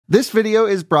This video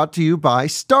is brought to you by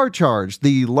StarCharge,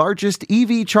 the largest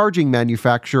EV charging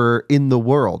manufacturer in the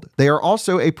world. They are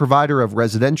also a provider of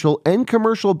residential and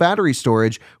commercial battery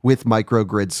storage with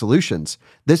microgrid solutions.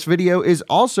 This video is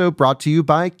also brought to you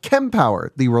by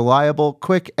Kempower, the reliable,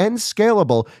 quick, and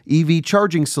scalable EV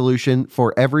charging solution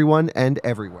for everyone and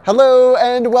everywhere. Hello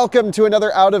and welcome to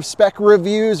another Out of Spec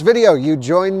Reviews video. You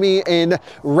join me in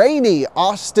rainy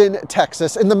Austin,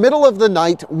 Texas, in the middle of the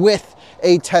night with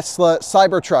a Tesla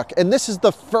Cybertruck. And this is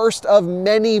the first of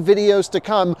many videos to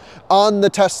come on the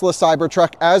Tesla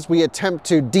Cybertruck as we attempt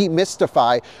to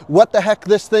demystify what the heck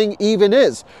this thing even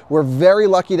is. We're very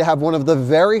lucky to have one of the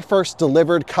very first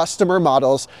delivered customer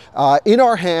models in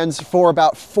our hands for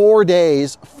about 4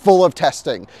 days full of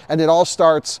testing. And it all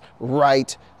starts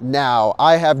right now.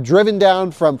 I have driven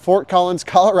down from Fort Collins,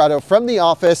 Colorado from the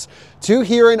office to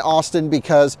here in Austin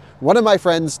because one of my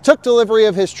friends took delivery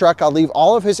of his truck. I'll leave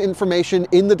all of his information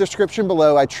in the description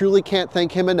below. I truly can't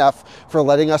thank him enough for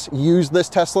letting us use this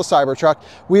Tesla Cybertruck.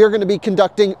 We are going to be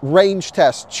conducting range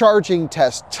tests, charging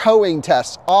tests, towing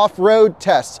tests, off-road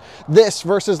tests, this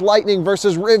versus Lightning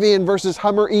versus Rivian versus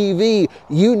Hummer EV,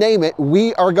 you name it.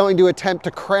 We are going to attempt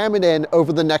to cram it in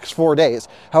over the next 4 days.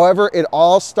 However, it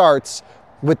all starts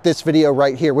with this video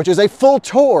right here, which is a full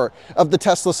tour of the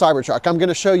Tesla Cybertruck. I'm going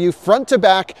to show you front to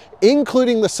back,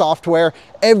 including the software,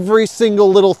 every single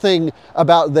little thing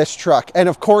about this truck. And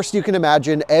of course, you can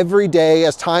imagine every day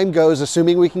as time goes,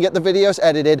 assuming we can get the videos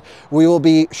edited, we will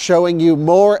be showing you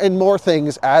more and more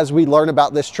things as we learn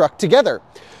about this truck together.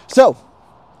 So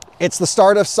it's the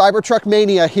start of Cybertruck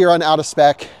Mania here on Out of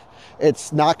Spec.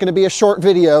 It's not going to be a short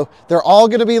video. They're all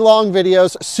going to be long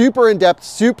videos, super in-depth,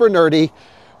 super nerdy.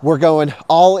 We're going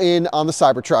all in on the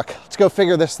Cybertruck. Let's go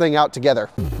figure this thing out together.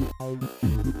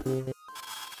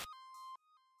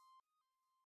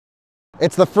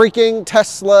 It's the freaking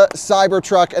Tesla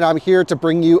Cybertruck, and I'm here to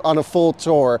bring you on a full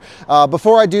tour.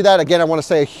 Before I do that, again, I want to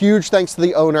say a huge thanks to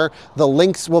the owner. The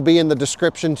links will be in the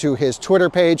description to his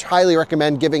Twitter page. Highly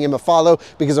recommend giving him a follow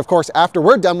because, of course, after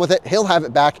we're done with it, he'll have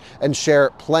it back and share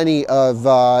plenty of,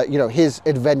 his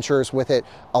adventures with it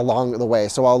along the way.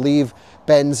 So I'll leave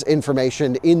Ben's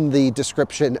information in the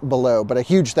description below, but a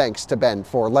huge thanks to Ben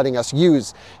for letting us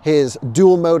use his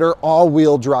dual motor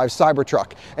all-wheel drive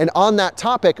Cybertruck. And on that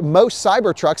topic, most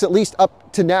Cybertrucks, at least up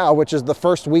to now, which is the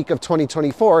first week of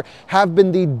 2024, have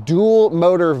been the dual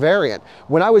motor variant.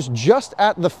 When I was just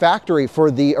at the factory for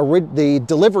the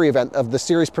delivery event of the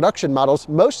series production models,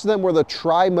 most of them were the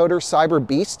tri-motor Cyber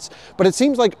Beasts, but it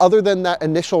seems like other than that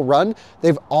initial run,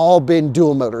 they've all been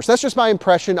dual motors. That's just my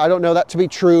impression. I don't know that to be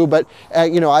true, but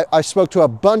I spoke to a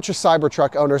bunch of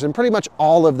Cybertruck owners and pretty much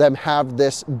all of them have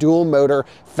this dual motor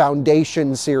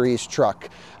Foundation series truck.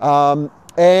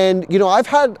 And, I've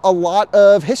had a lot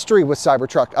of history with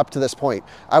Cybertruck up to this point.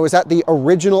 I was at the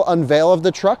original unveil of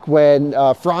the truck when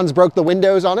Franz broke the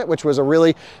windows on it, which was a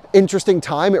really interesting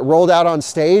time. It rolled out on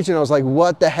stage and I was like,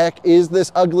 what the heck is this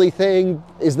ugly thing?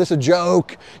 Is this a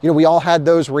joke? We all had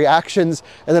those reactions.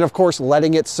 And then, of course,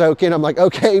 letting it soak in, I'm like,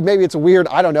 okay, maybe it's weird.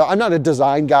 I don't know. I'm not a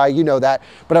design guy, you know that.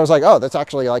 But I was like, oh, that's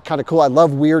actually like kind of cool. I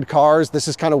love weird cars. This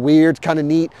is kind of weird, kind of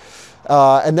neat.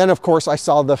 And then, of course, I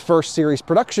saw the first series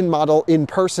production model in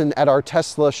person at our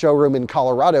Tesla showroom in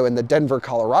Colorado, in the Denver,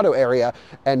 Colorado area.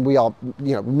 And we all,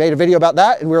 made a video about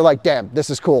that. And we were like, damn, this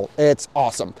is cool. It's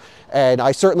awesome. And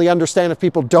I certainly understand if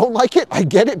people don't like it. I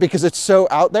get it because it's so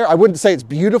out there. I wouldn't say it's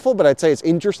beautiful, but I'd say it's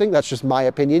interesting. That's just my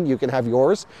opinion. You can have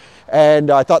yours.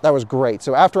 And I thought that was great.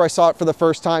 So after I saw it for the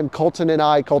first time, Colton,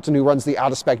 who runs the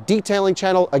Out of Spec Detailing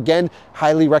channel, again,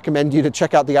 highly recommend you to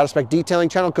check out the Out of Spec Detailing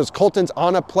channel because Colton's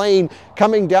on a plane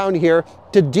coming down here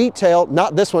to detail,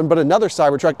 not this one, but another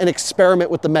Cybertruck and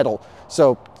experiment with the metal.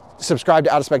 So subscribe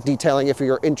to Out of Spec Detailing if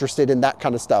you're interested in that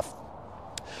kind of stuff.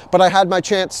 But I had my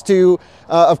chance to,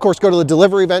 of course, go to the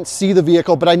delivery event, see the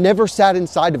vehicle, but I never sat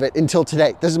inside of it until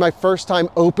today. This is my first time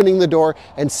opening the door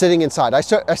and sitting inside. I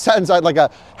sat inside like a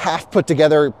half put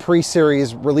together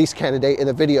pre-series release candidate in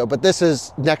a video, but this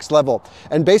is next level.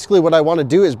 And basically what I want to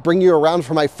do is bring you around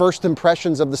for my first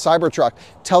impressions of the Cybertruck,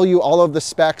 tell you all of the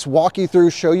specs, walk you through,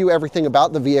 show you everything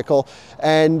about the vehicle.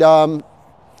 And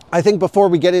I think before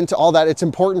we get into all that, it's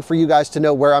important for you guys to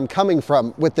know where I'm coming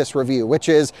from with this review, which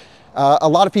is a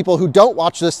lot of people who don't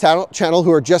watch this channel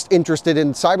who are just interested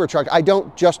in Cybertruck. I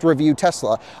don't just review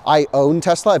Tesla. I own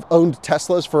Tesla. I've owned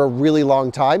Teslas for a really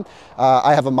long time.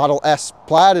 I have a Model S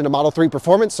Plaid and a Model 3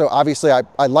 Performance, so obviously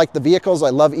I like the vehicles.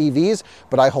 I love EVs,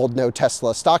 but I hold no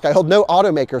Tesla stock. I hold no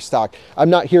automaker stock. I'm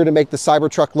not here to make the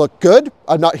Cybertruck look good.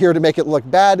 I'm not here to make it look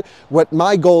bad. What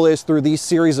my goal is through these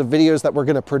series of videos that we're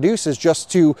going to produce is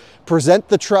just to present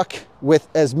the truck with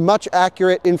as much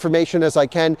accurate information as I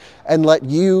can and let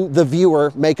you, the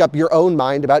viewer, make up your own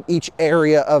mind about each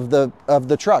area of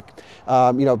the truck.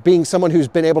 You know, being someone who's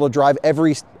been able to drive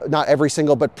not every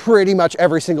single, but pretty much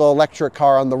every single electric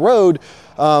car on the road,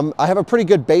 I have a pretty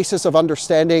good basis of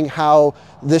understanding how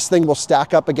this thing will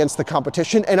stack up against the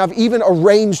competition. And I've even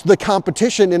arranged the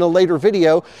competition in a later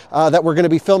video that we're going to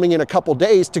be filming in a couple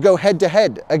days to go head to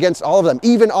head against all of them,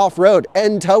 even off-road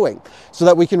and towing, so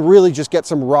that we can really just get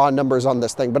some raw numbers on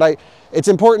this thing. But it's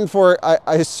important for, I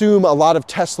assume, a lot of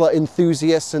Tesla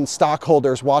enthusiasts and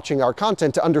stockholders watching our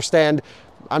content to understand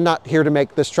I'm not here to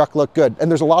make this truck look good. And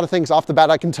there's a lot of things off the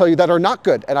bat I can tell you that are not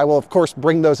good. And I will, of course,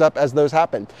 bring those up as those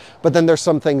happen. But then there's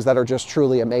some things that are just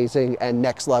truly amazing and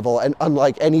next level and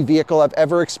unlike any vehicle I've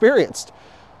ever experienced.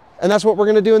 And that's what we're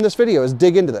going to do in this video, is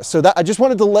dig into this. So I just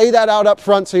wanted to lay that out up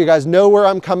front so you guys know where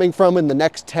I'm coming from in the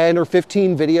next 10 or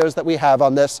 15 videos that we have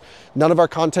on this. None of our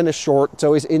content is short. It's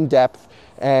always in depth.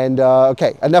 And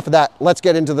okay, enough of that. Let's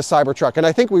get into the Cybertruck. And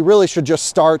I think we really should just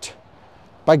start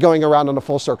by going around on a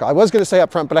full circle. I was going to say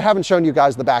up front, but I haven't shown you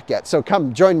guys the back yet. So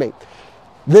come join me.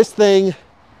 This thing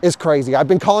is crazy. I've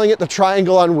been calling it the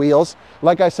triangle on wheels.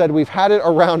 Like I said, we've had it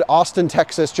around Austin,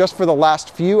 Texas just for the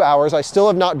last few hours. I still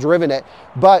have not driven it,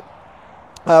 but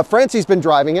Francie's been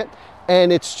driving it,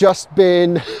 and it's just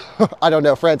been, I don't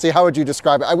know, Francie, how would you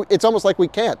describe it? It's almost like we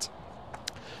can't.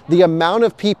 The amount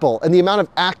of people and the amount of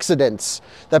accidents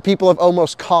that people have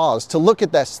almost caused to look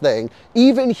at this thing,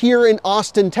 even here in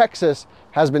Austin, Texas,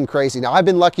 has been crazy. Now, I've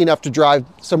been lucky enough to drive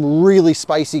some really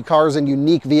spicy cars and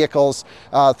unique vehicles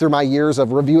through my years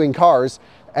of reviewing cars,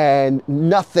 and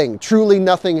nothing, truly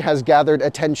nothing, has gathered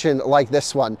attention like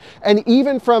this one. And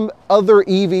even from other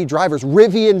EV drivers,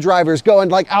 Rivian drivers going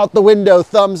like out the window,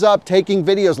 thumbs up, taking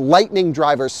videos, Lightning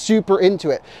drivers, super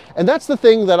into it. And that's the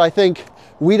thing that I think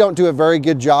we don't do a very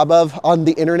good job of on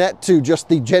the internet to just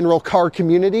the general car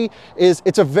community, is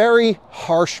it's a very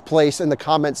harsh place in the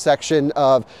comment section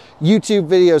of YouTube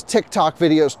videos, TikTok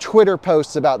videos, Twitter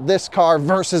posts about this car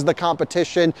versus the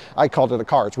competition. I called it a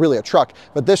car, it's really a truck,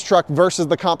 but this truck versus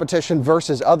the competition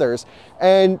versus others.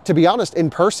 And to be honest, in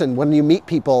person, when you meet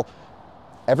people,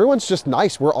 everyone's just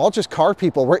nice. We're all just car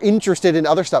people. We're interested in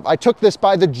other stuff. I took this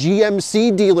by the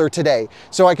GMC dealer today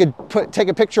so I could take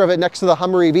a picture of it next to the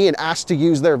Hummer EV and ask to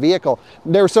use their vehicle.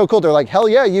 They were so cool. They're like, hell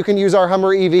yeah, you can use our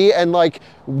Hummer EV, and like,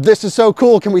 this is so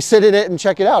cool. Can we sit in it and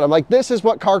check it out? I'm like, this is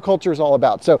what car culture is all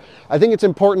about. So I think it's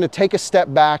important to take a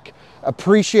step back,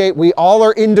 appreciate, we all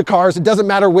are into cars. It doesn't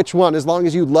matter which one, as long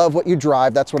as you love what you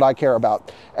drive. That's what I care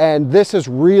about. And this has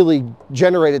really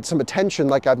generated some attention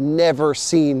like I've never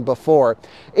seen before,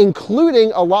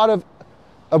 including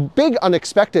a big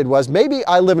unexpected was, maybe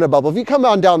I live in a bubble. If you come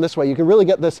on down this way, you can really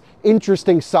get this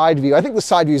interesting side view. I think the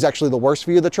side view is actually the worst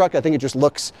view of the truck. I think it just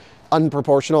looks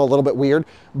unproportional, a little bit weird.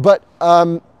 But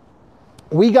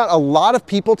we got a lot of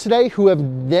people today who have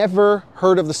never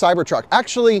heard of the Cybertruck.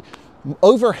 Actually,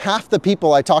 over half the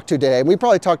people I talked to today, and we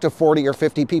probably talked to 40 or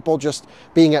 50 people just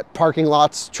being at parking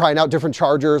lots, trying out different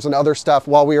chargers and other stuff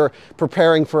while we were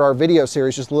preparing for our video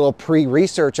series, just a little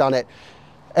pre-research on it.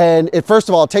 And first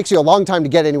of all, it takes you a long time to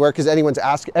get anywhere because everyone's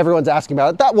asking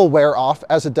about it. That will wear off,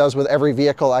 as it does with every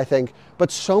vehicle, I think.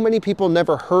 But so many people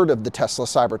never heard of the Tesla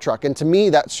Cybertruck. And to me,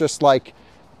 that's just like,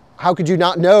 how could you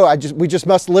not know? We just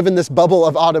must live in this bubble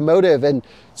of automotive. And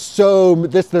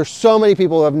there's so many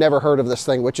people who have never heard of this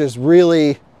thing, which is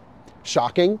really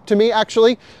shocking to me,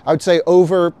 actually. I would say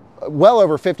well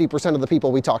over 50% of the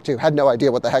people we talked to had no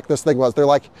idea what the heck this thing was. They're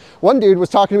like, one dude was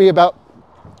talking to me about,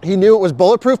 he knew it was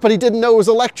bulletproof, but he didn't know it was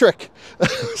electric.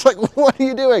 It's like, what are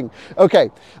you doing?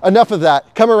 Okay, enough of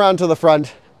that. Come around to the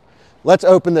front. Let's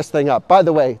open this thing up. By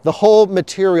the way, the whole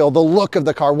material, the look of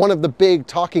the car, one of the big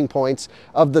talking points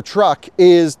of the truck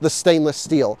is the stainless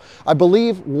steel. I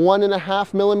believe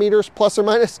 1.5 millimeters plus or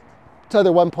minus. It's either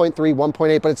 1.3,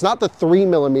 1.8, but it's not the 3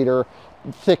 millimeter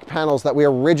thick panels that we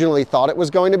originally thought it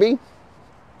was going to be.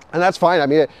 And that's fine. I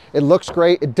mean, it looks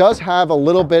great. It does have a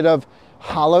little bit of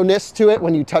hollowness to it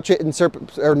when you touch it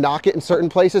or knock it in certain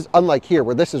places, unlike here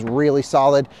where this is really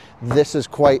solid. This is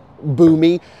quite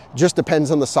boomy. Just depends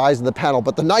on the size of the panel.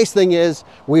 But the nice thing is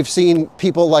we've seen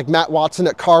people like Matt Watson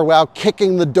at CarWow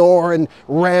kicking the door and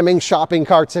ramming shopping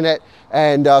carts in it.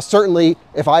 And certainly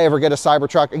if I ever get a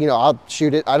Cybertruck, you know, I'll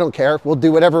shoot it. I don't care. We'll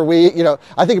do whatever I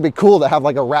think it'd be cool to have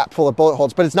like a wrap full of bullet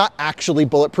holes, but it's not actually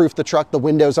bulletproof. The truck, the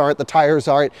windows aren't, the tires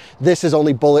aren't. This is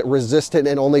only bullet resistant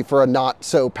and only for a not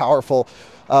so powerful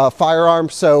firearm.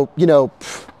 So, you know,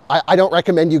 I don't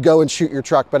recommend you go and shoot your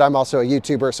truck, but I'm also a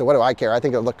YouTuber, so what do I care? I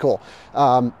think it'll look cool.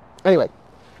 Anyway,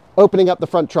 opening up the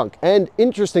front trunk. And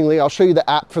interestingly, I'll show you the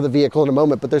app for the vehicle in a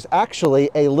moment, but there's actually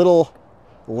a little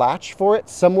latch for it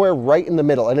somewhere right in the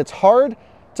middle, and it's hard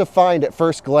to find at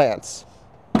first glance.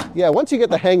 Yeah, once you get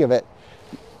the hang of it.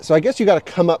 So I guess you got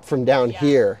to come up from down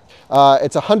here.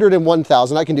 It's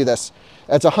 $101,000. I can do this.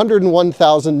 It's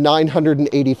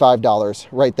 $101,985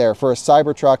 right there for a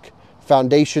Cybertruck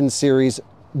Foundation Series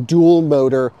dual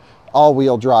motor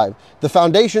all-wheel drive. The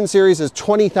Foundation Series is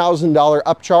 $20,000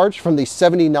 upcharge from the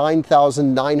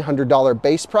 $79,900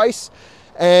 base price.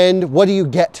 And what do you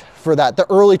get for that? The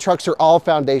early trucks are all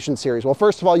Foundation Series. Well,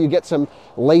 first of all, you get some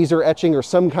laser etching or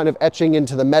some kind of etching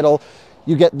into the metal.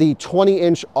 You get the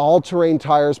 20-inch all-terrain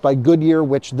tires by Goodyear,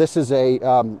 which this is a,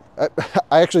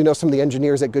 I actually know some of the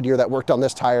engineers at Goodyear that worked on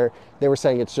this tire. They were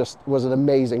saying it just was an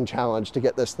amazing challenge to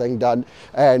get this thing done.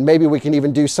 And maybe we can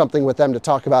even do something with them to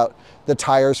talk about the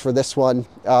tires for this one.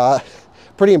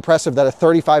 Pretty impressive that a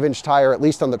 35-inch tire, at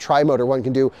least on the tri-motor one,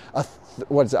 can do a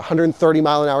what is it, 130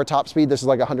 mile an hour top speed. This is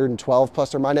like 112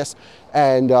 plus or minus.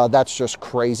 And that's just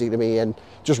crazy to me. And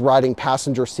just riding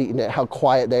passenger seat in it, how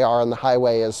quiet they are on the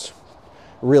highway is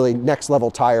really next level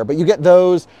tire. But you get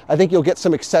those. I think you'll get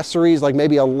some accessories, like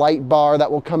maybe a light bar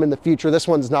that will come in the future. This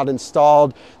one's not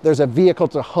installed. There's a vehicle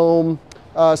to home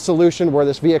solution where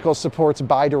this vehicle supports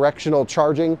bi-directional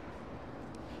charging.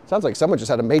 Sounds like someone just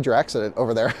had a major accident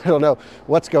over there. I don't know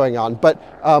what's going on, but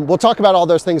we'll talk about all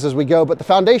those things as we go. But the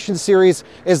Foundation Series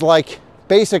is like,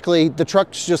 basically the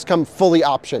trucks just come fully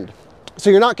optioned.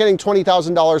 So you're not getting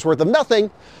 $20,000 worth of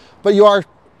nothing, but you are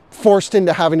forced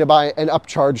into having to buy an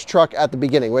upcharged truck at the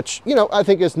beginning, which, you know, I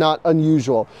think is not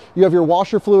unusual. You have your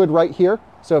washer fluid right here.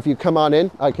 So if you come on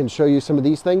in, I can show you some of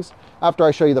these things. After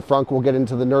I show you the front, we'll get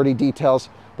into the nerdy details,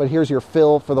 but here's your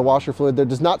fill for the washer fluid. There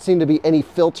does not seem to be any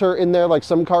filter in there like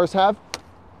some cars have.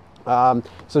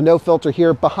 So no filter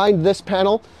here. Behind this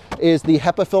panel is the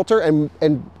HEPA filter.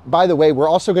 And by the way, we're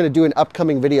also going to do an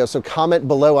upcoming video, so comment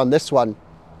below on this one.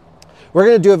 We're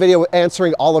going to do a video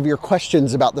answering all of your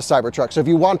questions about the Cybertruck. So if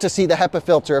you want to see the HEPA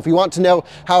filter, if you want to know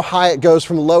how high it goes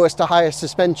from lowest to highest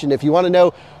suspension, if you want to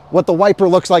know what the wiper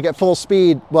looks like at full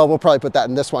speed, well, we'll probably put that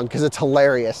in this one because it's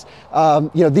hilarious.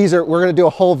 You know, we're going to do a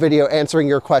whole video answering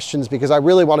your questions because I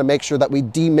really want to make sure that we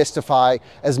demystify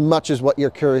as much as what you're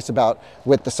curious about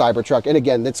with the Cybertruck. And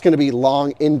again, it's going to be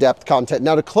long, in-depth content.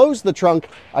 Now to close the trunk,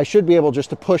 I should be able just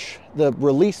to push the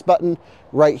release button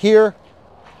right here.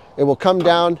 It will come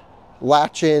down,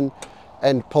 latch in,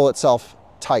 and pull itself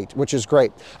tight, which is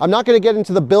great. I'm not going to get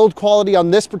into the build quality on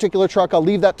this particular truck. I'll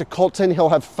leave that to Colton. He'll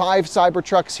have 5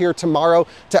 Cybertrucks here tomorrow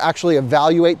to actually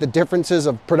evaluate the differences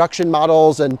of production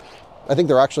models, and I think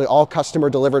they're actually all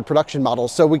customer delivered production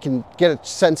models, so we can get a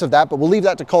sense of that, but we'll leave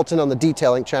that to Colton on the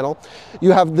detailing channel.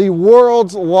 You have the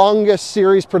world's longest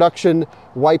series production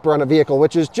wiper on a vehicle,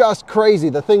 which is just crazy.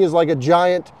 The thing is like a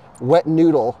giant wet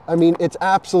noodle. I mean, it's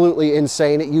absolutely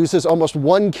insane. It uses almost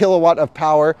 1 kilowatt of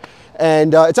power,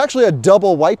 and it's actually a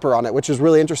double wiper on it, which is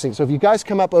really interesting. So if you guys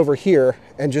come up over here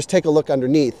and just take a look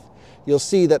underneath, you'll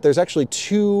see that there's actually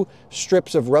 2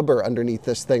 strips of rubber underneath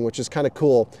this thing, which is kind of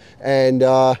cool. And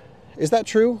is that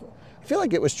true? I feel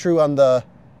like it was true on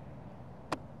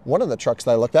one of the trucks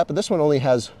that I looked at, but this one only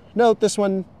has, no, this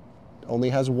one only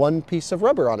has 1 piece of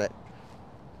rubber on it.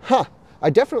 Huh.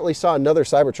 I definitely saw another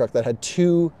Cybertruck that had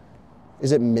 2.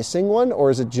 Is it missing one,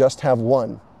 or does it just have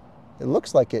 1? It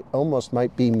looks like it almost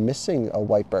might be missing a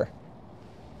wiper.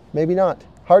 Maybe not.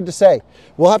 Hard to say.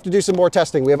 We'll have to do some more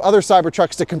testing. We have other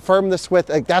Cybertrucks to confirm this with.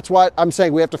 Like, that's what I'm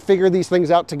saying. We have to figure these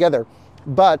things out together.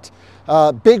 But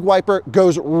big wiper,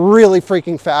 goes really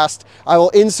freaking fast. I will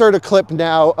insert a clip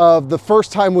now of the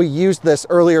first time we used this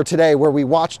earlier today where we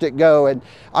watched it go, and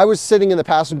I was sitting in the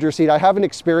passenger seat. I haven't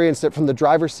experienced it from the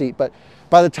driver's seat, but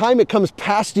by the time it comes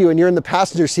past you and you're in the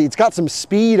passenger seat, it's got some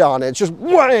speed on it. It's just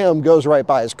wham, goes right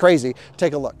by. It's crazy.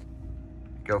 Take a look.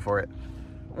 Go for it.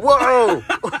 Whoa!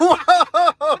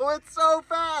 Whoa! It's so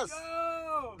fast!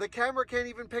 Go! The camera can't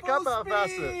even pick up how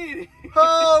fast it is. Speed!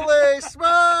 Holy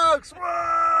smokes!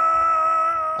 Whoa!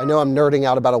 I know I'm nerding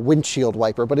out about a windshield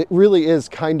wiper, but it really is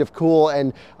kind of cool.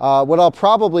 And what I'll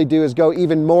probably do is go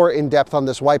even more in depth on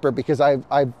this wiper because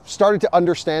I've started to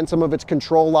understand some of its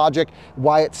control logic,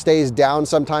 why it stays down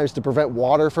sometimes to prevent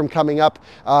water from coming up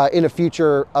in a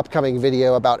future upcoming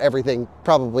video about everything,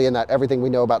 probably in that everything we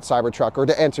know about Cybertruck, or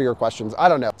to answer your questions. I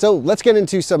don't know. So let's get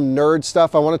into some nerd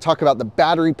stuff. I want to talk about the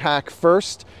battery pack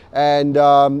first. And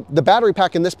the battery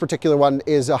pack in this particular one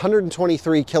is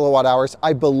 123 kilowatt hours,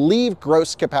 I believe,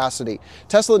 gross capacity.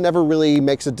 Tesla never really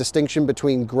makes a distinction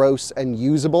between gross and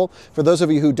usable. For those of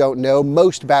you who don't know,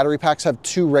 most battery packs have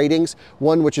 2 ratings,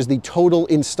 one which is the total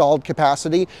installed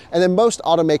capacity, and then most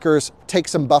automakers take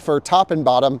some buffer top and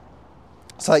bottom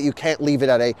so that you can't leave it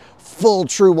at a full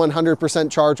true 100%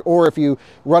 charge, or if you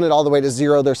run it all the way to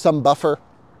 0, there's some buffer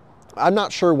I'm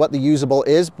not sure what the usable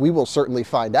is. We will certainly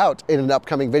find out in an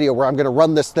upcoming video where I'm going to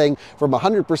run this thing from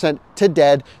 100% to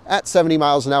dead at 70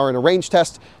 miles an hour in a range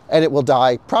test, and it will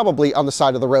die probably on the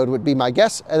side of the road would be my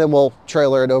guess, and then we'll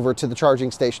trailer it over to the charging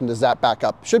station to zap back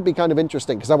up. Should be kind of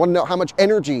interesting because I want to know how much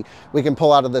energy we can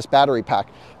pull out of this battery pack.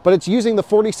 But it's using the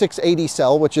 4680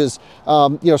 cell, which is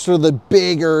you know, sort of the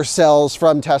bigger cells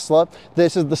from Tesla.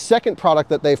 This is the second product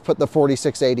that they've put the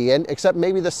 4680 in, except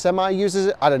maybe the Semi uses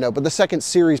it, I don't know, but the second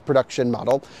series production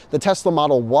model, the Tesla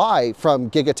Model Y from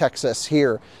Giga Texas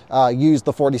here used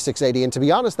the 4680, and to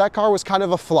be honest, that car was kind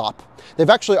of a flop. They've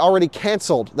actually already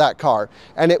canceled that car,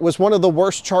 and it was one of the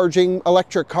worst charging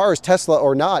electric cars, Tesla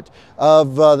or not,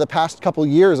 of the past couple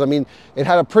years. I mean, it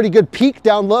had a pretty good peak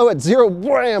down low at 0,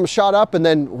 wham, shot up, and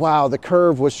then wow, the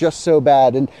curve was just so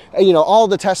bad. And you know, all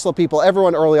the Tesla people,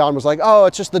 everyone early on was like, oh,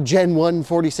 it's just the Gen 1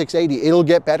 4680, it'll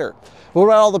get better. What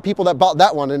about all the people that bought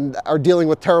that one and are dealing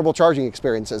with terrible charging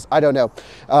experiences? I don't know.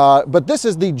 But this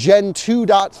is the Gen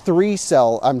 2.3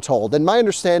 cell, I'm told. And my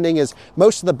understanding is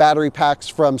most of the battery packs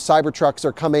from Cybertrucks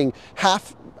are coming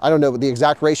half, I don't know the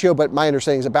exact ratio, but my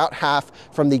understanding is about half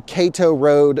from the Cato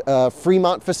Road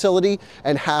Fremont facility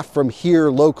and half from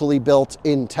here locally built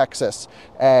in Texas.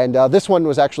 And this one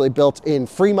was actually built in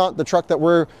Fremont, the truck that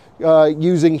we're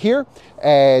using here.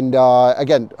 And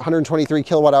again, 123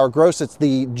 kilowatt hour gross. It's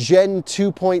the Gen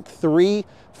 2.3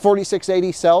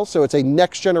 4680 cell, so it's a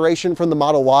next generation from the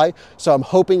Model Y. So I'm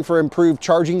hoping for improved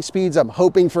charging speeds. I'm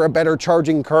hoping for a better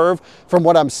charging curve from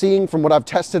what I'm seeing, from what I've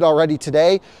tested already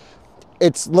today.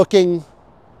 It's looking,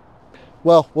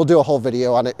 well, we'll do a whole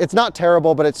video on it. It's not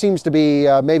terrible, but it seems to be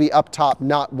maybe up top,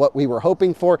 not what we were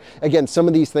hoping for. Again, some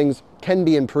of these things can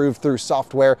be improved through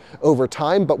software over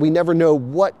time, but we never know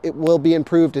what it will be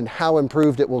improved and how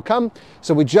improved it will come.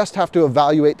 So we just have to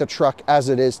evaluate the truck as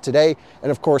it is today, and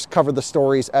of course, cover the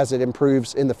stories as it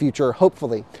improves in the future,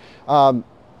 hopefully.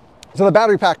 So the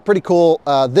battery pack, pretty cool.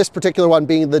 This particular one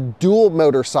being the dual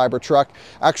motor Cybertruck.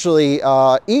 Actually,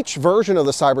 each version of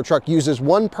the Cybertruck uses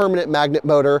one permanent magnet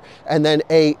motor and then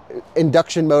a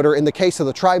induction motor. In the case of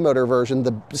the tri-motor version,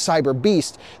 the Cyber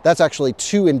Beast, that's actually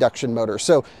 2 induction motors.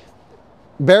 So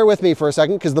bear with me for a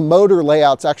second because the motor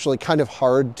layout's actually kind of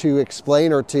hard to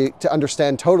explain or to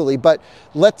understand totally, but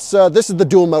let's, this is the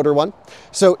dual motor one.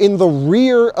 So in the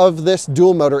rear of this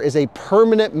dual motor is a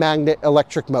permanent magnet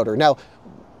electric motor. Now,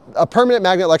 a permanent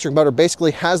magnet electric motor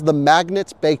basically has the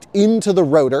magnets baked into the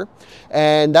rotor,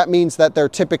 and that means that they're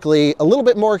typically a little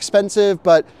bit more expensive,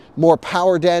 but more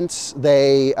power dense.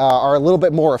 They are a little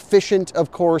bit more efficient,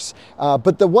 of course,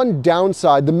 but the one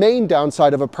downside, the main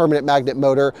downside of a permanent magnet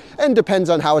motor, and depends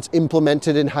on how it's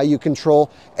implemented and how you control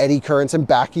eddy currents and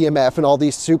back EMF and all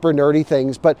these super nerdy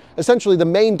things, but essentially the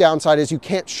main downside is you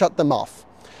can't shut them off.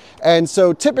 And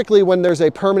so typically when there's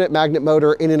a permanent magnet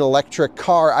motor in an electric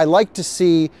car, I like to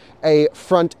see a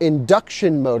front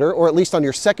induction motor, or at least on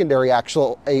your secondary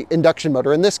axle, a induction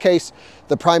motor. In this case,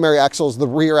 the primary axle is the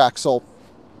rear axle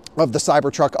of the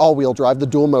Cybertruck all-wheel drive, the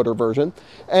dual motor version.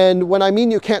 And when I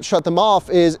mean you can't shut them off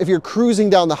is if you're cruising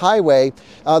down the highway,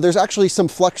 there's actually some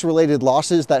flux related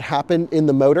losses that happen in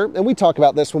the motor. And we talk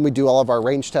about this when we do all of our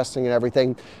range testing and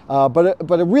everything. But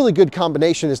a really good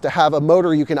combination is to have a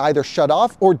motor you can either shut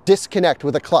off or disconnect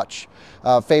with a clutch.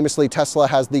 Famously, Tesla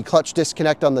has the clutch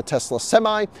disconnect on the Tesla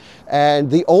Semi, and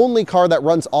the only car that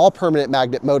runs all permanent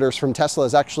magnet motors from Tesla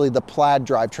is actually the Plaid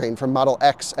drivetrain from Model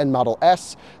X and Model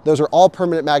S. Those are all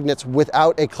permanent magnets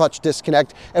without a clutch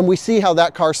disconnect, and we see how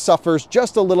that car suffers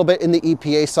just a little bit in the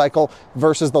EPA cycle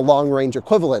versus the long-range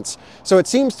equivalents. So it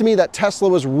seems to me that Tesla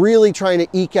was really trying to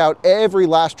eke out every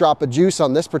last drop of juice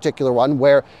on this particular one,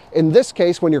 where in this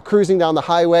case, when you're cruising down the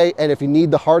highway and if you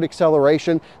need the hard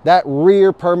acceleration, that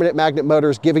rear permanent magnet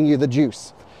motor is giving you the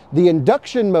juice. The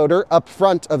induction motor up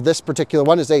front of this particular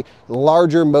one is a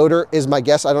larger motor, is my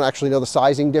guess. I don't actually know the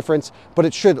sizing difference, but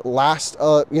it should last,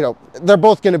 you know, they're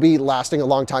both going to be lasting a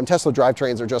long time. Tesla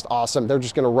drivetrains are just awesome. They're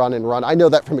just going to run and run. I know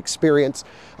that from experience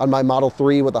on my Model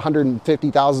 3 with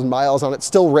 150,000 miles on it.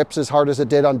 Still rips as hard as it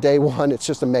did on day one. It's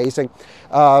just amazing.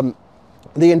 The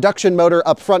induction motor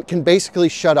up front can basically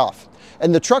shut off.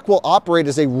 And the truck will operate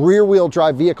as a rear-wheel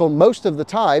drive vehicle most of the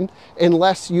time,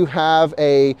 unless you have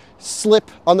a slip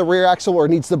on the rear axle or it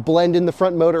needs to blend in the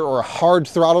front motor or a hard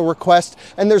throttle request.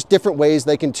 And there's different ways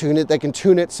they can tune it. They can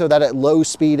tune it so that at low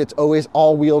speed, it's always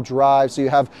all-wheel drive. So you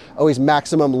have always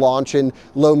maximum launch in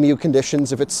low mu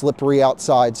conditions if it's slippery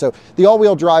outside. So the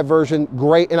all-wheel drive version,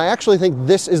 great. And I actually think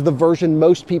this is the version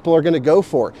most people are going to go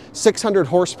for. 600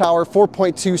 horsepower,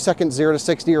 4.2 seconds 0 to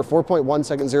 60 or 4.1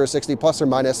 seconds 0 to 60 plus or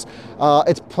minus.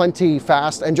 It's plenty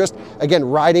fast, and just again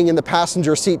riding in the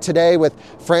passenger seat today with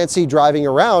Francie driving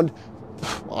around,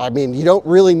 I mean, you don't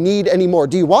really need any more.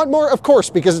 Do you want more? Of course,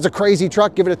 because it's a crazy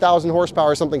truck. Give it 1,000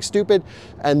 horsepower or something stupid.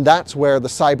 And that's where the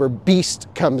Cyber Beast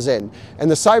comes in.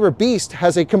 And the Cyber Beast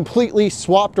has a completely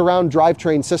swapped around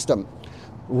drivetrain system.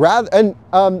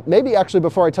 Maybe actually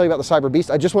before I tell you about the Cyber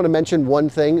Beast, I just want to mention one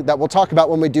thing that we'll talk about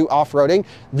when we do off-roading.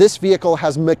 This vehicle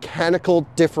has mechanical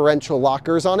differential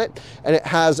lockers on it, and it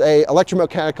has a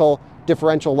electromechanical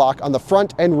differential lock on the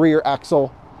front and rear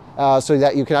axle, so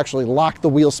that you can actually lock the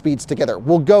wheel speeds together.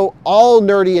 We'll go all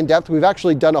nerdy in depth. We've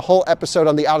actually done a whole episode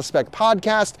on the Out of Spec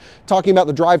podcast talking about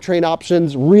the drivetrain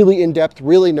options, really in depth,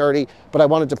 really nerdy, but I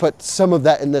wanted to put some of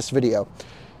that in this video.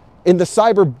 In the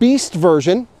Cyber Beast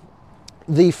version,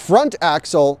 the front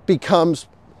axle becomes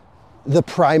the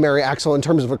primary axle in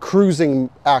terms of a cruising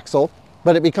axle,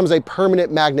 but it becomes a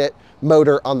permanent magnet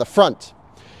motor on the front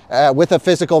with a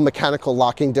physical mechanical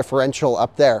locking differential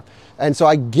up there. And so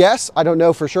I guess, I don't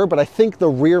know for sure, but I think the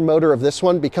rear motor of this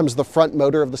one becomes the front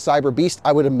motor of the Cyber Beast.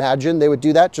 I would imagine they would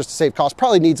do that just to save cost.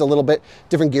 Probably needs a little bit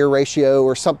different gear ratio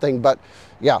or something, but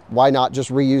yeah, why not just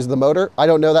reuse the motor? I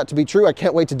don't know that to be true. I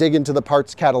can't wait to dig into the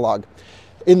parts catalog.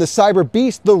 In the Cyber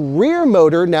Beast, the rear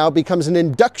motor now becomes an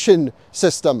induction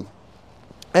system,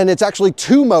 and it's actually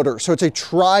 2 motors. So it's a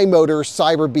tri-motor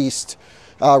Cyber Beast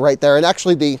right there. And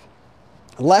actually the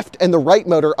left and the right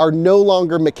motor are no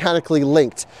longer mechanically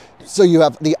linked. So you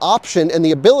have the option and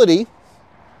the ability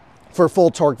for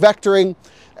full torque vectoring.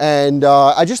 And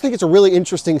I just think it's a really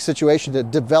interesting situation to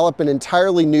develop an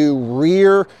entirely new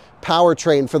rear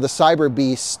powertrain for the Cyber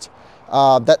Beast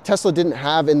that Tesla didn't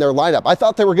have in their lineup. I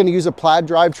thought they were going to use a plaid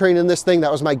drivetrain in this thing.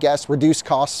 That was my guess. Reduce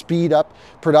cost, speed up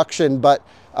production. But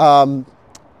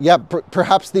yeah,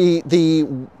 perhaps I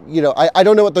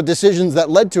don't know what the decisions that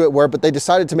led to it were, but they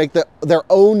decided to make their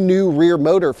own new rear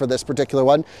motor for this particular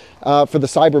one, for the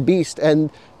Cyber Beast. And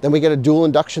then we get a dual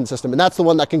induction system. And that's the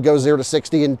one that can go 0 to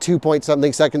 60 in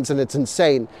 2-point-something seconds, and it's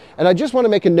insane. And I just want to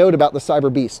make a note about the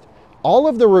Cyber Beast. All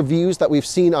of the reviews that we've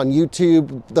seen on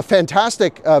YouTube, the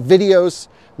fantastic videos,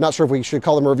 I'm not sure if we should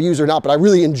call them reviews or not, but I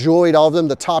really enjoyed all of them.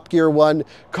 The Top Gear one,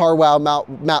 CarWow,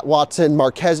 Matt Watson,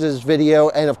 Marquez's video,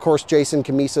 and of course, Jason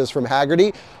Camisa's from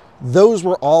Haggerty. Those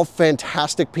were all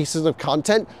fantastic pieces of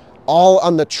content, all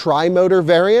on the tri-motor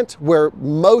variant, where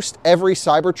most every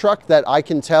Cybertruck that I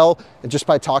can tell, just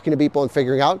by talking to people and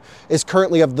figuring out, is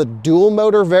currently of the dual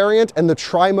motor variant, and the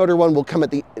tri-motor one will come at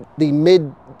the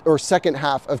mid or second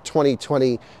half of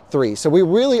 2023. So we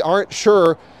really aren't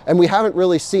sure, and we haven't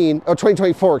really seen,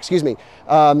 2024, excuse me.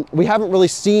 We haven't really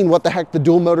seen what the heck the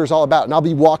dual motor is all about. And I'll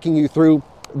be walking you through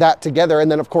that together. And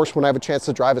then of course, when I have a chance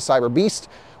to drive a Cyber Beast,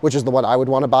 which is the one I would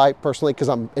want to buy personally, because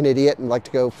I'm an idiot and like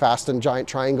to go fast in giant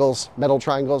triangles, metal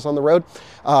triangles on the road.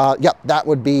 Yeah, that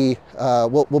would be,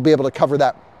 we'll be able to cover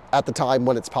that at the time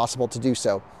when it's possible to do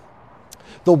so.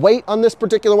 The weight on this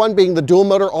particular one, being the dual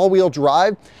motor all-wheel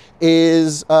drive,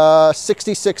 is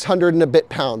 6,600 and a bit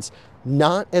pounds.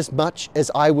 Not as much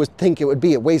as I would think it would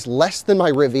be. It weighs less than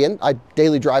my Rivian. I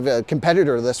daily drive a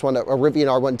competitor to this one, a Rivian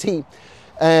R1T.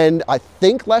 And I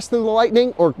think less than the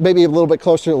Lightning, or maybe a little bit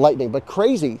closer to the Lightning, but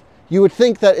crazy. You would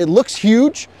think that it looks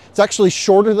huge. It's actually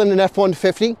shorter than an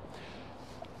F-150.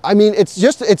 I mean,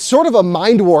 it's sort of a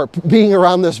mind warp being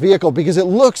around this vehicle because it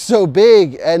looks so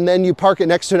big, and then you park it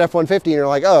next to an F-150 and you're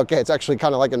like, oh, okay, it's actually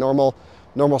kind of like a normal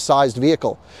sized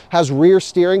vehicle. Has rear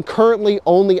steering, currently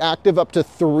only active up to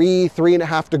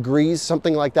 3.5 degrees,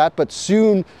 something like that, but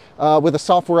soon with a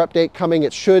software update coming,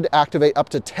 it should activate up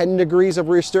to 10 degrees of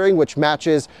rear steering, which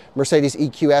matches Mercedes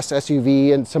EQS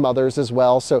SUV and some others as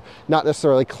well. So not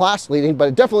necessarily class leading, but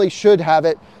it definitely should have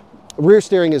it. Rear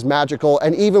steering is magical,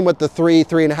 and even with the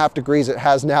 3.5 degrees it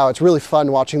has now, it's really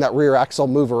fun watching that rear axle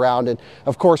move around. And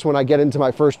of course, when I get into my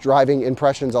first driving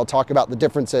impressions, I'll talk about the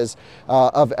differences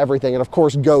of everything, and of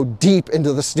course go deep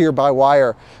into the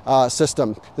steer-by-wire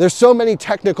system. There's so many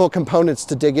technical components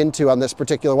to dig into on this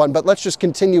particular one, but let's just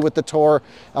continue with the tour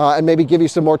and maybe give you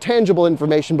some more tangible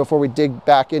information before we dig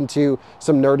back into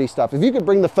some nerdy stuff. If you could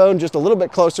bring the phone just a little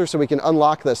bit closer so we can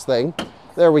unlock this thing.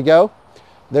 There we go.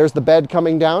 There's the bed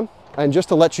coming down. And just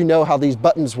to let you know how these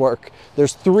buttons work,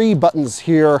 there's 3 buttons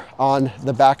here on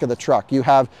the back of the truck. You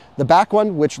have the back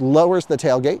one, which lowers the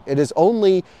tailgate. It is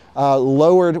only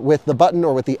lowered with the button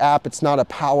or with the app. It's not a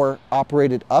power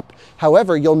operated up.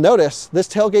 However, you'll notice this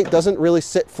tailgate doesn't really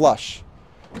sit flush,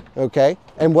 okay?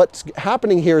 And what's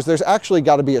happening here is there's actually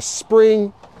got to be a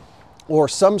spring or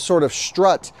some sort of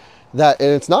strut that, and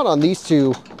it's not on these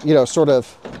two, sort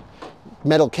of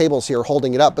metal cables here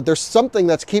holding it up, but there's something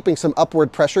that's keeping some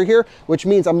upward pressure here, which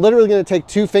means I'm literally going to take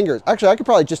 2 fingers. Actually, I could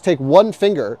probably just take 1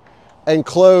 finger and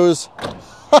close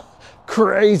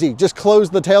crazy. Just close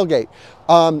the tailgate.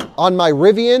 On my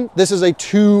Rivian, this is a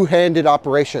two-handed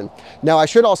operation. Now, I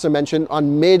should also mention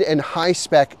on mid and high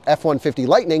spec F-150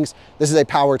 Lightnings, this is a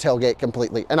power tailgate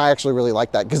completely. And I actually really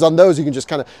like that because on those, you can just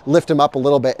kind of lift them up a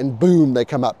little bit and boom, they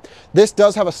come up. This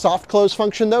does have a soft close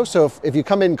function though. So if you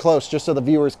come in close, just so the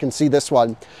viewers can see this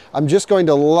one, I'm just going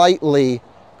to lightly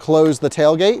close the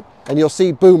tailgate and you'll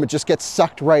see, boom, it just gets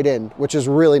sucked right in, which is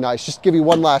really nice. Just give you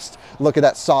one last look at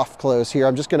that soft close here.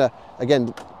 I'm just gonna,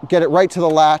 again, get it right to the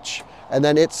latch and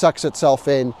then it sucks itself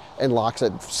in and locks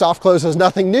it. Soft close is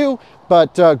nothing new,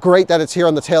 but great that it's here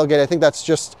on the tailgate. I think that's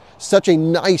just such a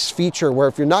nice feature where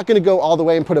if you're not gonna go all the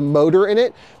way and put a motor in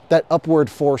it, that upward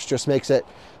force just makes it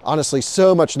honestly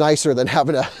so much nicer than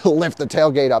having to lift the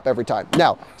tailgate up every time.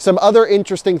 Now, some other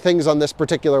interesting things on this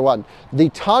particular one. The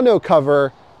tonneau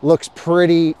cover looks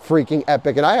pretty freaking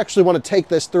epic. And I actually want to take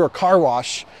this through a car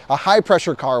wash, a high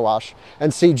pressure car wash,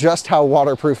 and see just how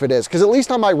waterproof it is. Because at least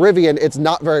on my Rivian, it's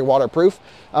not very waterproof.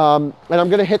 And I'm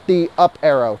going to hit the up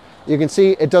arrow. You can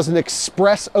see it does an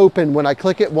express open when I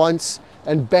click it once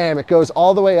and bam, it goes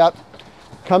all the way up,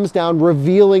 comes down,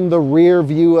 revealing the rear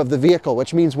view of the vehicle,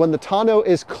 which means when the tonneau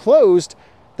is closed,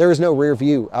 there is no rear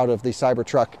view out of the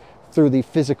Cybertruck through the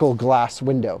physical glass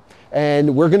window.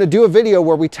 And we're gonna do a video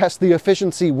where we test the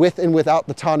efficiency with and without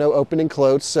the tonneau open and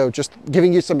closed. So just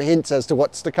giving you some hints as to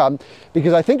what's to come,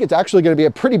 because I think it's actually gonna be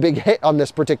a pretty big hit on this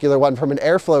particular one from an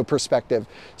airflow perspective.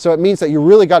 So it means that you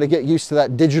really gotta get used to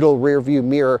that digital rear view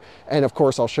mirror. And of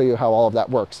course, I'll show you how all of that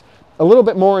works. A little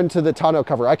bit more into the tonneau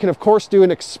cover. I can of course do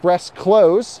an express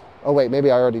close. Oh wait, maybe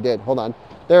I already did, hold on.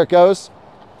 There it goes.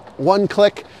 One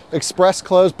click, express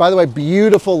close. By the way,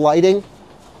 beautiful lighting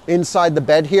inside the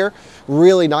bed here.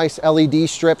 Really nice LED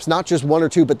strips, not just one or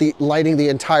two, but the lighting the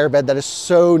entire bed. That is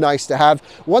so nice to have.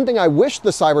 One thing I wish the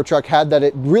Cybertruck had that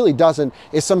it really doesn't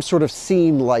is some sort of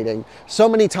scene lighting. So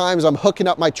many times I'm hooking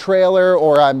up my trailer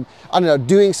or I don't know,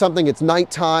 doing something, it's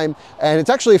nighttime, and it's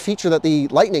actually a feature that the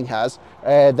Lightning has.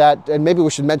 And maybe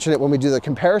we should mention it when we do the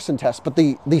comparison test, but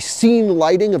the scene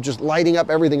lighting of just lighting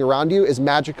up everything around you is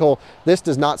magical. This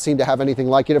does not seem to have anything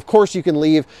like it. Of course, you can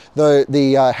leave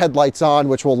the headlights on,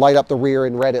 which will light up the rear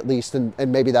in red at least,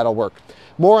 and maybe that'll work.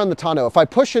 More on the tonneau. If I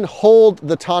push and hold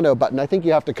the tonneau button, I think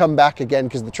you have to come back again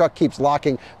because the truck keeps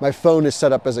locking. My phone is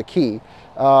set up as a key.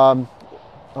 Hold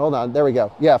on, there we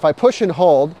go. Yeah, if I push and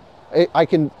hold, I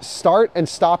can start and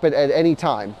stop it at any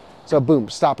time. So boom,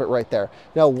 stop it right there.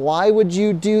 Now, why would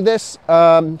you do this?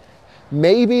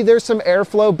 Maybe there's some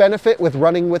airflow benefit with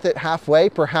running with it halfway.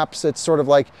 Perhaps it's sort of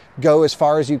like go as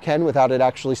far as you can without it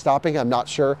actually stopping. I'm not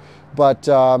sure, but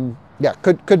yeah,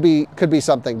 could be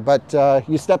something. But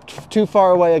you stepped too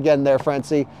far away again there,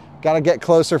 Francie. Got to get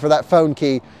closer for that phone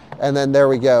key. And then there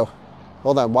we go.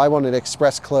 Hold on, why won't it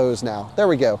express close now? There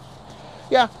we go.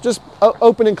 Yeah, just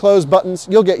open and close buttons.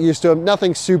 You'll get used to them.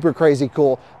 Nothing super crazy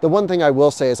cool. The one thing I will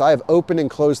say is I have opened and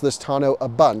closed this tonneau a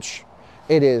bunch.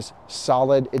 It is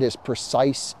solid, it is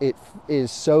precise, it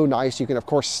is so nice. You can of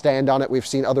course stand on it. We've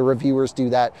seen other reviewers do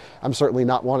that. I'm certainly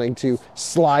not wanting to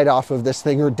slide off of this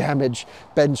thing or damage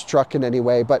Ben's truck in any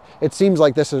way, but it seems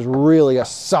like this is really a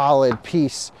solid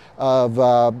piece of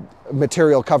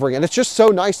material covering. And it's just so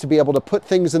nice to be able to put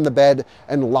things in the bed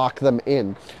and lock them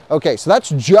in. Okay, so that's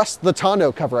just the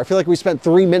tonneau cover. I feel like we spent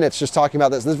 3 minutes just talking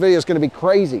about this. This video is gonna be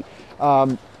crazy.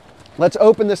 Let's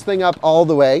open this thing up all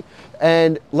the way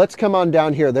and let's come on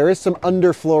down here. There is some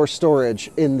underfloor storage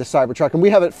in the Cybertruck and we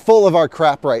have it full of our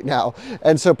crap right now.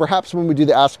 And so perhaps when we do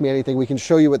the Ask Me Anything, we can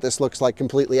show you what this looks like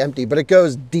completely empty, but it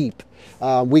goes deep.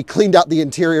 We cleaned out the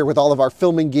interior with all of our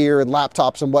filming gear and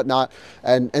laptops and whatnot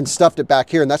and stuffed it back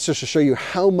here. And that's just to show you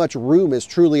how much room is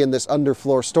truly in this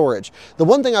underfloor storage. The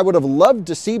one thing I would have loved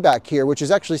to see back here, which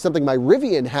is actually something my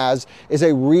Rivian has, is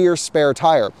a rear spare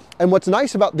tire. And what's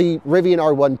nice about the Rivian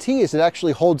R1T is it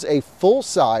actually holds a full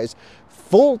size,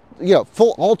 full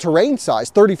all-terrain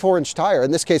size 34-inch tire.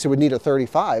 In this case, it would need a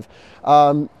 35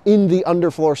 in the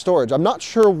underfloor storage. I'm not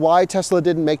sure why Tesla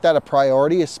didn't make that a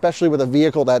priority, especially with a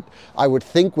vehicle that I would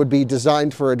think would be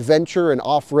designed for adventure and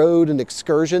off-road and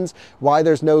excursions. Why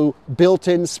there's no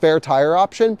built-in spare tire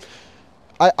option.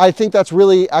 I think that's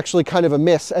really actually kind of a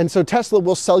miss. And so Tesla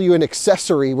will sell you an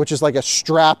accessory, which is like a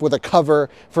strap with a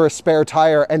cover for a spare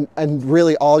tire. And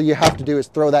really all you have to do is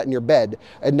throw that in your bed.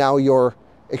 And now your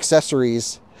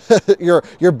accessories,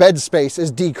 your bed space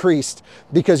is decreased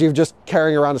because you're just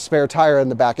carrying around a spare tire in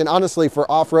the back. And honestly, for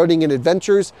off-roading and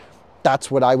adventures,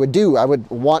 that's what I would do. I would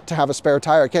want to have a spare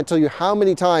tire. I can't tell you how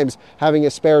many times having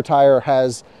a spare tire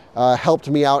has helped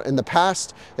me out in the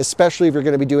past, especially if you're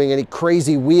going to be doing any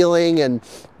crazy wheeling and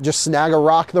just snag a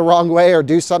rock the wrong way or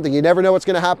do something. You never know what's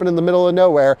going to happen in the middle of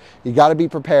nowhere. You got to be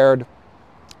prepared.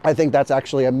 I think that's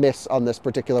actually a miss on this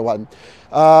particular one.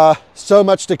 So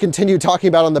much to continue talking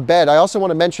about on the bed. I also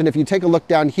want to mention, if you take a look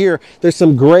down here, there's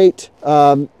some great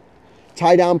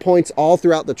tie down points all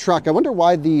throughout the truck. I wonder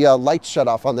why the lights shut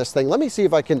off on this thing. Let me see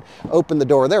if I can open the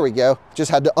door. There we go. Just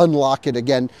had to unlock it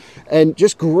again. And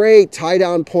just great tie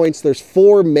down points. There's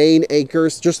 4 main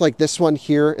anchors, just like this one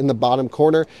here in the bottom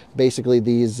corner. Basically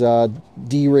these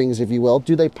D-rings, if you will.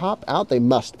 Do they pop out? They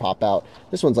must pop out.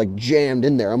 This one's like jammed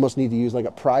in there. I almost need to use like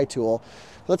a pry tool.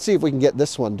 Let's see if we can get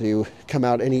this one to come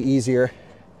out any easier.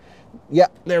 Yeah,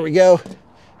 there we go.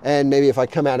 And maybe if I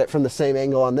come at it from the same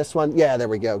angle on this one, yeah, there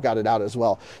we go, got it out as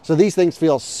well. So these things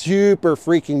feel super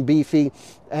freaking beefy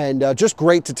and just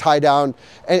great to tie down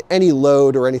any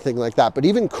load or anything like that. But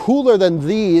even cooler than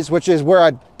these, which is where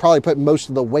I'd probably put most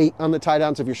of the weight on the tie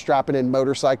downs if you're strapping in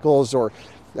motorcycles or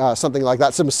something like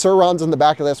that. Some Surons in the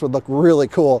back of this would look really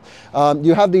cool.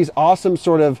 You have these awesome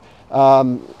sort of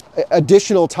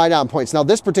additional tie down points. Now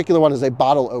this particular one is a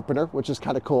bottle opener, which is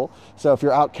kind of cool. So if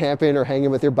you're out camping or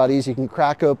hanging with your buddies, you can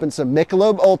crack open some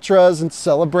Michelob Ultras and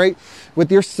celebrate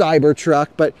with your Cybertruck.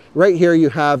 But right here you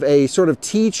have a sort of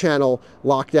T-channel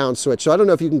lockdown switch. So I don't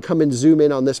know if you can come and zoom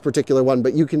in on this particular one,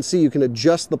 but you can see you can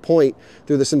adjust the point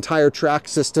through this entire track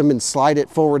system and slide it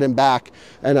forward and back.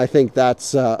 And I think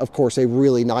that's of course a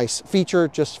really nice feature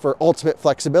just for ultimate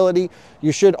flexibility.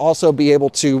 You should also be able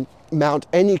to mount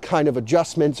any kind of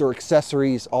adjustments or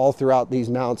accessories all throughout these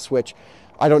mounts, which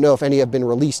I don't know if any have been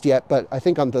released yet, but I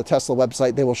think on the Tesla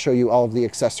website they will show you all of the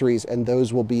accessories and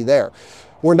those will be there.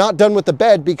 We're not done with the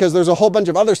bed because there's a whole bunch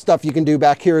of other stuff you can do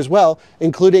back here as well,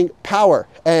 including power.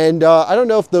 And I don't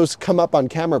know if those come up on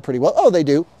camera pretty well. Oh, they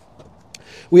do.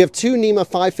 We have 2 NEMA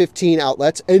 515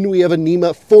 outlets and we have a NEMA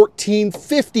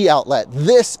 1450 outlet.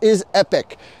 This is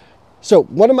epic. So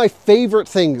one of my favorite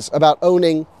things about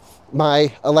owning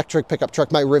my electric pickup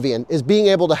truck, my Rivian, is being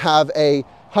able to have a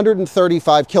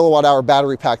 135 kilowatt hour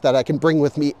battery pack that I can bring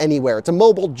with me anywhere. It's a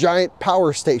mobile giant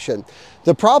power station.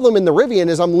 The problem in the Rivian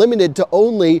is I'm limited to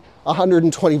only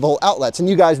 120 volt outlets. And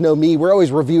you guys know me, we're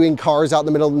always reviewing cars out in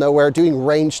the middle of nowhere, doing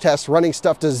range tests, running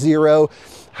stuff to 0.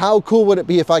 How cool would it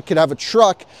be if I could have a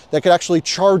truck that could actually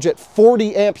charge at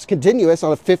 40 amps continuous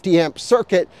on a 50 amp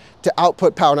circuit to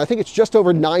output power? And I think it's just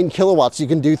over 9 kilowatts you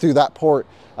can do through that port,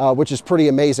 which is pretty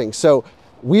amazing. So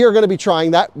we are going to be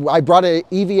trying that. I brought an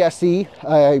EVSE,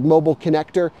 a mobile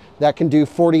connector that can do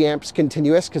 40 amps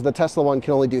continuous because the Tesla one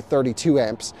can only do 32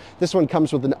 amps. This one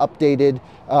comes with an updated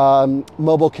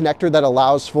mobile connector that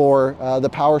allows for the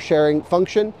power sharing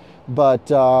function.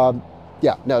 But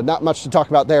yeah, no, not much to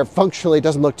talk about there. Functionally, it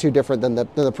doesn't look too different than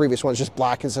the previous one. It's just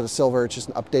black instead of silver. It's just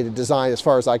an updated design as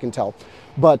far as I can tell.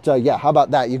 But yeah, how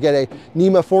about that? You get a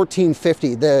NEMA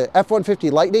 1450. The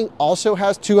F-150 Lightning also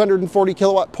has 240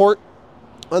 kilowatt port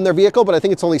on their vehicle, but I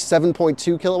think it's only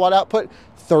 7.2 kilowatt output,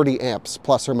 30 amps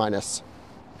plus or minus.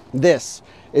 This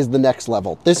is the next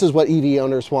level. This is what EV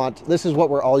owners want. This is what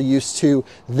we're all used to.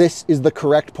 This is the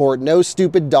correct port. No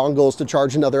stupid dongles to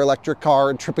charge another electric car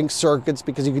and tripping circuits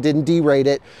because you didn't derate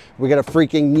it. We got a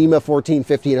freaking NEMA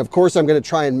 1450. And of course, I'm going to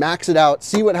try and max it out,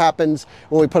 see what happens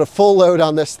when we put a full load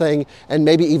on this thing and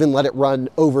maybe even let it run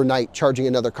overnight charging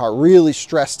another car. Really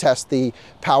stress test the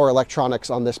power electronics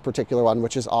on this particular one,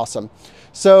 which is awesome.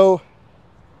 So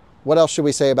what else should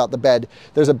we say about the bed?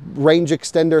 There's a range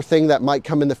extender thing that might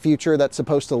come in the future that's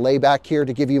supposed to lay back here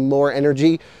to give you more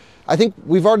energy. I think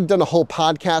we've already done a whole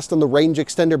podcast on the range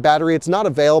extender battery. It's not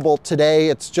available today.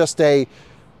 It's just a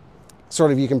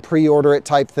sort of, you can pre-order it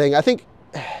type thing. I think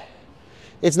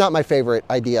it's not my favorite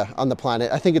idea on the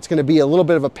planet. I think it's going to be a little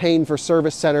bit of a pain for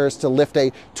service centers to lift a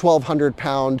 1,200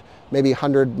 pound, maybe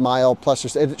 100 mile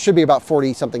plus, it should be about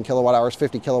 40 something kilowatt hours,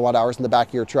 50 kilowatt hours in the back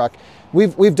of your truck.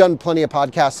 We've done plenty of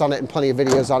podcasts on it and plenty of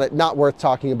videos on it. Not worth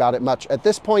talking about it much at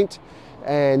this point.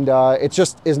 And it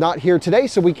just is not here today,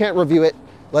 so we can't review it.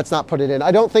 Let's not put it in.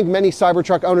 I don't think many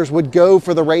Cybertruck owners would go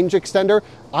for the range extender.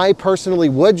 I personally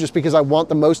would, just because I want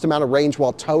the most amount of range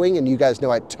while towing, and you guys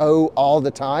know I tow all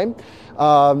the time.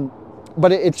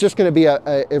 But it's just going to be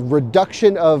a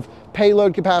reduction of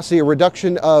payload capacity, a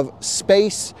reduction of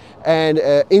space, and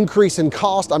increase in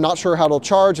cost. I'm not sure how it'll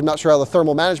charge. I'm not sure how the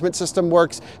thermal management system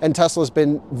works, and Tesla's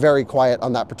been very quiet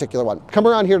on that particular one. Come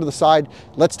around here to the side.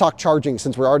 Let's talk charging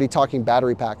since we're already talking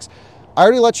battery packs. I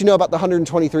already let you know about the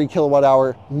 123 kilowatt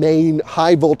hour main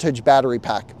high voltage battery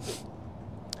pack.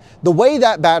 The way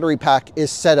that battery pack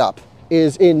is set up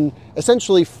is in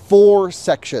essentially 4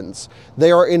 sections.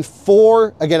 They are in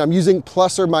 4, again, I'm using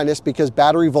plus or minus because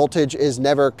battery voltage is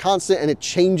never constant and it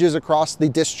changes across the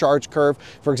discharge curve.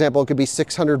 For example, it could be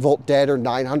 600 volt dead or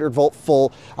 900 volt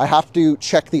full. I have to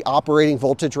check the operating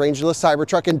voltage range of the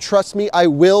Cybertruck, and trust me, I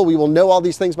will. We will know all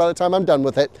these things by the time I'm done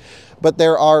with it. But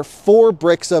there are 4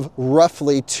 bricks of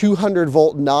roughly 200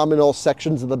 volt nominal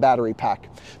sections of the battery pack,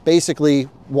 basically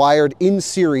wired in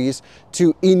series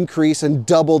to increase and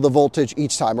double the voltage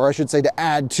each time, or I should say to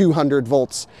add 200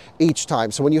 volts each time.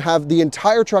 So when you have the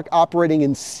entire truck operating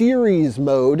in series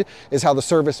mode, is how the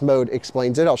service mode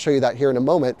explains it. I'll show you that here in a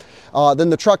moment.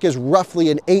 Then the truck is roughly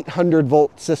an 800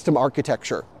 volt system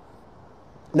architecture.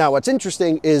 Now, what's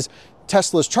interesting is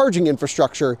Tesla's charging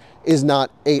infrastructure is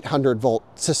not 800 volt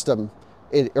system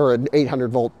or an 800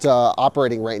 volt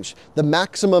operating range. The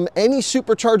maximum any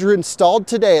supercharger installed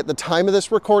today at the time of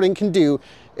this recording can do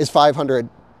is 500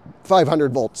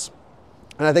 volts.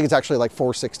 And I think it's actually like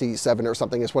 467 or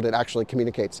something is what it actually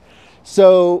communicates.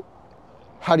 So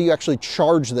how do you actually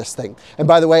charge this thing? And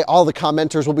by the way, all the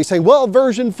commenters will be saying, well,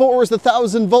 version 4 is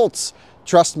 1,000 volts.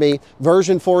 Trust me,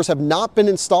 version 4s have not been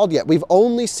installed yet. We've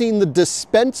only seen the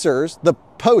dispensers, the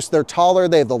posts. They're taller,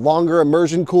 they have the longer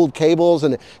immersion cooled cables,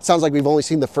 and it sounds like we've only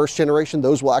seen the first generation.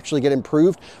 Those will actually get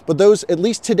improved. But those, at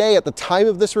least today, at the time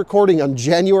of this recording on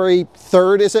January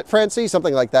 3rd, is it, Francie?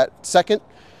 Something like that. Second,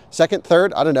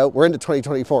 third? I don't know. We're into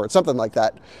 2024. It's something like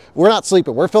that. We're not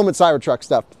sleeping. We're filming Cybertruck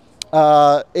stuff.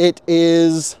 It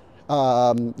is...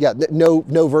 yeah,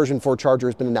 no version 4 charger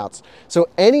has been announced. So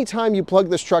anytime you plug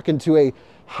this truck into a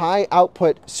high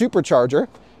output supercharger,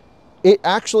 it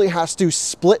actually has to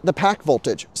split the pack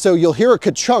voltage. So you'll hear a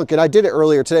ka-chunk, and I did it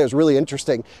earlier today. It was really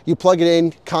interesting. You plug it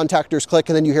in, contactors click,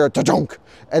 and then you hear a ta-chunk.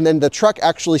 And then the truck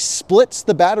actually splits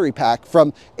the battery pack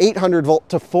from 800 volt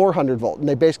to 400 volt. And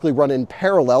they basically run in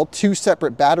parallel, 2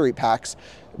 separate battery packs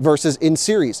versus in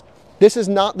series. This is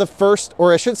not the first,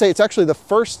 or I should say it's actually the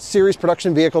first series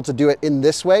production vehicle to do it in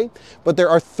this way, but there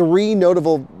are 3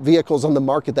 notable vehicles on the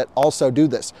market that also do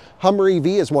this. Hummer EV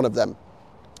is one of them.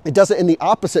 It does it in the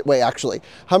opposite way, actually.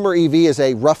 Hummer EV is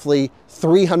a roughly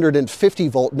 350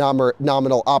 volt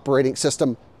nominal operating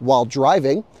system while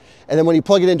driving. And then when you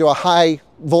plug it into a high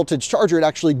voltage charger, it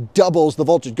actually doubles the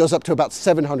voltage, goes up to about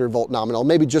 700 volt nominal,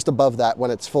 maybe just above that when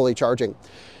it's fully charging.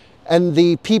 And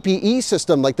the PPE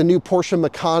system, like the new Porsche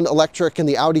Macan Electric and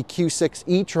the Audi Q6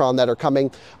 e-tron that are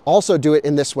coming, also do it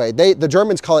in this way. The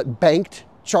Germans call it banked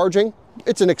charging.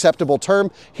 It's an acceptable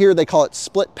term. Here they call it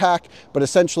split pack, but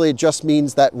essentially it just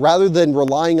means that rather than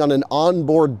relying on an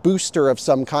onboard booster of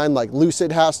some kind like Lucid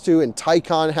has to and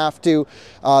Taycan have to,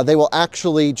 they will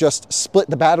actually just split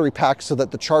the battery pack so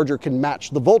that the charger can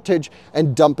match the voltage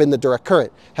and dump in the direct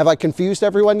current. Have I confused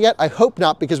everyone yet? I hope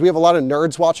not, because we have a lot of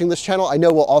nerds watching this channel. I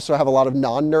know we'll also have a lot of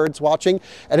non-nerds watching.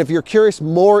 And if you're curious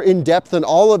more in depth on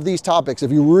all of these topics,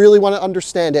 if you really want to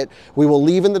understand it, we will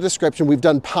leave in the description. We've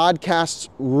done podcasts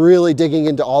really digging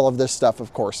into all of this stuff,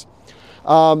 of course.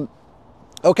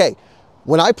 Okay,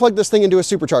 when I plug this thing into a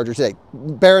supercharger today,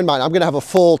 bear in mind, I'm gonna have a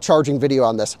full charging video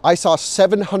on this. I saw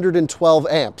 712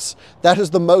 amps. That is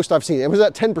the most I've seen. It was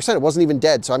at 10%, it wasn't even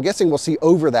dead. So I'm guessing we'll see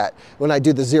over that when I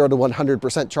do the 0 to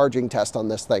 100% charging test on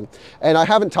this thing. And I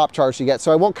haven't top charged it yet,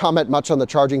 so I won't comment much on the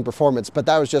charging performance, but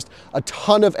that was just a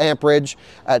ton of amperage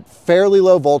at fairly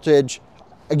low voltage.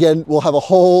 Again, we'll have a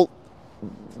whole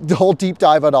deep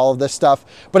dive on all of this stuff,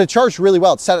 but it charged really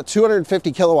well. It's set at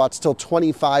 250 kilowatts till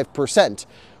 25%.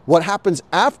 What happens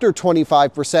after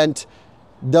 25%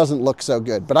 doesn't look so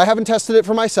good, but I haven't tested it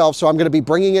for myself, so I'm going to be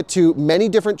bringing it to many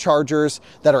different chargers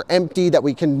that are empty, that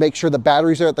we can make sure the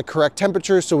batteries are at the correct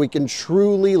temperature so we can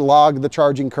truly log the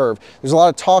charging curve. There's a lot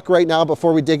of talk right now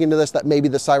before we dig into this that maybe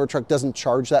the Cybertruck doesn't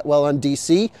charge that well on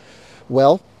DC.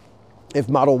 Well, if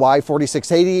Model Y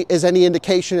 4680 is any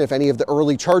indication, if any of the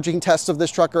early charging tests of this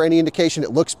truck are any indication,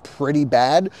 it looks pretty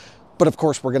bad. But of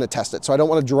course, we're going to test it. So I don't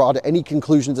want to draw to any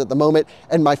conclusions at the moment.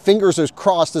 And my fingers are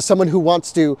crossed as someone who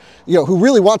wants to, who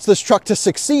really wants this truck to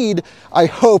succeed. I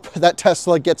hope that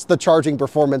Tesla gets the charging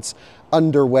performance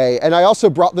underway. And I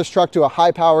also brought this truck to a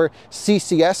high power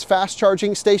CCS fast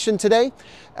charging station today.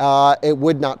 It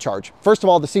would not charge. First of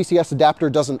all, the CCS adapter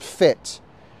doesn't fit,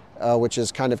 which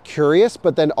is kind of curious,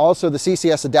 but then also the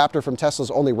CCS adapter from Tesla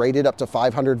is only rated up to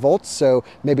 500 volts. So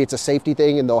maybe it's a safety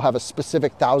thing and they'll have a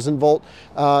specific 1000 volt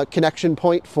connection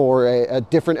point for a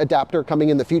different adapter coming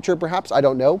in the future, perhaps, I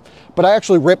don't know. But I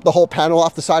actually ripped the whole panel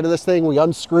off the side of this thing. We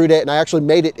unscrewed it and I actually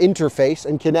made it interface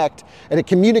and connect, and it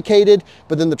communicated,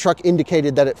 but then the truck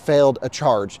indicated that it failed a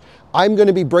charge. I'm going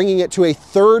to be bringing it to a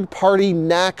third-party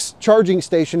NACS charging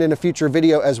station in a future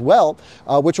video as well,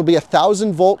 which will be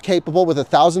 1000 volt capable with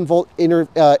 1000 volt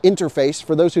interface.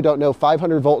 For those who don't know,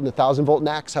 500 volt and 1000 volt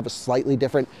NACs have a slightly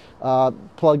different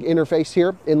plug interface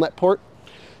here, inlet port.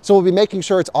 So we'll be making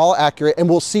sure it's all accurate, and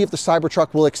we'll see if the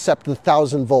Cybertruck will accept the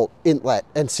 1000 volt inlet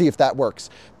and see if that works.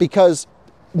 Because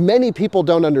many people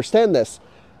don't understand this.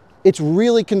 It's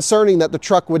really concerning that the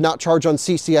truck would not charge on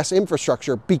CCS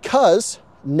infrastructure, because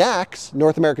NACS,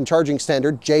 North American Charging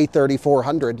Standard,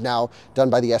 J3400, now done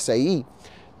by the SAE,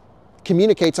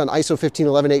 communicates on ISO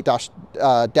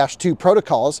 15118-2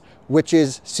 protocols, which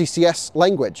is CCS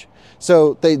language.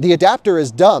 So the adapter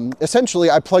is dumb.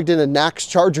 Essentially, I plugged in a NACS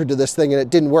charger to this thing and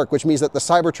it didn't work, which means that the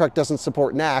Cybertruck doesn't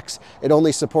support NACS. It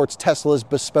only supports Tesla's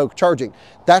bespoke charging.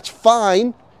 That's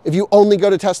fine if you only go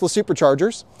to Tesla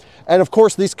superchargers. And of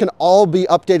course, these can all be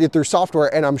updated through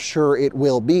software, and I'm sure it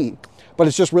will be. But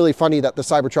it's just really funny that the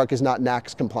Cybertruck is not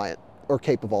NACS compliant or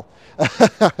capable.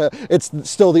 It's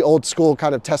still the old school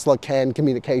kind of Tesla CAN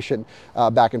communication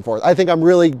back and forth. I think I'm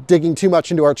really digging too much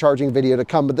into our charging video to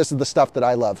come, but this is the stuff that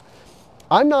I love.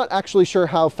 I'm not actually sure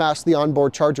how fast the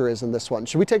onboard charger is in this one.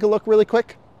 Should we take a look really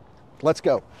quick? Let's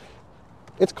go.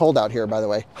 It's cold out here, by the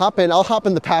way. Hop in, I'll hop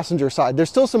in the passenger side. There's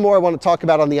still some more I want to talk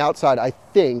about on the outside, I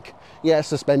think. Yeah,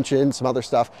 suspension, some other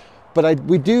stuff. But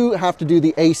we do have to do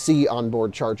the AC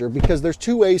onboard charger, because there's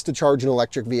two ways to charge an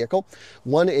electric vehicle.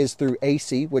 One is through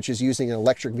AC, which is using an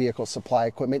electric vehicle supply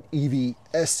equipment,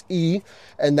 EVSE,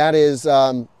 and that is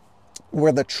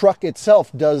where the truck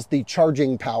itself does the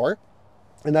charging power.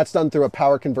 And that's done through a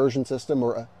power conversion system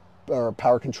or a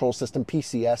power control system,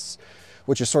 PCS,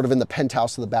 which is sort of in the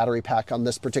penthouse of the battery pack on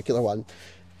this particular one.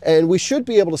 And we should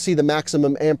be able to see the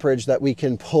maximum amperage that we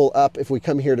can pull up if we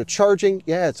come here to charging.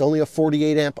 Yeah, it's only a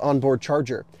 48 amp onboard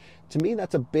charger. To me,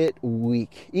 that's a bit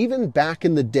weak. Even back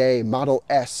in the day, Model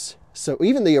S, so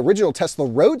even the original Tesla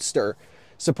Roadster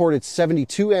supported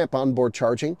 72 amp onboard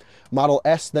charging. Model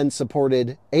S then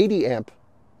supported 80 amp.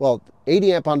 Well,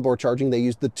 80 amp onboard charging. They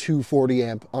used the 240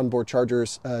 amp onboard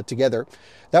chargers together.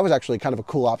 That was actually kind of a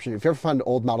cool option. If you ever find an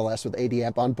old Model S with 80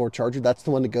 amp onboard charger, that's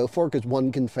the one to go for, because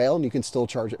one can fail and you can still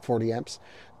charge at 40 amps.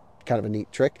 Kind of a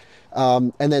neat trick.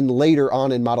 And then later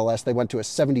on in Model S, they went to a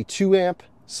 72 amp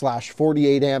 /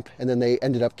 48 amp, and then they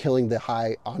ended up killing the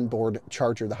high onboard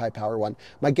charger, the high power one.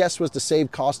 My guess was to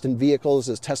save cost in vehicles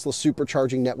as Tesla's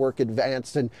supercharging network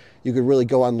advanced and you could really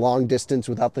go on long distance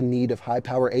without the need of high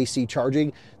power AC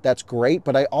charging. That's great,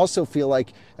 but I also feel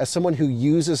like as someone who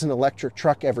uses an electric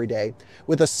truck every day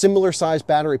with a similar sized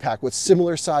battery pack, with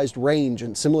similar sized range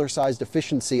and similar sized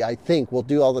efficiency, I think we'll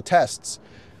do all the tests.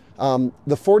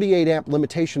 The 48 amp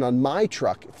limitation on my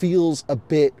truck feels a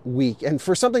bit weak. And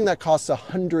for something that costs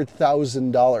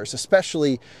 $100,000,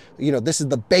 especially, you know, this is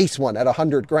the base one at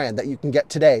 100 grand that you can get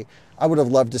today. I would have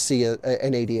loved to see an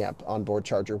 80 amp onboard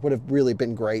charger. Would have really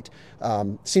been great.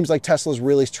 Seems like Tesla's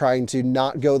really trying to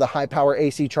not go the high power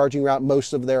AC charging route.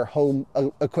 Most of their home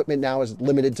equipment now is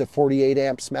limited to 48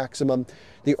 amps maximum.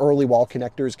 The early wall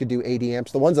connectors could do 80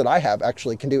 amps. The ones that I have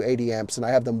actually can do 80 amps, and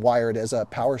I have them wired as a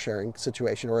power sharing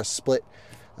situation or a split,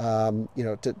 you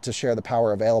know, to share the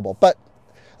power available. But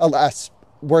alas,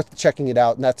 worth checking it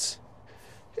out, and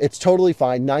it's totally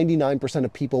fine. 99%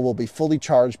 of people will be fully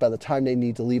charged by the time they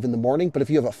need to leave in the morning. But if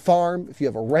you have a farm, if you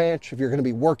have a ranch, if you're going to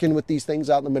be working with these things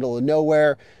out in the middle of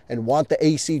nowhere and want the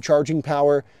AC charging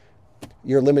power,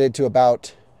 you're limited to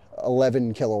about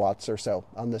 11 kilowatts or so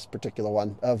on this particular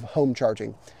one of home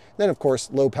charging. Then of course,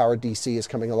 low power DC is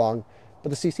coming along, but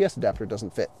the CCS adapter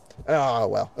doesn't fit. Oh,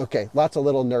 well, okay. Lots of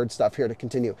little nerd stuff here to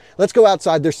continue. Let's go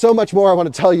outside. There's so much more I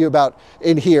want to tell you about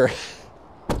in here.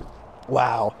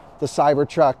 Wow. The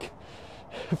Cybertruck.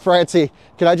 Francie,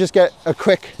 can I just get a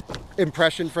quick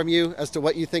impression from you as to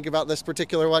what you think about this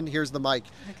particular one? Here's the mic.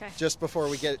 Okay. Just before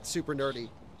we get super nerdy.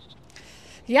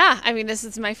 Yeah, I mean, this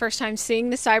is my first time seeing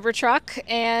the Cybertruck,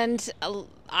 and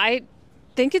I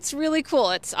think it's really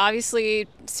cool. It's obviously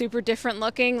super different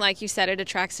looking. Like you said, it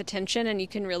attracts attention, and you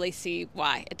can really see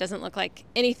why. It doesn't look like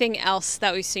anything else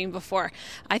that we've seen before.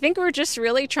 I think we're just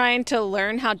really trying to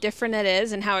learn how different it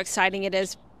is and how exciting it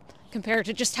is compared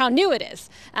to just how new it is.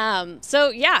 So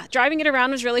yeah, driving it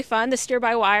around was really fun. The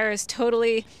steer-by-wire is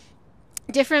totally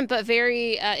different, but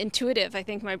very intuitive. I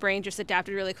think my brain just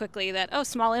adapted really quickly that, oh,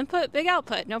 small input, big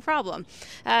output, no problem.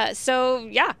 So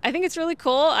yeah, I think it's really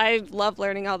cool. I love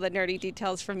learning all the nerdy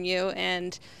details from you,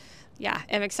 and yeah,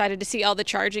 I'm excited to see all the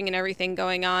charging and everything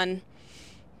going on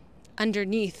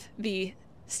underneath the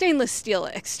stainless steel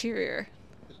exterior.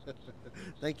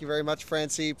 Thank you very much,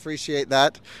 Francie. Appreciate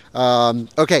that.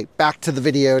 Okay, back to the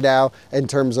video now in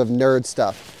terms of nerd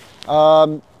stuff.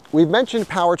 We've mentioned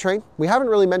Powertrain. We haven't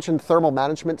really mentioned thermal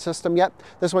management system yet.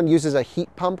 This one uses a heat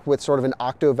pump with sort of an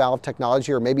octo valve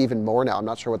technology, or maybe even more now. I'm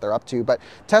not sure what they're up to, but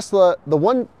Tesla, the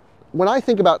one when I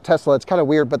think about Tesla, it's kind of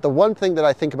weird, but the one thing that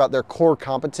I think about their core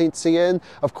competency in,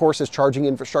 of course, is charging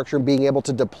infrastructure and being able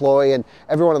to deploy, and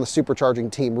everyone on the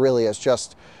supercharging team really is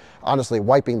just honestly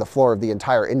wiping the floor of the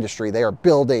entire industry. They are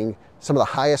building some of the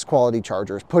highest quality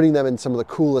chargers, putting them in some of the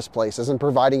coolest places, and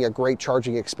providing a great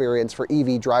charging experience for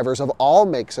EV drivers of all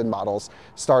makes and models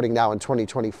starting now in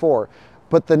 2024.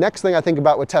 But the next thing I think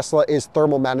about with Tesla is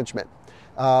thermal management.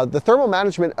 The thermal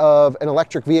management of an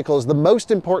electric vehicle is the most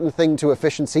important thing to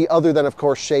efficiency, other than, of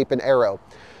course, shape and aero.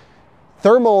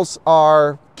 Thermals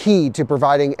are key to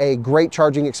providing a great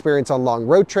charging experience on long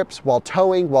road trips, while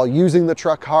towing, while using the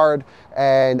truck hard.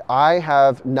 And I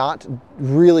have not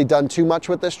really done too much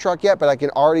with this truck yet, but I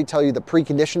can already tell you the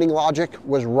preconditioning logic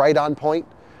was right on point.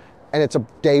 And it's a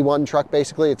day one truck,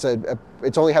 basically.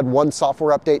 It's only had one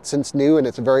software update since new, and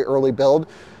it's a very early build.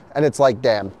 And it's like,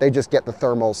 damn, they just get the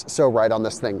thermals so right on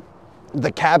this thing.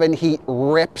 The cabin heat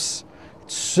rips.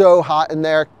 It's so hot in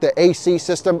there. The AC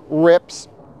system rips.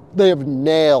 They have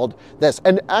nailed this.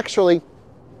 And actually,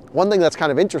 one thing that's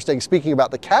kind of interesting, speaking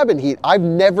about the cabin heat, I've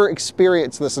never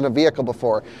experienced this in a vehicle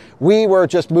before. We were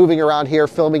just moving around here,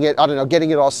 filming it, I don't know,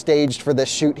 getting it all staged for this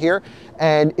shoot here,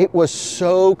 and it was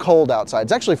so cold outside.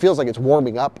 It actually feels like it's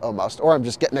warming up almost, or I'm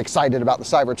just getting excited about the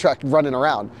Cybertruck running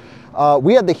around.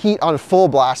 We had the heat on full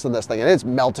blast in this thing, and it's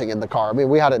melting in the car. I mean,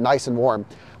 we had it nice and warm.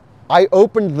 I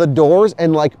opened the doors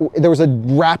and like there was a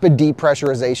rapid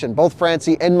depressurization. Both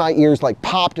Francie and my ears like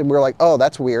popped, and we were like, oh,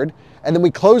 that's weird. And then we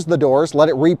closed the doors, let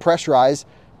it repressurize,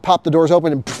 popped the doors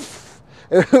open, and poof,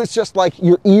 it was just like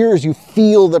your ears, you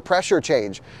feel the pressure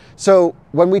change. So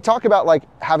when we talk about like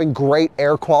having great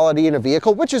air quality in a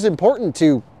vehicle, which is important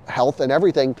to health and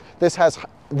everything, this has,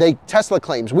 Tesla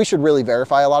claims, we should really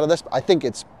verify a lot of this, but I think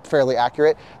it's fairly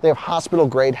accurate. They have hospital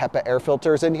grade HEPA air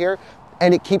filters in here,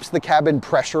 and it keeps the cabin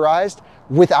pressurized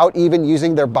without even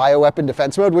using their bioweapon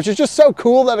defense mode, which is just so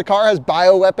cool that a car has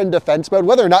bioweapon defense mode.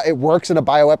 Whether or not it works in a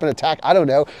bioweapon attack, I don't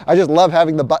know. I just love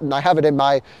having the button. I have it in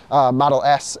my Model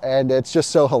S, and it's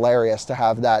just so hilarious to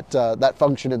have that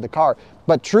function in the car.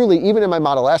 But truly, even in my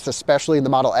Model S, especially in the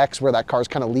Model X where that car's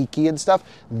kind of leaky and stuff,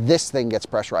 this thing gets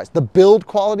pressurized. The build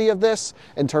quality of this,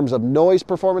 in terms of noise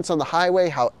performance on the highway,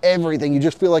 how everything, you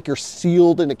just feel like you're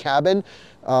sealed in a cabin,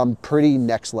 pretty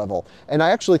next level. And I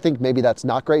actually think maybe that's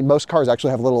not great. Most cars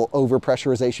actually have a little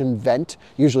overpressurization vent,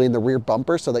 usually in the rear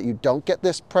bumper, so that you don't get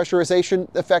this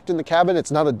pressurization effect in the cabin.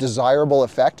 It's not a desirable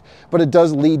effect, but it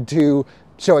does lead to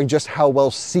showing just how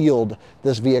well sealed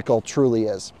this vehicle truly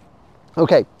is.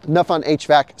 Okay, enough on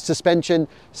HVAC. Suspension,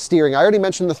 steering. I already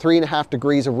mentioned the 3.5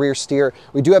 degrees of rear steer.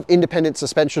 We do have independent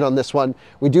suspension on this one.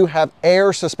 We do have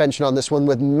air suspension on this one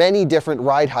with many different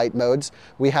ride height modes.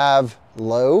 We have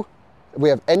low, we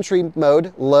have entry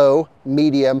mode, low,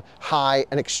 medium, high,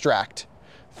 and extract.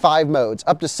 5 modes,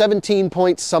 up to 17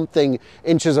 point something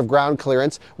inches of ground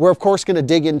clearance. We're of course going to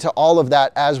dig into all of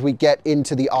that as we get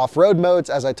into the off-road modes.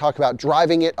 As I talk about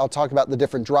driving it, I'll talk about the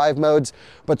different drive modes,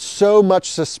 but so much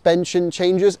suspension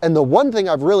changes. And the one thing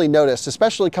I've really noticed,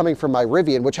 especially coming from my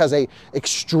Rivian, which has a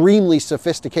extremely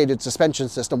sophisticated suspension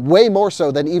system, way more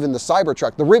so than even the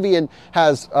Cybertruck. The Rivian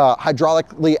has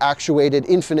hydraulically actuated,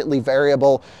 infinitely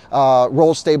variable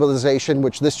roll stabilization,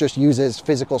 which this just uses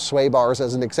physical sway bars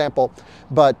as an example.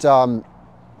 But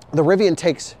the Rivian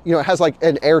takes, you know, it has like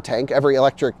an air tank. Every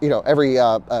electric, you know, every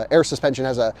air suspension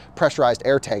has a pressurized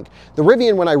air tank. The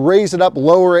Rivian, when I raise it up,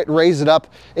 lower it, raise it up,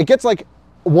 it gets like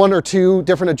 1 or 2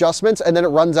 different adjustments, and then it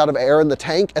runs out of air in the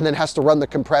tank and then has to run the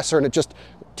compressor, and it just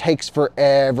takes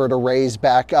forever to raise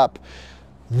back up.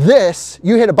 This,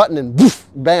 you hit a button and boof,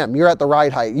 bam, you're at the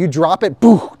ride height. You drop it,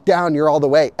 boof, down, you're all the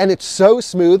way. And it's so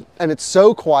smooth and it's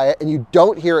so quiet and you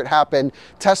don't hear it happen.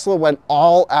 Tesla went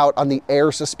all out on the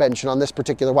air suspension on this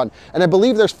particular one. And I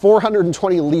believe there's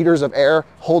 420 liters of air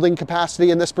holding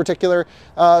capacity in this particular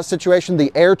situation. The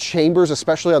air chambers,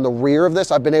 especially on the rear of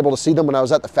this, I've been able to see them when I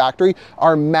was at the factory,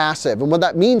 are massive. And what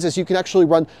that means is you can actually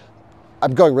run,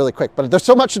 I'm going really quick, but there's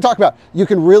so much to talk about. You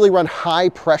can really run high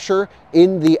pressure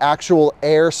in the actual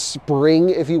air spring,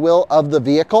 if you will, of the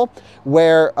vehicle,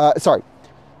 where,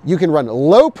 you can run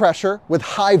low pressure with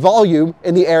high volume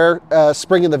in the air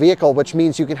spring in the vehicle, which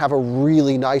means you can have a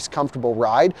really nice, comfortable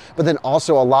ride, but then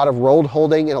also a lot of road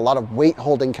holding and a lot of weight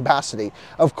holding capacity.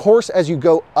 Of course, as you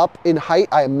go up in height,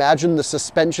 I imagine the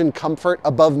suspension comfort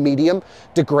above medium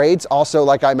degrades, also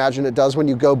like I imagine it does when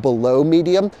you go below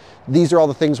medium. These are all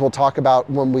the things we'll talk about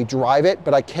when we drive it,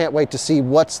 but I can't wait to see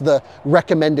what's the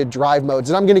recommended drive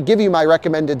modes. And I'm gonna give you my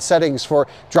recommended settings for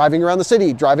driving around the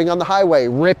city, driving on the highway,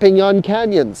 ripping on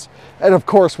canyons. And of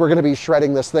course, we're gonna be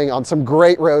shredding this thing on some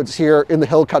great roads here in the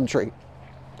hill country.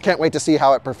 Can't wait to see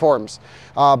how it performs.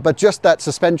 But just that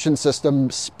suspension system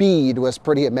speed was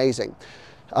pretty amazing.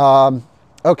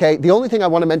 Okay, the only thing I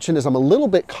want to mention is I'm a little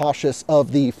bit cautious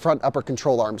of the front upper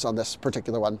control arms on this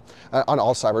particular one, on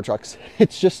all Cybertrucks.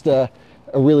 It's just a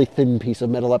really thin piece of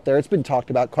metal up there. It's been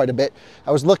talked about quite a bit.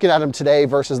 I was looking at them today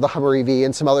versus the Hummer EV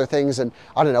and some other things, and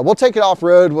I don't know, we'll take it off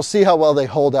road. We'll see how well they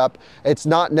hold up. It's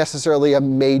not necessarily a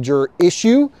major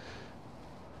issue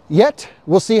yet.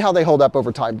 We'll see how they hold up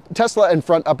over time. Tesla and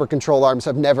front upper control arms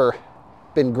have never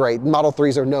been great. Model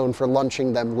 3s are known for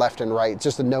lunching them left and right. It's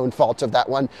just a known fault of that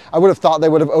one. I would have thought they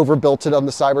would have overbuilt it on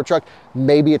the Cybertruck.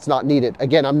 Maybe it's not needed.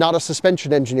 Again, I'm not a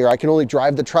suspension engineer. I can only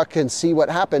drive the truck and see what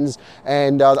happens.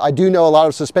 And I do know a lot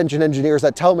of suspension engineers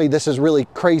that tell me this is really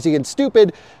crazy and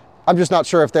stupid. I'm just not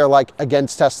sure if they're like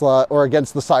against Tesla or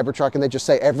against the Cybertruck and they just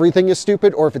say everything is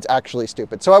stupid, or if it's actually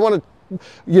stupid. So I want to,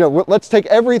 you know, let's take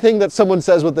everything that someone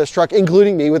says with this truck,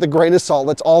 including me, with a grain of salt.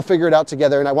 Let's all figure it out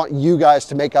together, and I want you guys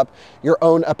to make up your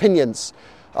own opinions.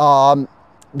 Wow,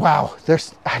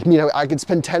 I could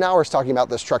spend 10 hours talking about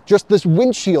this truck. Just this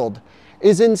windshield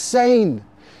is insane.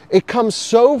 It comes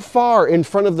so far in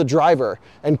front of the driver,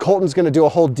 and Colton's going to do a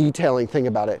whole detailing thing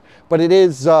about it. But it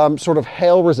is sort of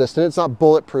hail resistant. It's not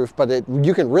bulletproof, but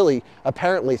you can really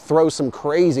apparently throw some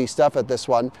crazy stuff at this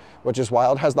one, which is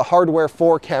wild. It has the hardware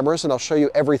 4 cameras, and I'll show you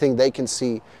everything they can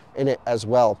see in it as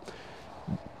well.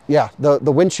 Yeah, the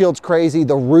windshield's crazy,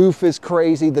 the roof is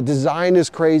crazy, the design is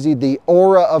crazy, the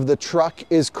aura of the truck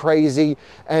is crazy,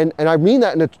 and I mean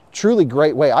that in a truly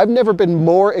great way. I've never been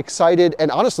more excited and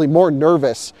honestly more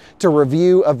nervous to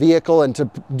review a vehicle and to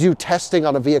do testing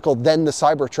on a vehicle than the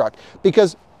Cybertruck,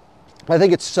 because I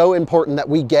think it's so important that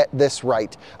we get this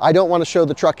right. I don't want to show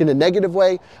the truck in a negative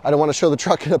way. I don't want to show the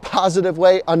truck in a positive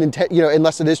way,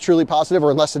 unless it is truly positive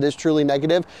or unless it is truly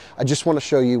negative. I just want to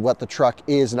show you what the truck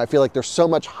is. And I feel like there's so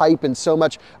much hype and so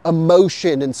much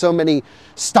emotion and so many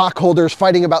stockholders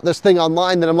fighting about this thing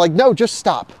online that I'm like, no, just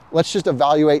stop. Let's just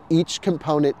evaluate each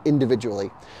component individually.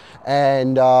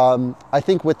 And I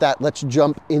think with that, let's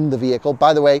jump in the vehicle.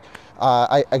 By the way,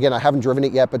 again, I haven't driven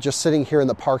it yet, but just sitting here in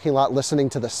the parking lot listening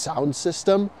to the sound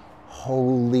system,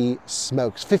 holy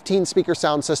smokes. 15 speaker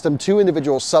sound system, 2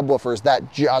 individual subwoofers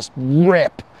that just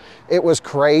rip. It was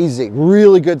crazy.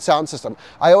 Really good sound system.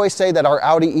 I always say that our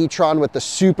Audi e-tron with the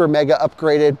super mega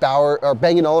upgraded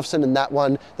Bang & Olufsen in that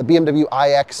one, the BMW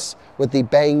iX with the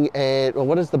Bang and, well,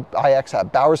 what does the iX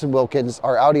have? Bowers & Wilkins.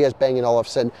 Our Audi has Bang &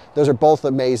 Olufsen. Those are both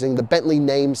amazing. The Bentley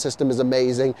name system is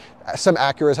amazing. Some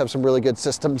Acuras have some really good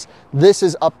systems. This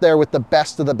is up there with the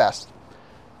best of the best.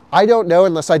 I don't know,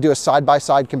 unless I do a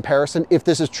side-by-side comparison, if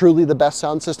this is truly the best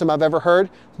sound system I've ever heard,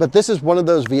 but this is one of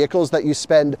those vehicles that you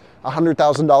spend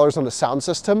 $100,000 on a sound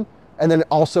system, and then it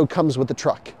also comes with the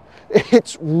truck.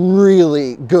 It's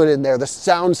really good in there. The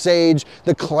sound sage,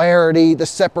 the clarity, the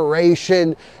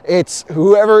separation. It's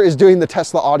whoever is doing the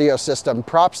Tesla audio system,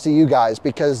 props to you guys,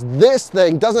 because this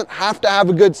thing doesn't have to have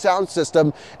a good sound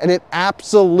system, and it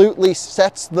absolutely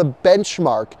sets the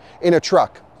benchmark in a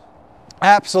truck.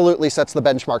 Absolutely sets the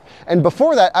benchmark. And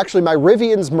before that, actually, my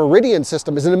Rivian's Meridian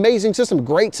system is an amazing system,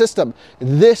 great system.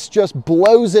 This just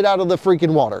blows it out of the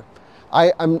freaking water.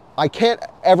 I can't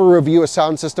ever review a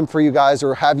sound system for you guys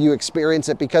or have you experience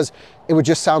it, because it would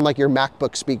just sound like your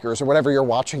MacBook speakers or whatever you're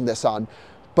watching this on.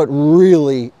 But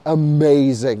really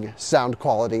amazing sound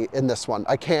quality in this one.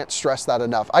 I can't stress that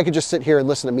enough. I could just sit here and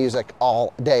listen to music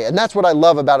all day. And that's what I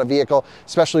love about a vehicle,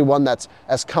 especially one that's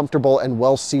as comfortable and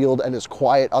well sealed and as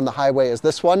quiet on the highway as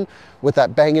this one. With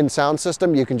that banging sound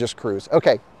system, you can just cruise.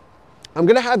 Okay, I'm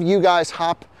gonna have you guys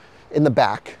hop in the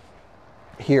back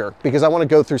here because I want to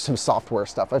go through some software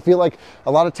stuff. I feel like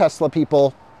a lot of Tesla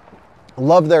people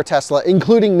love their Tesla,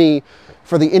 including me,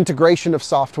 for the integration of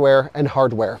software and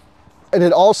hardware. And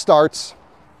it all starts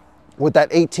with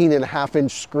that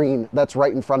 18.5-inch screen that's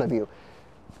right in front of you.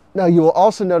 Now, you will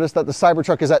also notice that the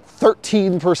Cybertruck is at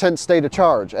 13% state of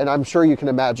charge, and I'm sure you can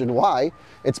imagine why.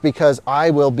 It's because I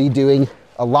will be doing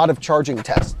a lot of charging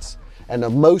tests, and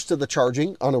most of the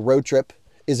charging on a road trip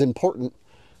is important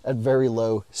at very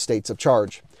low states of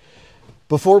charge.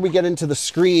 Before we get into the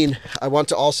screen, I want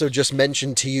to also just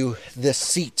mention to you this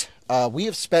seat. We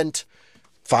have spent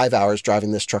 5 hours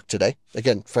driving this truck today.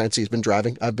 Again, Francie's been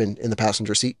driving. I've been in the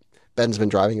passenger seat. Ben's been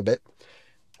driving a bit.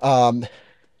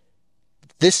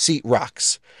 This seat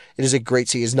rocks. It is a great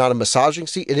seat. It's not a massaging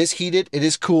seat. It is heated. It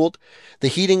is cooled. The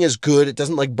heating is good. It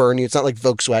doesn't like burn you. It's not like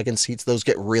Volkswagen seats. Those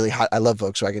get really hot. I love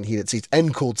Volkswagen heated seats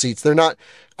and cooled seats. They're not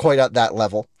quite at that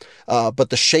level. But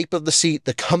the shape of the seat,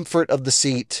 the comfort of the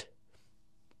seat,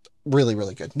 really,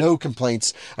 really good. No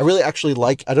complaints. I really actually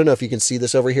like, I don't know if you can see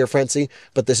this over here, Francie,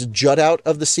 but this jut out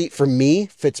of the seat for me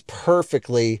fits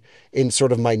perfectly in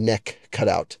sort of my neck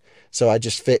cutout. So I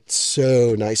just fit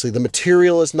so nicely. The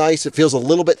material is nice. It feels a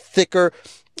little bit thicker,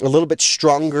 a little bit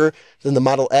stronger than the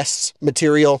Model S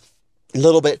material. A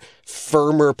little bit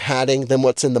firmer padding than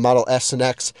what's in the Model S and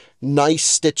X. Nice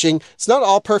stitching. It's not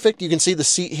all perfect. You can see the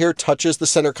seat here touches the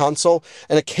center console,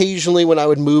 and occasionally when I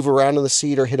would move around in the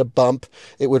seat or hit a bump,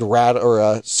 it would rattle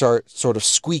or sort of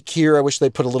squeak here. I wish they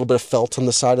put a little bit of felt on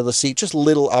the side of the seat. Just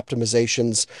little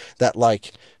optimizations that,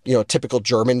 like, you know, a typical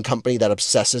German company that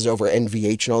obsesses over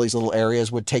NVH and all these little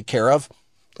areas would take care of.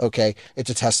 Okay, it's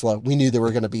a Tesla. We knew there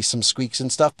were going to be some squeaks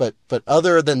and stuff, but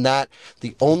other than that,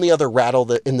 the only other rattle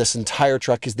that in this entire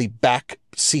truck is the back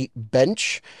seat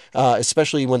bench,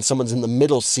 especially when someone's in the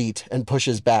middle seat and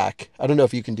pushes back. I don't know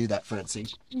if you can do that, Francie.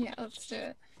 Yeah, let's do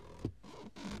it.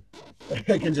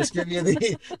 I can just give you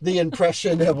the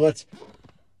impression of what's...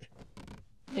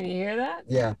 Can you hear that?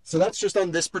 Yeah, so that's just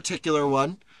on this particular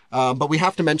one. But we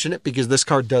have to mention it because this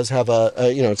car does have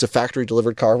it's a factory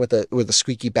delivered car with a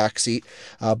squeaky back seat.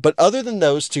 But other than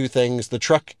those two things, the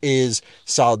truck is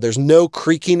solid. There's no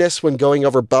creakiness when going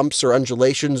over bumps or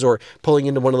undulations or pulling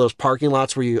into one of those parking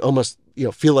lots where you almost, you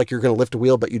know, feel like you're going to lift a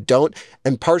wheel, but you don't.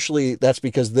 And partially that's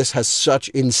because this has such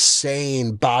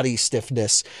insane body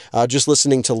stiffness. Just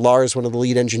listening to Lars, one of the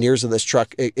lead engineers of this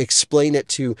truck, explain it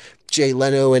to Jay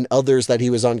Leno and others that he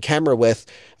was on camera with.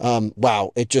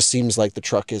 Wow, it just seems like the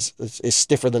truck is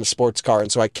stiffer than a sports car.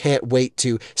 And so I can't wait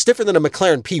to, stiffer than a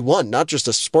McLaren P1, not just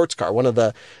a sports car, one of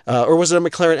the, or was it a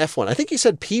McLaren F1? I think he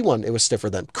said P1 it was stiffer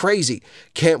than. Crazy.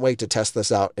 Can't wait to test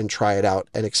this out and try it out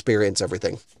and experience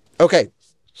everything. Okay.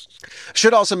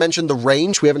 Should also mention the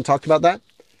range. We haven't talked about that.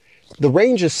 The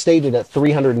range is stated at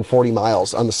 340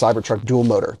 miles on the Cybertruck dual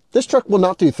motor. This truck will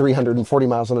not do 340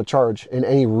 miles on a charge in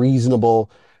any reasonable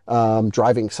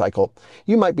driving cycle.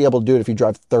 You might be able to do it if you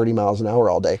drive 30 miles an hour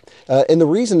all day. And the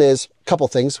reason is a couple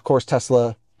things. Of course,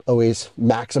 Tesla always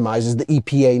maximizes the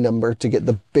EPA number to get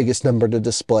the biggest number to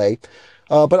display.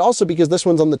 But also because this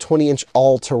one's on the 20-inch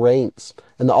all-terrains.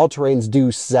 And the all-terrains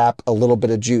do zap a little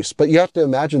bit of juice. But you have to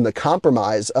imagine the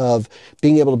compromise of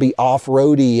being able to be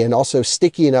off-roady and also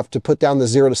sticky enough to put down the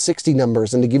 0 to 60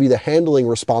 numbers and to give you the handling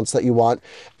response that you want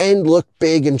and look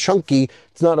big and chunky.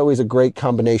 It's not always a great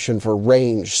combination for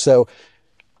range. So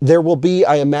there will be,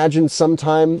 I imagine,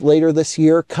 sometime later this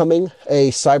year coming a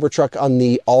Cybertruck on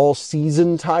the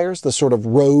all-season tires, the sort of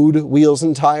road wheels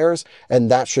and tires,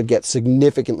 and that should get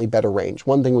significantly better range.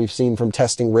 One thing we've seen from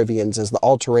testing Rivians is the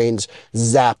all-terrains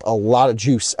zap a lot of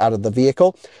juice out of the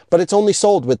vehicle, but it's only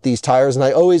sold with these tires, and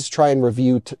I always try and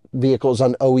review vehicles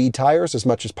on OE tires as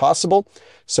much as possible.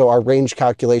 So our range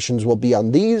calculations will be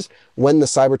on these. When the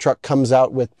Cybertruck comes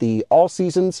out with the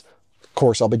all-seasons, of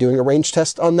course, I'll be doing a range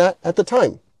test on that at the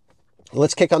time.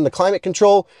 Let's kick on the climate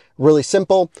control, really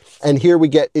simple. And here we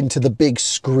get into the big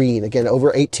screen. Again,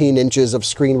 over 18 inches of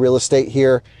screen real estate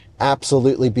here.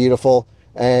 Absolutely beautiful.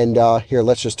 And here,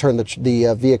 let's just turn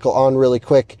the vehicle on really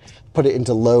quick, put it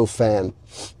into low fan.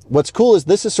 What's cool is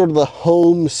this is sort of the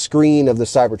home screen of the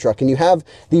Cybertruck, and you have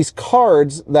these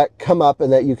cards that come up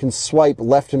and that you can swipe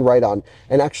left and right on.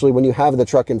 And actually, when you have the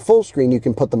truck in full screen, you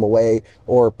can put them away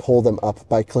or pull them up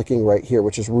by clicking right here,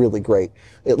 which is really great.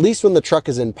 At least when the truck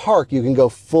is in park, you can go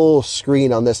full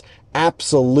screen on this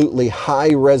absolutely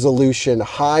high resolution,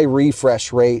 high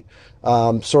refresh rate,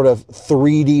 sort of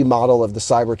 3D model of the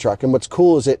Cybertruck. And what's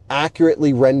cool is it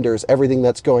accurately renders everything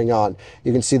that's going on.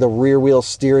 You can see the rear wheel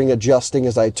steering adjusting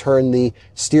as I turn the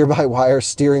steer-by-wire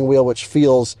steering wheel, which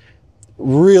feels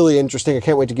really interesting. I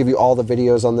can't wait to give you all the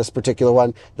videos on this particular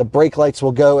one. The brake lights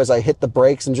will go as I hit the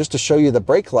brakes. And just to show you the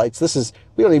brake lights,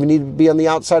 we don't even need to be on the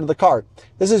outside of the car.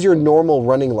 This is your normal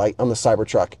running light on the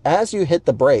Cybertruck. As you hit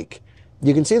the brake,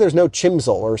 you can see there's no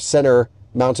Chimsel or center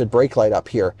mounted brake light up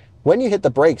here. When you hit the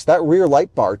brakes, that rear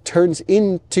light bar turns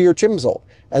into your Chimsel,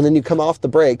 and then you come off the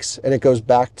brakes and it goes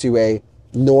back to a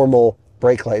normal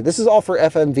brake light. This is all for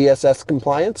FMVSS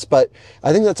compliance, but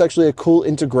I think that's actually a cool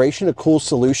integration, a cool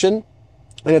solution.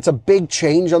 And it's a big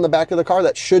change on the back of the car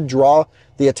that should draw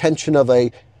the attention of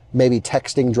a maybe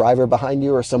texting driver behind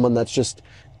you or someone that's just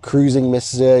cruising,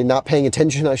 not paying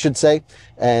attention, I should say.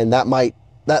 And that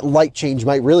light change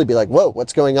might really be like, whoa,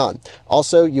 what's going on?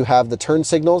 Also, you have the turn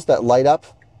signals that light up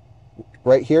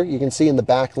right here. You can see in the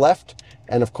back left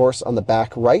and of course on the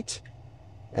back right.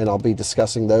 And I'll be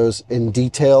discussing those in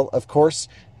detail, of course.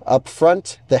 Up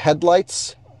front, the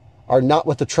headlights are not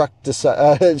what the truck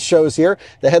shows here.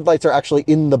 The headlights are actually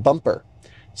in the bumper.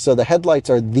 So the headlights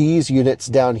are these units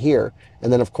down here.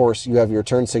 And then of course you have your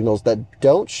turn signals that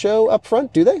don't show up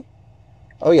front, do they?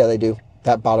 Oh yeah, they do.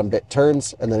 that bottom bit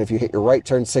turns, and then if you hit your right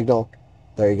turn signal,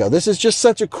 there you go. This is just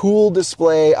such a cool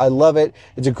display. I love it.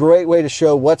 It's a great way to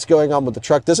show what's going on with the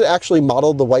truck. Does it actually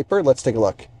model the wiper? Let's take a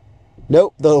look.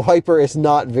 Nope, the wiper is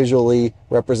not visually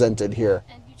represented here.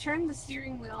 And you turn the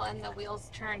steering wheel and the wheels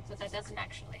turn, so that doesn't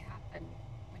actually happen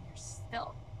when you're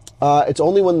still. It's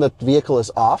only when the vehicle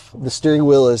is off. The steering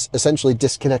wheel is essentially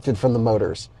disconnected from the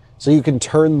motors. So you can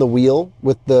turn the wheel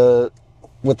with the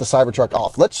Cybertruck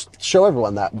off. Let's show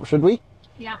everyone that, should we?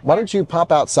 Yeah. Why don't you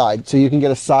pop outside so you can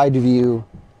get a side view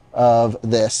of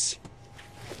this.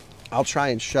 I'll try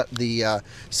and shut the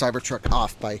Cybertruck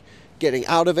off by getting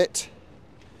out of it.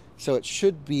 So it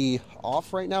should be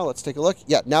off right now. Let's take a look.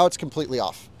 Yeah, now it's completely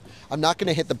off. I'm not going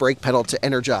to hit the brake pedal to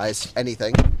energize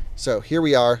anything. So here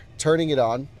we are, turning it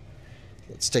on.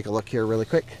 Let's take a look here really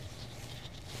quick.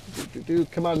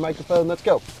 Come on, microphone, let's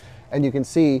go. And you can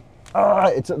see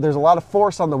there's a lot of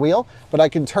force on the wheel, but I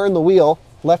can turn the wheel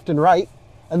left and right,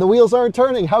 and the wheels aren't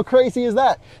turning. How crazy is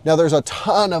that? Now there's a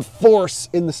ton of force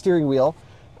in the steering wheel.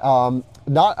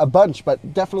 Not a bunch,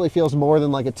 but definitely feels more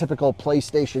than like a typical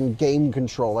PlayStation game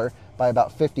controller by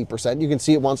about 50%. You can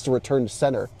see it wants to return to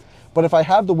center. But if I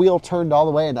have the wheel turned all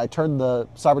the way and I turn the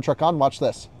Cybertruck on, watch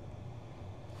this.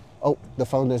 Oh, the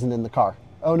phone isn't in the car.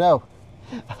 Oh no.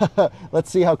 Let's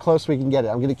see how close we can get it.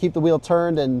 I'm going to keep the wheel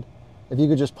turned, and if you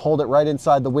could just hold it right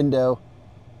inside the window,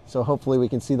 so hopefully we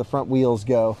can see the front wheels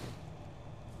go.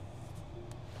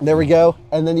 There we go.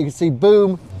 And then you can see,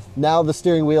 boom, now the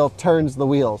steering wheel turns the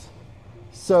wheels.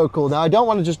 So cool. Now I don't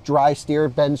want to just dry steer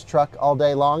Ben's truck all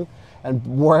day long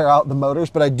and wear out the motors,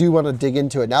 but I do want to dig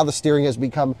into it. Now the steering has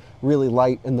become really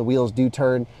light and the wheels do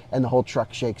turn, and the whole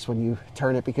truck shakes when you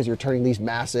turn it because you're turning these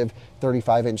massive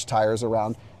 35-inch tires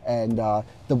around. And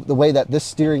the way that this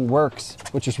steering works,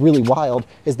 which is really wild,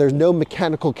 is there's no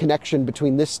mechanical connection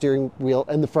between this steering wheel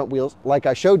and the front wheels like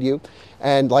I showed you.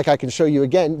 And like I can show you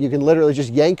again, you can literally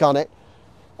just yank on it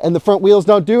and the front wheels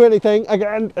don't do anything.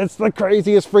 Again, it's the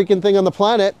craziest freaking thing on the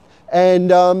planet.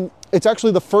 And it's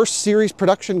actually the first series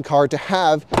production car to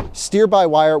have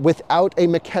steer-by-wire without a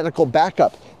mechanical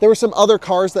backup. There were some other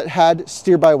cars that had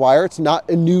steer-by-wire. It's not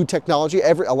a new technology.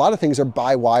 A lot of things are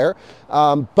by-wire,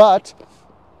 but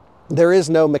there is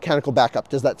no mechanical backup.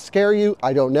 Does that scare you?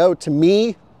 I don't know. To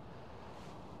me,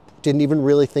 didn't even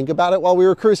really think about it while we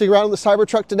were cruising around in the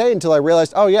Cybertruck today until I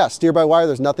realized, oh yeah, steer-by-wire,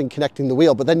 there's nothing connecting the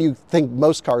wheel. But then you think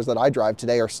most cars that I drive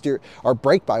today are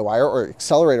brake-by-wire or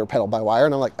accelerator pedal-by-wire,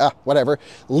 and I'm like, whatever.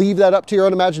 Leave that up to your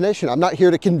own imagination. I'm not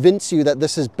here to convince you that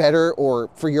this is better or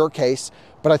for your case,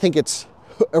 but I think it's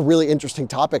a really interesting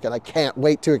topic, and I can't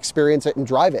wait to experience it and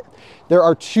drive it. There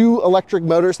are 2 electric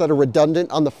motors that are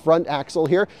redundant on the front axle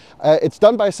here. It's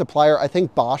done by a supplier, I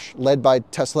think Bosch, led by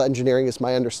Tesla Engineering is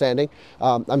my understanding.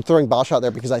 I'm throwing Bosch out there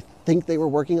because I think they were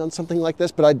working on something like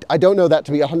this, but I don't know that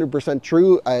to be 100%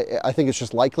 true. I think it's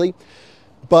just likely.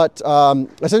 But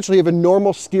essentially you have a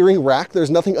normal steering rack. There's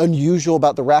nothing unusual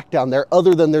about the rack down there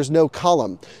other than there's no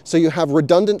column. So you have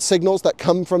redundant signals that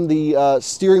come from the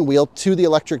steering wheel to the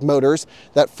electric motors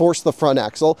that force the front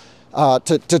axle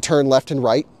to turn left and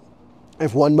right.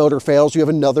 If one motor fails, you have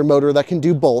another motor that can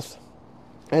do both.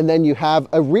 And then you have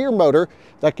a rear motor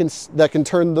that can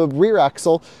turn the rear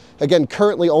axle. Again,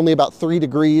 currently only about 3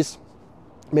 degrees.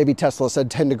 Maybe Tesla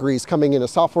said 10 degrees coming in a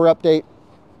software update.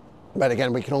 But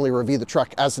again, we can only review the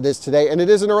truck as it is today, and it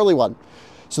is an early one.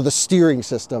 So the steering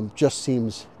system just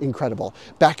seems incredible.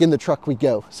 Back in the truck we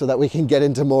go so that we can get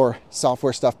into more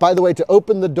software stuff. By the way, to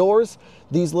open the doors,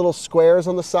 these little squares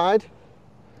on the side,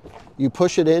 you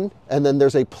push it in, and then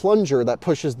there's a plunger that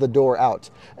pushes the door out.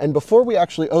 And before we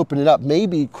actually open it up,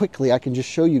 maybe quickly I can just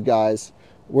show you guys,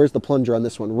 where's the plunger on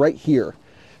this one? Right here.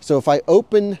 So if I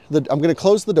open I'm gonna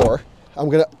close the door, I'm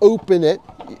gonna open it,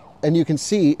 and you can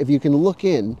see, if you can look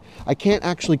in, I can't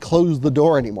actually close the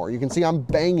door anymore. You can see I'm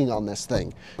banging on this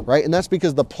thing, right? And that's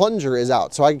because the plunger is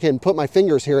out. So I can put my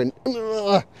fingers here and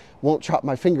won't chop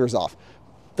my fingers off.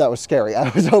 That was scary. I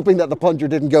was hoping that the plunger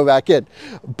didn't go back in.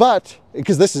 But,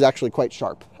 because this is actually quite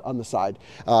sharp on the side,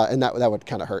 and that would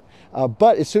kind of hurt.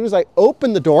 But as soon as I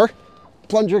open the door,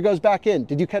 plunger goes back in.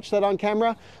 Did you catch that on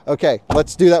camera? Okay,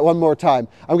 let's do that one more time.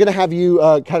 I'm gonna have you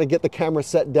kind of get the camera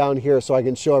set down here so I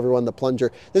can show everyone the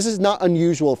plunger. This is not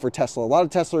unusual for Tesla. A lot of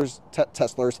Teslers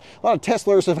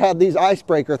have had these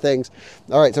icebreaker things.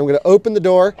 All right, so I'm gonna open the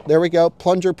door. There we go.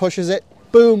 Plunger pushes it.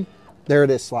 Boom. There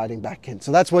it is, sliding back in.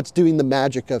 So that's what's doing the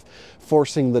magic of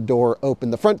forcing the door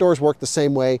open. The front doors work the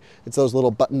same way. It's those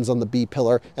little buttons on the B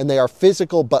pillar, and they are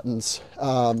physical buttons,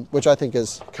 which I think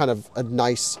is kind of a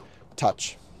nice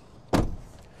touch.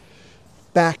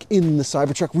 Back in the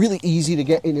Cybertruck, really easy to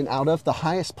get in and out of. The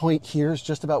highest point here is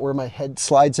just about where my head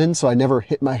slides in, so I never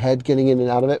hit my head getting in and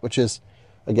out of it, which is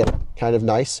Again, kind of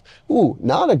nice. Ooh,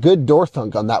 not a good door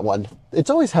thunk on that one. It's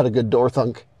always had a good door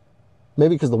thunk.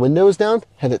 Maybe because the window is down?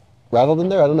 Had it rattled in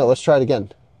there? I don't know. Let's try it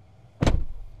again.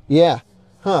 Yeah.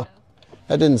 Huh.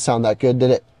 That didn't sound that good,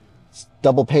 did it? It's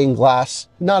double pane glass.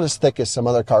 Not as thick as some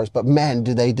other cars, but man,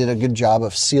 they did a good job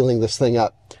of sealing this thing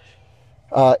up.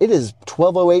 It is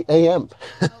 12:08 a.m.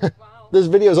 Oh, wow. This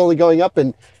video is only going up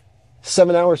in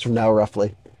 7 hours from now,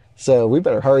 roughly. So we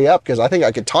better hurry up because I think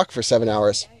I could talk for 7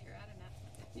 hours. Yeah, you're at enough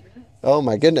 50 minutes. Oh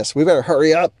my goodness, we better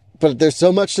hurry up. But there's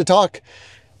so much to talk.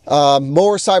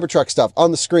 More Cybertruck stuff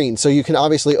on the screen. So you can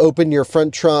obviously open your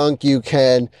front trunk. You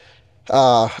can,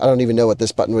 I don't even know what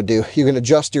this button would do. You can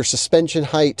adjust your suspension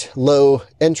height, low,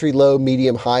 entry, low,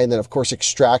 medium, high, and then of course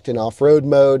extract in off-road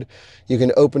mode. You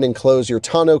can open and close your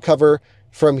tonneau cover.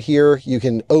 From here, you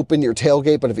can open your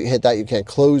tailgate, but if you hit that, you can't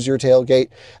close your tailgate.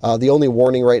 The only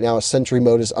warning right now is Sentry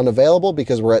mode is unavailable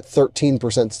because we're at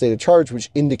 13% state of charge, which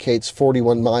indicates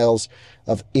 41 miles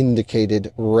of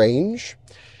indicated range.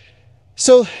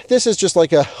 So this is just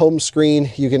like a home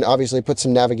screen. You can obviously put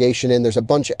some navigation in. There's a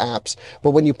bunch of apps,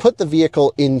 but when you put the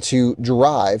vehicle into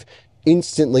drive,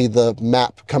 instantly the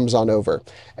map comes on over.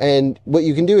 And what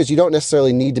you can do is you don't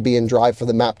necessarily need to be in drive for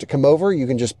the map to come over. You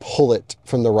can just pull it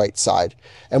from the right side.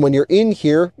 And when you're in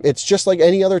here, it's just like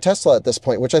any other Tesla at this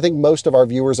point, which I think most of our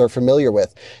viewers are familiar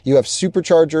with. You have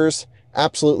superchargers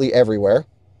absolutely everywhere.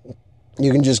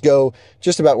 You can just go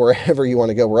just about wherever you want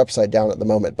to go. We're upside down at the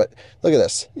moment, but look at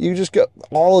this. You just go,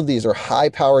 all of these are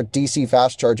high-powered DC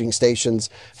fast charging stations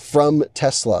from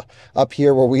Tesla. Up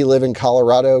here where we live in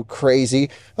Colorado, crazy.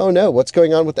 Oh no, what's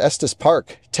going on with Estes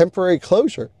Park? Temporary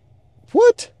closure.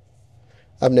 What?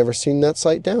 I've never seen that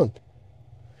site down.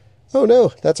 Oh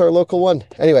no, that's our local one.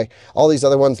 Anyway, all these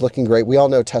other ones looking great. We all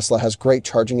know Tesla has great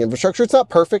charging infrastructure. It's not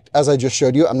perfect, as I just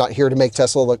showed you. I'm not here to make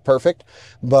Tesla look perfect,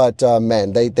 but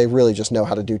man, they really just know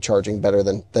how to do charging better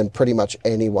than pretty much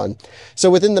anyone. So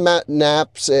within the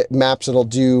maps, it'll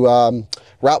do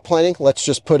route planning. Let's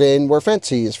just put in where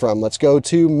Francie is from. Let's go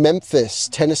to Memphis,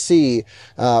 Tennessee,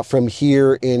 from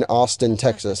here in Austin,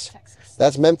 Texas.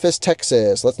 That's Memphis,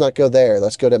 Texas. Let's not go there.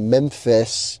 Let's go to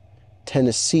Memphis,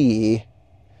 Tennessee.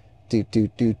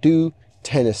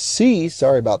 Tennessee,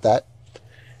 sorry about that.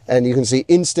 And you can see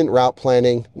instant route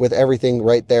planning with everything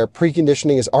right there.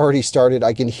 Preconditioning is already started.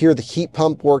 I can hear the heat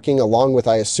pump working along with,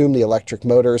 I assume, the electric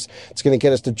motors. It's going to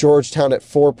get us to Georgetown at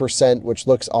 4%, which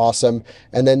looks awesome.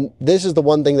 And then this is the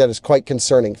one thing that is quite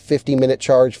concerning. 50-minute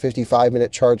charge,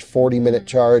 55-minute charge, 40-minute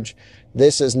charge.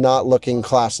 This is not looking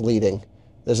class leading.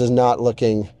 This is not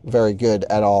looking very good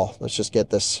at all. Let's just get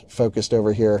this focused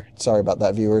over here. Sorry about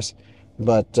that, viewers.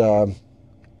 But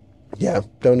yeah,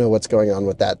 don't know what's going on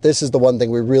with that. This is the one thing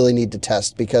we really need to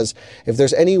test, because if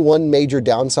there's any one major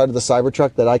downside of the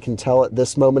Cybertruck that I can tell at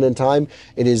this moment in time,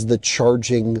 it is the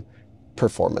charging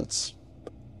performance,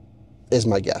 is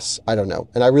my guess. I don't know.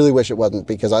 And I really wish it wasn't,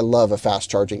 because I love a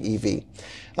fast charging EV.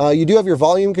 You do have your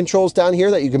volume controls down here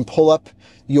that you can pull up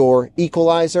your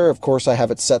equalizer. Of course, I have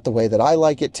it set the way that I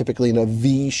like it, typically in a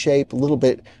V shape, a little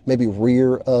bit maybe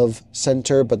rear of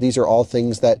center, but these are all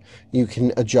things that you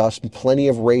can adjust. Plenty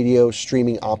of radio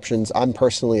streaming options. I'm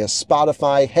personally a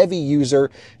Spotify heavy user,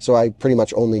 so I pretty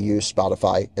much only use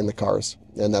Spotify in the cars,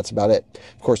 and that's about it.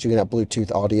 Of course, you can have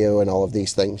Bluetooth audio and all of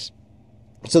these things.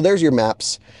 So there's your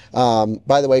maps.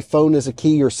 By the way, phone is a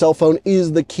key. Your cell phone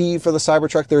is the key for the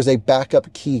Cybertruck. There's a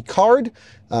backup key card,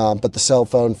 but the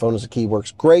phone is a key works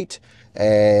great.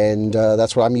 And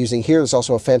that's what I'm using here. There's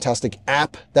also a fantastic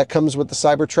app that comes with the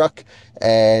Cybertruck,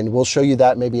 and we'll show you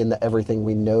that maybe in the Everything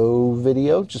We Know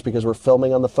video, just because we're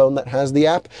filming on the phone that has the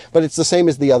app. But it's the same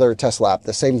as the other Tesla app.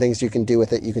 The same things you can do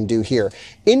with it, you can do here.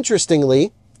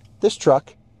 Interestingly, this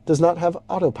truck does not have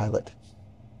autopilot.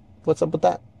 What's up with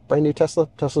that? Brand new Tesla.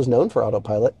 Tesla's known for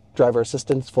autopilot, driver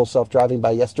assistance, full self-driving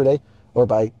by yesterday, or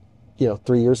by,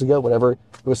 3 years ago, whatever it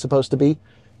was supposed to be.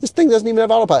 This thing doesn't even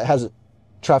have autopilot. It has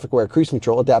traffic aware cruise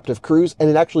control, adaptive cruise, and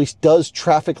it actually does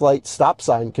traffic light stop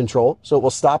sign control. So it will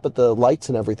stop at the lights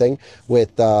and everything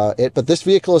with it. But this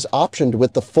vehicle is optioned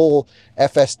with the full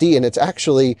FSD, and it's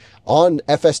actually on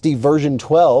FSD version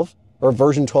 12 or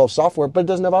version 12 software, but it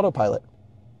doesn't have autopilot.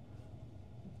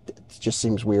 It just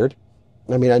seems weird.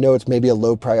 I mean, I know it's maybe a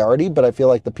low priority, but I feel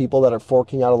like the people that are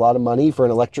forking out a lot of money for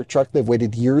an electric truck they've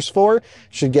waited years for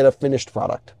should get a finished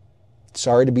product.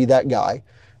 Sorry to be that guy.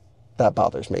 That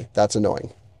bothers me. That's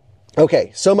annoying.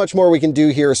 Okay, so much more we can do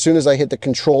here as soon as I hit the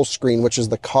control screen, which is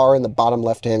the car in the bottom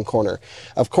left-hand corner.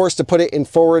 Of course, to put it in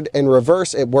forward and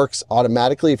reverse, it works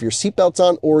automatically if your seatbelt's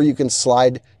on, or you can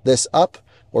slide this up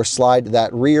or slide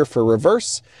that rear for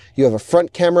reverse. You have a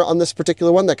front camera on this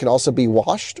particular one that can also be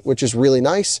washed, which is really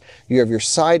nice. You have your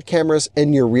side cameras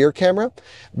and your rear camera.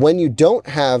 When you don't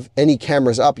have any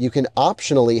cameras up, you can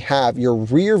optionally have your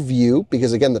rear view,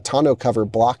 because again, the tonneau cover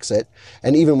blocks it.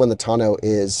 And even when the tonneau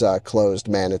is closed,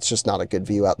 man, it's just not a good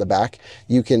view out the back.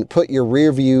 You can put your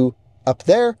rear view up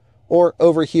there or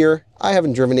over here. I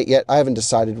haven't driven it yet. I haven't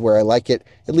decided where I like it.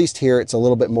 At least here, it's a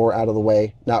little bit more out of the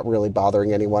way, not really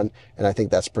bothering anyone. And I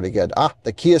think that's pretty good. Ah,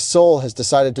 the Kia Soul has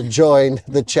decided to join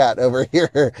the chat over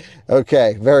here.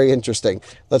 Okay, very interesting.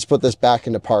 Let's put this back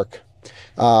into park.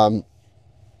 Now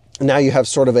you have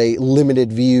sort of a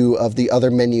limited view of the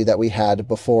other menu that we had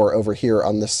before over here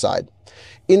on this side.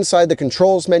 Inside the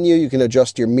controls menu, you can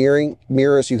adjust your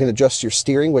mirrors. You can adjust your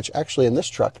steering, which actually in this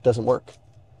truck doesn't work.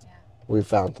 We've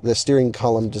found the steering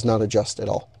column does not adjust at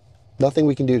all. Nothing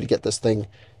we can do to get this thing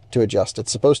to adjust.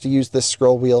 It's supposed to use this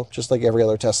scroll wheel just like every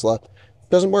other Tesla.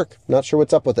 Doesn't work. Not sure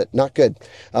what's up with it. Not good.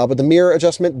 But the mirror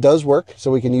adjustment does work, so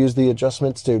we can use the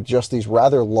adjustments to adjust these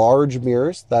rather large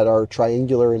mirrors that are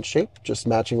triangular in shape, just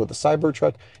matching with the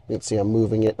Cybertruck. You can see I'm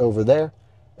moving it over there,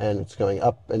 and it's going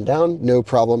up and down, no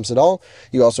problems at all.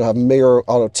 You also have mirror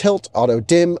auto tilt, auto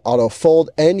dim, auto fold,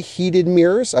 and heated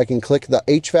mirrors. I can click the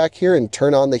HVAC here and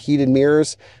turn on the heated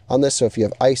mirrors on this, so if you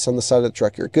have ice on the side of the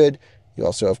truck, you're good. You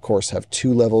also, of course, have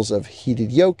 2 levels of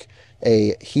heated yoke,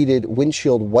 a heated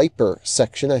windshield wiper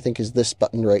section, I think is this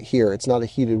button right here. It's not a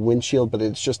heated windshield, but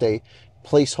it's just a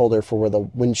placeholder for where the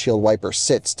windshield wiper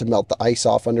sits to melt the ice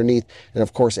off underneath, and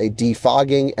of course a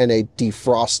defogging and a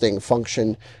defrosting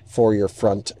function for your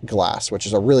front glass, which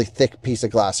is a really thick piece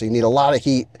of glass, so you need a lot of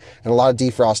heat and a lot of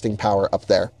defrosting power up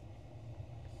there.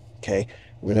 Okay,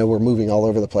 we know we're moving all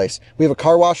over the place. We have a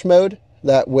car wash mode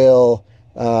that will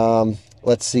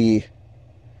let's see,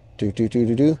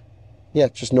 yeah,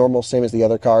 just normal, same as the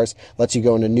other cars. Lets you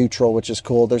go into neutral, which is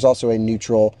cool. There's also a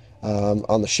neutral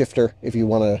on the shifter if you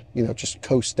want to, you know, just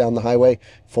coast down the highway.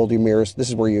 Fold your mirrors. This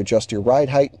is where you adjust your ride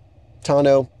height.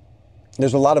 Tonneau.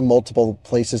 There's a lot of multiple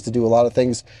places to do a lot of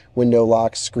things. Window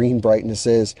locks, screen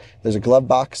brightnesses. There's a glove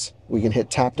box. We can hit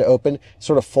tap to open. It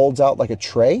sort of folds out like a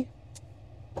tray.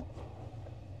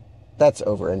 That's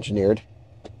over-engineered.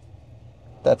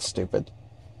 That's stupid.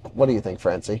 What do you think,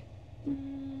 Francie?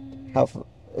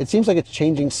 It seems like it's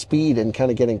changing speed and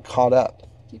kind of getting caught up.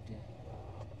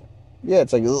 Yeah,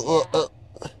 it's like,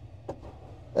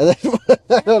 and then,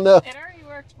 I don't know. It already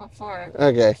worked before.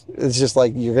 Okay, it's just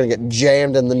like you're gonna get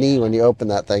jammed in the knee when you open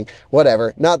that thing.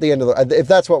 Whatever, not the end of the. If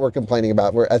that's what we're complaining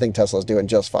about, I think Tesla's doing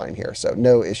just fine here, so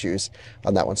no issues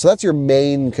on that one. So that's your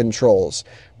main controls.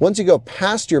 Once you go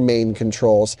past your main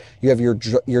controls, you have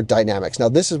your dynamics. Now,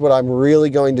 this is what I'm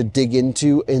really going to dig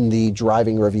into in the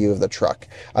driving review of the truck.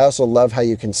 I also love how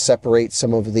you can separate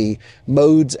some of the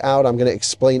modes out. I'm going to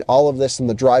explain all of this in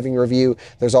the driving review.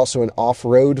 There's also an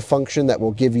off-road function that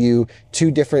will give you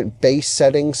 2 different base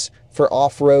settings for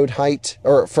off-road height,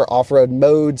 or for off-road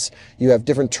modes. You have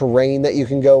different terrain that you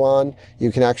can go on.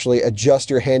 You can actually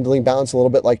adjust your handling balance a little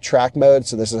bit like track mode.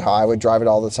 So this is how I would drive it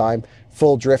all the time.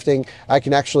 Full drifting. I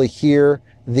can actually hear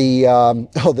the,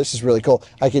 oh, this is really cool.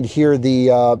 I can hear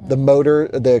the motor,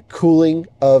 the cooling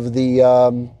of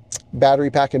the battery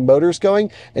pack and motors going.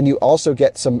 And you also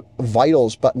get some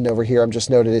vitals button over here. I'm just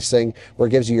noticing where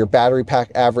it gives you your battery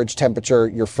pack average temperature,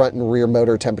 your front and rear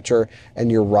motor temperature, and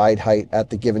your ride height at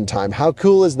the given time. How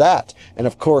cool is that? And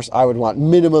of course, I would want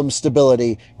minimum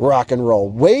stability, rock and roll.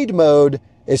 Wade mode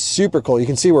is super cool. You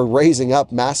can see we're raising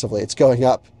up massively. It's going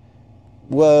up.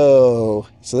 Whoa.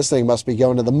 So this thing must be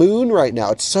going to the moon right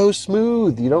now. It's so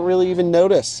smooth. You don't really even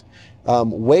notice.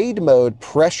 Wade mode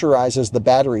pressurizes the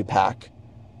battery pack.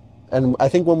 And I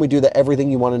think when we do the everything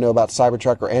you want to know about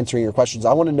Cybertruck or answering your questions,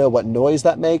 I want to know what noise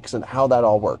that makes and how that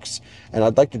all works. And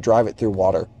I'd like to drive it through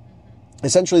water.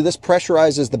 Essentially, this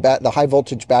pressurizes the high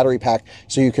voltage battery pack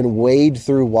so you can wade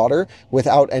through water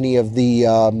without any of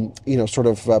the, you know, sort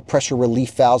of pressure relief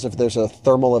valves if there's a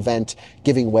thermal event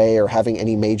giving way or having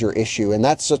any major issue. And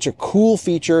that's such a cool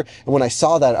feature. And when I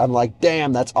saw that, I'm like,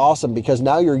 damn, that's awesome, because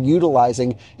now you're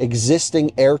utilizing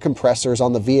existing air compressors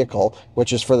on the vehicle,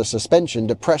 which is for the suspension,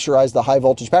 to pressurize the high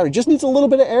voltage battery. It just needs a little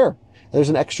bit of air. There's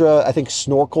an extra, I think,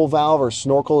 snorkel valve, or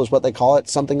snorkel is what they call it,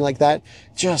 something like that.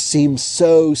 Just seems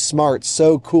so smart,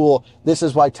 so cool. This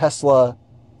is why Tesla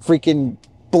freaking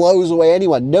blows away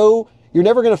anyone. No, you're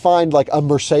never going to find like a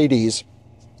Mercedes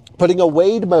putting a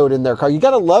wade mode in their car. You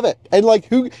gotta love it. And like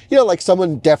who, you know, like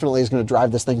someone definitely is gonna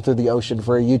drive this thing through the ocean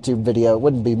for a YouTube video. It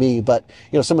wouldn't be me, but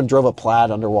you know, someone drove a Plaid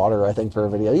underwater, I think, for a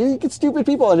video. You get stupid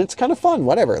people and it's kind of fun,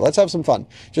 whatever. Let's have some fun.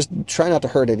 Just try not to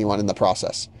hurt anyone in the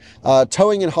process.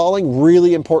 Towing and hauling,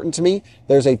 really important to me.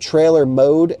 There's a trailer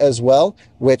mode as well,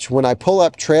 which when I pull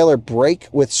up trailer brake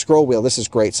with scroll wheel, this is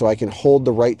great. So I can hold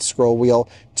the right scroll wheel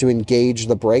to engage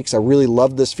the brakes. I really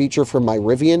love this feature from my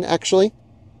Rivian, actually.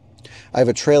 I have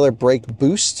a trailer brake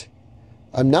boost.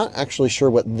 I'm not actually sure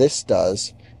what this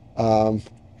does.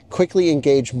 Quickly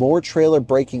engage more trailer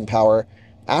braking power.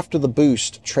 After the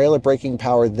boost, trailer braking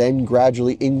power then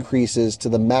gradually increases to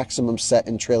the maximum set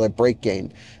in trailer brake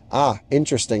gain. Ah,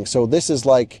 interesting. So this is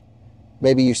like,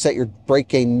 maybe you set your brake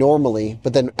gain normally,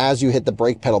 but then as you hit the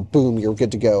brake pedal, boom, you're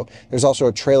good to go. There's also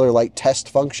a trailer light test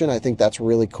function. I think that's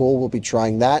really cool. We'll be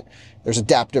trying that. There's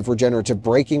adaptive regenerative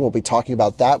braking. We'll be talking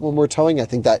about that when we're towing. I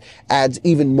think that adds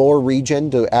even more regen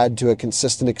to add to a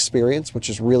consistent experience, which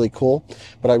is really cool.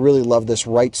 But I really love this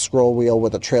right scroll wheel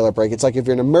with a trailer brake. It's like if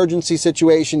you're in an emergency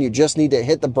situation, you just need to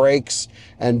hit the brakes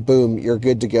and boom, you're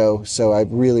good to go. So I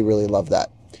really, really love that.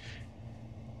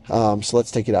 So let's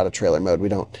take it out of trailer mode. We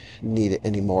don't need it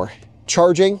anymore.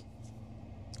 Charging.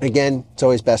 Again, it's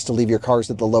always best to leave your cars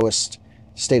at the lowest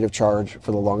state of charge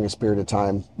for the longest period of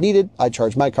time needed. I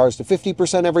charge my cars to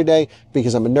 50% every day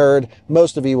because I'm a nerd.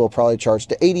 Most of you will probably charge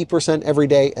to 80% every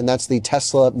day, and that's the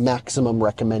Tesla maximum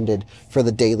recommended for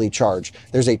the daily charge.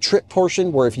 There's a trip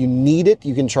portion where if you need it,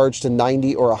 you can charge to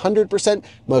 90 or 100%.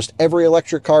 Most every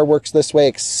electric car works this way,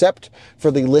 except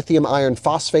for the lithium iron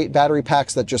phosphate battery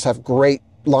packs that just have great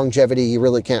longevity. You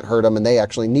really can't hurt them, and they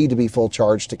actually need to be full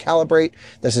charge to calibrate.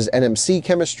 This is NMC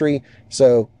chemistry,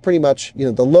 so pretty much, you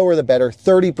know, the lower the better.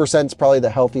 30% is probably the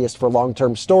healthiest for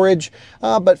long-term storage,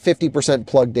 but 50%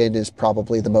 plugged in is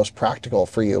probably the most practical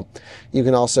for you. You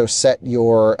can also set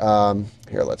your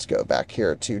here, let's go back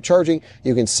here to charging.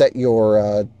 You can set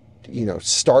your you know,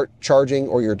 start charging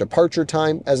or your departure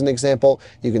time as an example.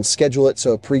 You can schedule it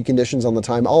so preconditions on the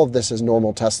time. All of this is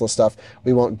normal Tesla stuff.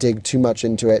 We won't dig too much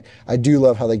into it. I do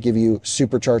love how they give you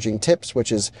supercharging tips,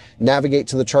 which is navigate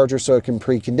to the charger so it can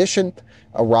precondition,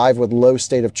 arrive with low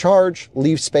state of charge,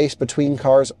 leave space between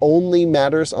cars only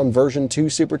matters on version 2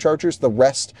 superchargers. The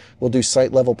rest will do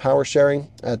site level power sharing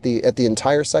at the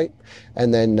entire site.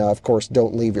 And then of course,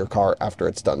 don't leave your car after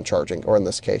it's done charging, or in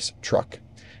this case, truck.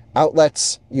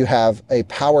 Outlets, you have a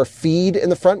power feed in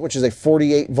the front, which is a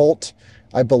 48 volt,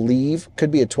 I believe,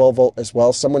 could be a 12 volt as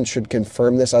well. Someone should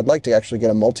confirm this. I'd like to actually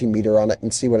get a multimeter on it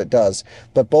and see what it does.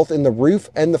 But both in the roof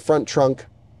and the front trunk,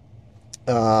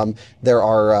 there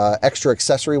are extra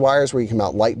accessory wires where you can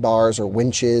mount light bars or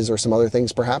winches or some other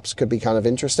things perhaps. Could be kind of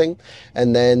interesting.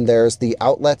 And then there's the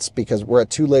outlets, because we're at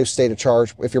too low state of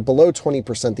charge. If you're below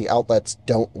 20%, the outlets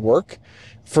don't work.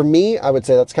 For me, I would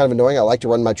say that's kind of annoying. I like to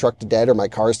run my truck to dead or my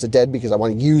cars to dead because I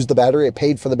want to use the battery. I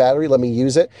paid for the battery. Let me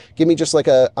use it. Give me just like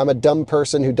I'm a dumb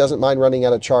person who doesn't mind running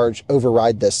out of charge.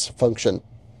 Override this function.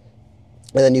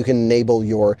 And then you can enable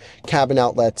your cabin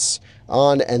outlets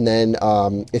on. And then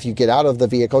if you get out of the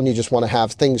vehicle and you just want to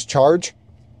have things charge,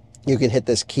 you can hit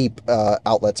this keep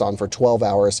outlets on for 12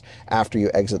 hours after you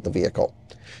exit the vehicle.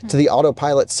 To the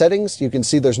autopilot settings, you can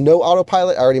see there's no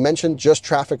autopilot. I already mentioned just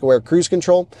traffic aware cruise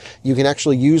control. You can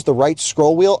actually use the right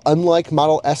scroll wheel, unlike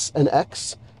Model S and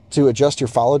X, to adjust your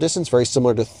follow distance, very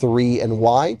similar to 3 and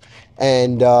Y.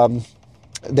 And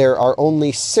there are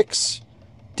only 6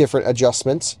 different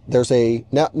adjustments. There's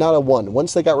not a 1.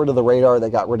 Once they got rid of the radar, they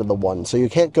got rid of the 1. So you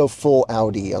can't go full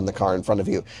Audi on the car in front of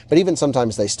you. But even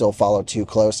sometimes they still follow too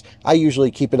close. I usually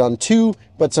keep it on 2,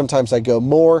 but sometimes I go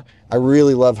more. I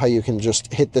really love how you can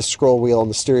just hit this scroll wheel on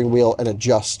the steering wheel and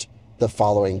adjust the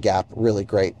following gap. Really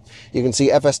great. You can see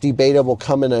FSD beta will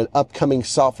come in an upcoming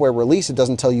software release. It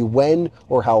doesn't tell you when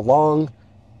or how long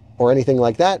or anything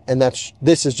like that. And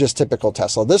this is just typical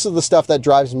Tesla. This is the stuff that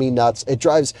drives me nuts. It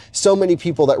drives so many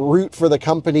people that root for the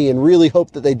company and really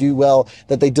hope that they do well,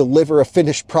 that they deliver a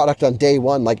finished product on day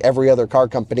one like every other car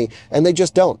company, and they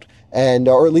just don't,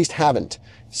 or at least haven't.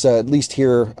 So at least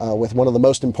here with one of the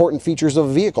most important features of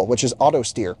a vehicle, which is auto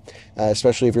steer,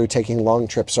 especially if you're taking long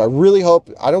trips. So I really hope,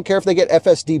 I don't care if they get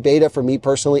FSD beta for me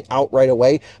personally out right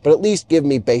away, but at least give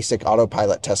me basic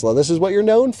autopilot Tesla. This is what you're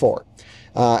known for.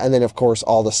 And then of course,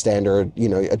 all the standard, you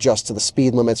know, adjust to the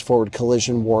speed limits, forward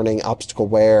collision warning, obstacle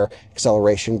aware,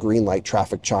 acceleration, green light,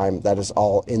 traffic chime. That is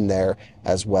all in there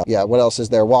as well. Yeah. What else is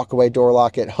there? Walk away door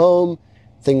lock at home.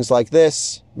 Things like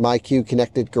this, MyQ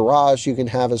connected garage you can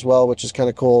have as well, which is kind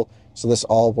of cool. So this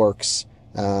all works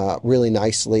really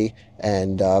nicely.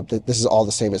 And this is all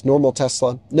the same as normal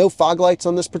Tesla. No fog lights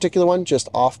on this particular one, just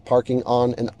off, parking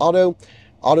on, and auto.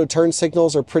 Auto turn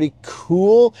signals are pretty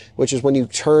cool, which is when you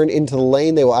turn into the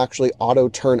lane, they will actually auto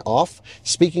turn off.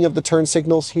 Speaking of the turn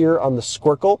signals here on the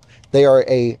Squircle, they are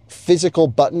a physical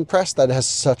button press that has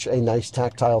such a nice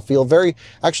tactile feel.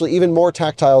 Actually even more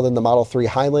tactile than the Model 3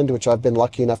 Highland, which I've been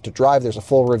lucky enough to drive. There's a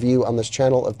full review on this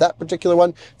channel of that particular one.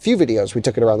 A few videos. We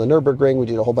took it around the Nürburgring. We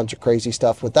did a whole bunch of crazy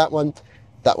stuff with that one.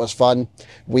 That was fun.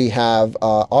 We have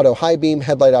auto high beam,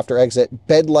 headlight after exit,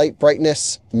 bed light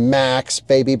brightness, max,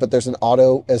 baby, but there's an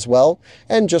auto as well.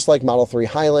 And just like Model 3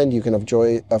 Highland, you can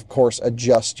of course,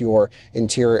 adjust your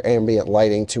interior ambient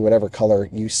lighting to whatever color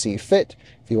you see fit.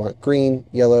 If you want green,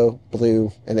 yellow,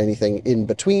 blue, and anything in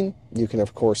between, you can,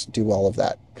 of course, do all of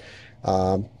that.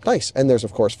 Nice. And there's,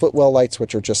 of course, footwell lights,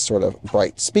 which are just sort of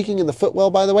bright. Speaking of the footwell,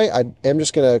 by the way, I am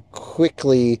just going to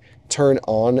quickly turn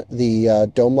on the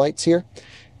dome lights here.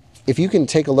 If you can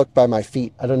take a look by my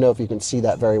feet, I don't know if you can see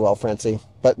that very well, Francie,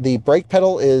 but the brake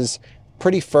pedal is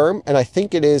pretty firm, and I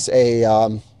think it is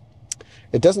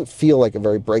it doesn't feel like a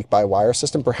very brake-by-wire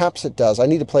system. Perhaps it does. I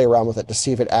need to play around with it to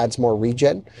see if it adds more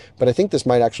regen, but I think this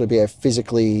might actually be a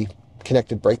physically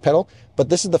connected brake pedal. But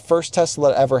this is the first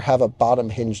Tesla to ever have a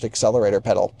bottom-hinged accelerator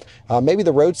pedal. Maybe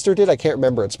the Roadster did, I can't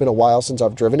remember. It's been a while since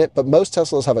I've driven it, but most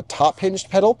Teslas have a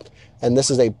top-hinged pedal, and this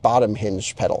is a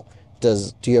bottom-hinged pedal.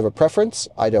 Do you have a preference?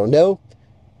 I don't know.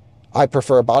 I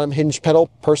prefer a bottom hinged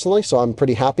pedal personally, so I'm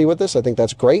pretty happy with this. I think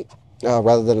that's great.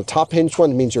 Rather than a top hinged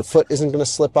one, it means your foot isn't going to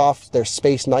slip off. There's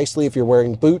space nicely if you're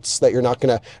wearing boots, that you're not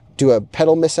going to do a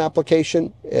pedal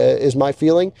misapplication, is my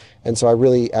feeling. And so I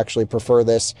really actually prefer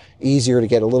this. Easier to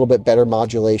get a little bit better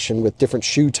modulation with different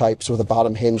shoe types with a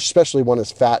bottom hinge, especially one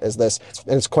as fat as this.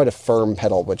 And it's quite a firm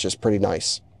pedal, which is pretty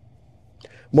nice.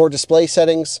 More display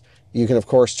settings. You can, of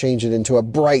course, change it into a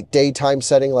bright daytime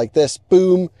setting like this,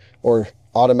 boom, or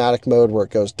automatic mode where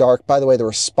it goes dark. By the way, the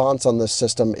response on this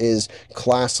system is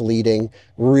class leading,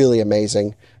 really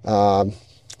amazing.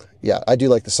 Yeah, I do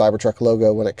like the Cybertruck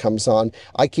logo when it comes on.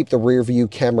 I keep the rear view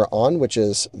camera on, which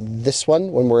is this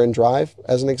one when we're in drive,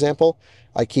 as an example.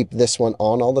 I keep this one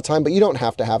on all the time, but you don't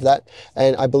have to have that.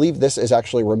 And I believe this is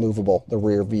actually removable, the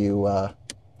rear view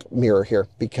mirror here,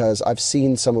 because I've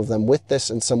seen some of them with this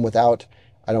and some without.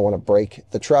 I don't want to break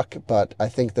the truck, but I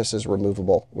think this is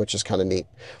removable, which is kind of neat.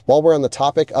 While we're on the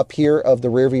topic up here of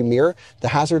the rear view mirror, the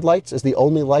hazard lights is the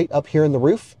only light up here in the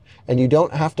roof. And you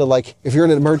don't have to, like, if you're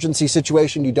in an emergency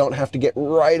situation, you don't have to get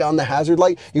right on the hazard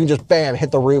light. You can just, bam, hit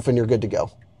the roof and you're good to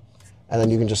go. And then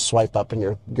you can just swipe up and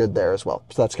you're good there as well.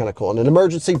 So that's kind of cool. In an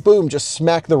emergency, boom, just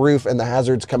smack the roof and the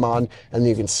hazards come on and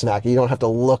you can smack it. You don't have to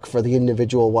look for the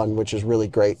individual one, which is really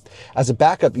great. As a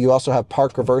backup, you also have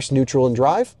park, reverse, neutral, and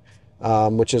drive.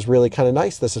 Which is really kind of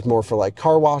nice. This is more for like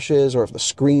car washes, or if the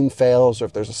screen fails, or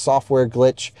if there's a software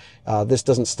glitch. This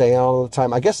doesn't stay on all the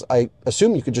time. I guess I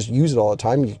assume you could just use it all the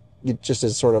time. You just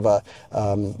is sort of a,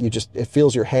 it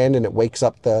feels your hand and it wakes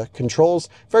up the controls.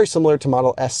 Very similar to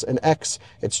Model S and X.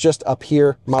 It's just up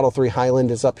here. Model 3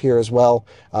 Highland is up here as well,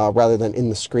 rather than in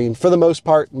the screen. For the most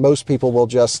part, most people will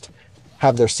just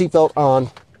have their seatbelt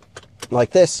on like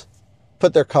this,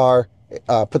 put their foot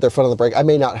on the brake. I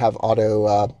may not have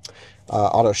auto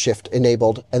shift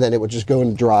enabled, and then it would just go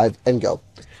into drive and go.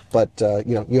 But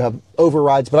you know, you have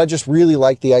overrides, but I just really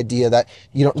like the idea that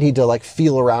you don't need to like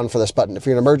feel around for this button. If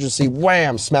you're in an emergency,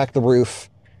 wham, smack the roof,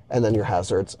 and then your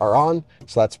hazards are on.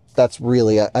 So that's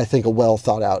really, I think, a well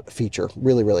thought out feature.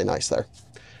 Really, really nice there.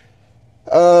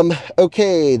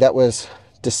 Okay, that was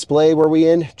display. Were we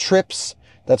in? Trips,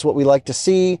 that's what we like to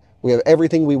see. We have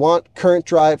everything we want: current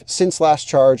drive, since last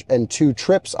charge, and 2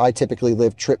 trips. I typically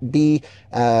live trip B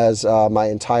as my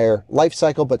entire life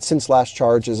cycle, but since last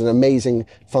charge is an amazing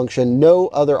function. No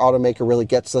other automaker really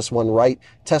gets this one right.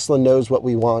 Tesla knows what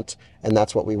we want, and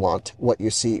that's what we want. What you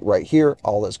see right here,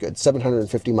 all is good.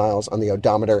 750 miles on the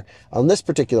odometer on this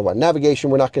particular one.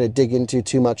 Navigation, we're not going to dig into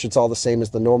too much. It's all the same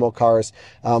as the normal cars.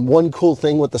 One cool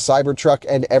thing with the Cybertruck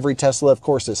and every Tesla, of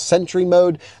course, is Sentry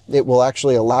mode. It will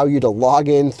actually allow you to log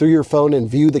in through your phone and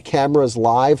view the cameras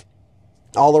live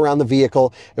all around the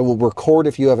vehicle. It will record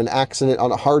if you have an accident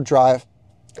on a hard drive,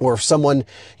 or if someone,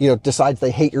 you know, decides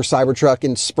they hate your Cybertruck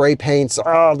and spray paints,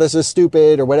 oh, this is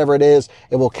stupid, or whatever it is,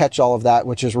 it will catch all of that,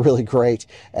 which is really great.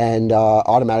 And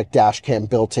automatic dash cam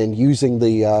built in using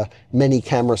the many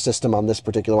camera system on this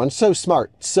particular one. So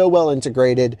smart, so well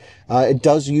integrated. It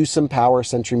does use some power,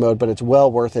 Sentry mode, but it's well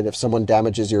worth it. If someone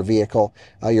damages your vehicle,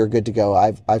 you're good to go.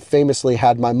 I've famously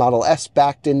had my Model S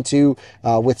backed into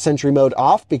with Sentry mode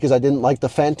off because I didn't like the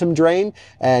phantom drain,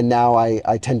 and now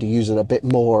I tend to use it a bit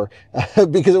more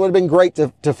because it would have been great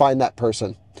to find that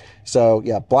person. So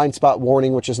yeah, blind spot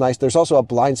warning, which is nice. There's also a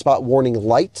blind spot warning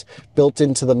light built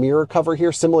into the mirror cover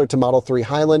here, similar to Model 3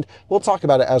 Highland. We'll talk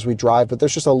about it as we drive, but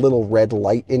there's just a little red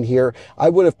light in here. I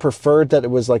would have preferred that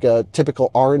it was like a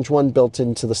typical orange one built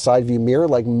into the side view mirror,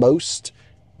 like most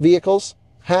vehicles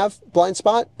have blind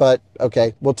spot, but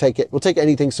okay, we'll take it. We'll take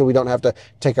anything so we don't have to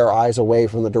take our eyes away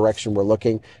from the direction we're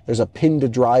looking. There's a pin to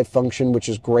drive function, which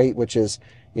is great, which is,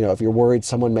 you know, if you're worried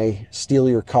someone may steal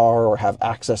your car or have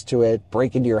access to it,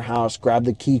 break into your house, grab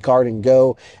the key card and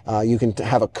go. You can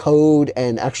have a code,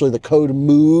 and actually the code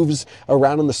moves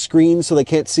around on the screen so they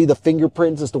can't see the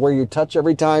fingerprints as to where you touch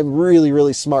every time. Really,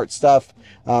 really smart stuff.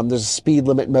 There's a speed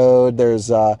limit mode.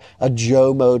 There's a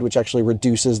Joe mode, which actually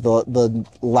reduces the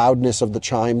loudness of the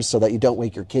chimes so that you don't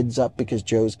wake your kids up, because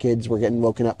Joe's kids were getting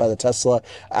woken up by the Tesla.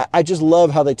 I just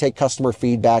love how they take customer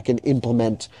feedback and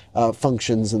implement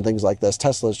functions and things like this.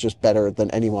 Tesla is just better than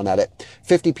anyone at it.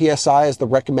 50 PSI is the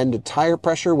recommended tire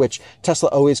pressure, which Tesla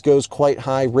always goes quite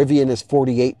high. Rivian is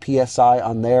 48 PSI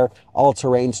on there. All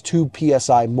terrains 2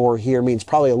 PSI more here means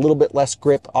probably a little bit less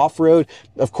grip off-road.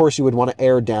 Of course, you would want to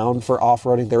air down for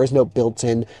off-roading. There is no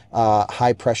built-in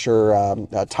high pressure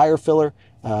tire filler,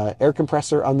 air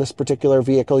compressor on this particular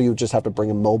vehicle. You just have to bring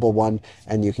a mobile one,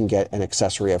 and you can get an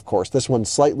accessory, of course. This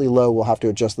one's slightly low. We'll have to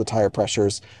adjust the tire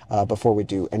pressures before we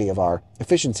do any of our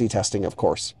efficiency testing, of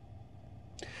course.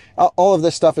 All of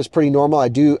this stuff is pretty normal. I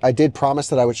did promise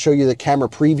that I would show you the camera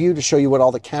preview to show you what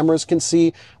all the cameras can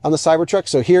see on the Cybertruck.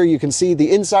 So here you can see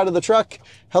the inside of the truck.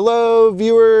 Hello,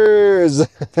 viewers.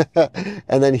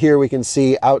 And then here we can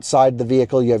see outside the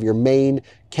vehicle, you have your main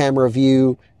camera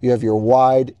view. You have your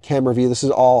wide camera view. This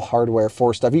is all hardware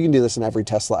 4 stuff. You can do this in every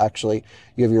Tesla, actually.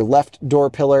 You have your left door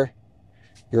pillar,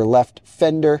 your left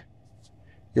fender,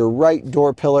 your right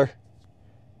door pillar,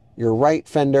 your right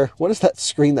fender. What is that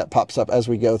screen that pops up as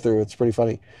we go through? It's pretty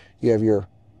funny. You have your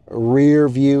rear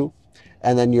view,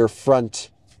 and then your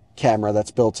front camera that's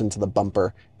built into the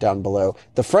bumper down below.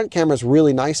 The front camera is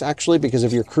really nice, actually, because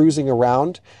if you're cruising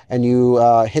around and you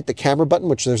hit the camera button,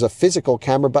 which there's a physical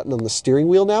camera button on the steering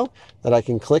wheel now that I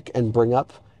can click and bring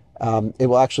up, it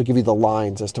will actually give you the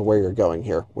lines as to where you're going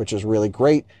here, which is really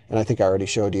great. And I think I already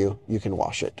showed you, you can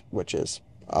wash it, which is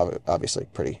obviously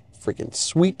pretty freaking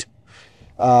sweet.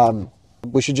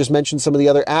 We should just mention some of the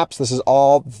other apps. This is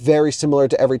all very similar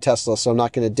to every Tesla, so I'm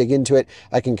not going to dig into it.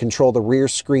 I can control the rear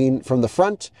screen from the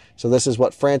front. So this is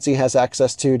what Francie has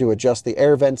access to adjust the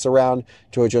air vents around,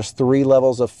 to adjust 3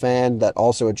 levels of fan that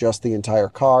also adjust the entire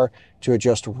car, to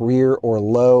adjust rear or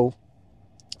low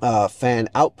fan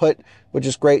output, which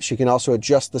is great. She can also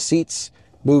adjust the seats,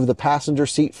 move the passenger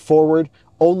seat forward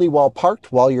only while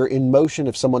parked. While you're in motion,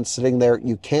 if someone's sitting there,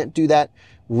 you can't do that.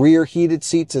 Rear heated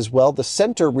seats as well. The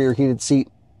center rear heated seat,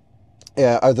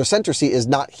 or the center seat is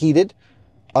not heated,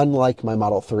 unlike my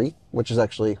Model 3, which is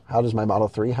actually, how does my Model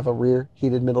 3 have a rear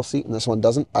heated middle seat and this one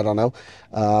doesn't? I don't know.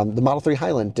 The Model 3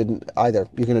 Highland didn't either.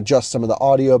 You can adjust some of the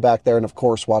audio back there, and of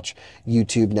course watch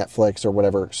YouTube, Netflix, or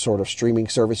whatever sort of streaming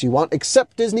service you want,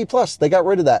 except Disney Plus. They got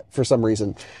rid of that for some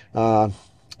reason. I'm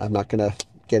not going to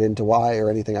get into why or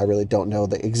anything. I really don't know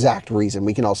the exact reason.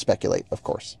 We can all speculate, of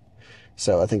course.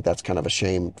 So I think that's kind of a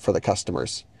shame for the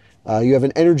customers. You have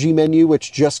an energy menu,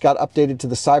 which just got updated to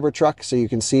the Cybertruck. So you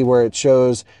can see where it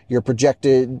shows your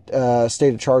projected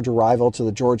state of charge arrival to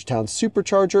the Georgetown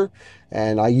supercharger.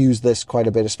 And I use this quite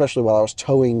a bit, especially while I was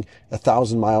towing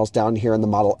 1,000 miles down here in the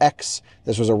Model X.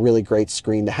 This was a really great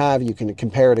screen to have. You can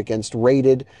compare it against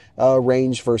rated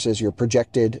range versus your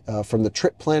projected from the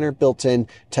trip planner built in.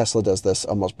 Tesla does this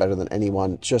almost better than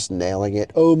anyone, just nailing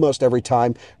it almost every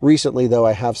time. Recently, though,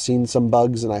 I have seen some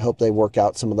bugs, and I hope they work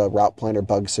out some of the route planner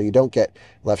bugs so you don't get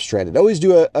left stranded. Always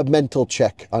do a mental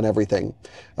check on everything.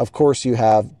 Of course, you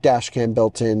have dash cam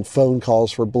built in, phone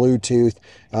calls for Bluetooth.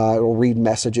 It will read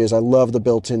messages. I love the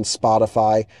built-in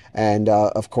Spotify. And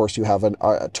of course, you have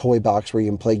a toy box where you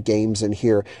can play games in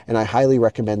here. And I highly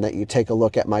recommend that you take a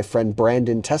look at my friend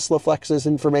Brandon TeslaFlex's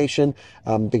information,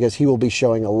 because he will be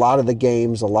showing a lot of the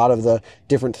games, a lot of the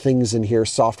different things in here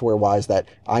software-wise that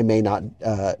I may not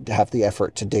have the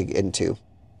effort to dig into.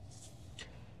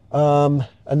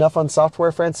 Enough on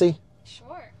software, Francie?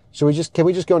 Sure. Can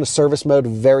we just go into service mode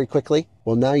very quickly?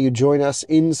 Well, now you join us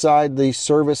inside the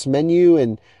service menu,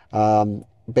 and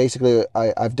basically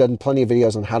I've done plenty of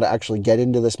videos on how to actually get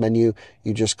into this menu.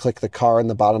 You just click the car in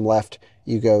the bottom left,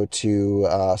 you go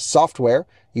to software,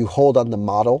 you hold on the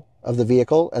model of the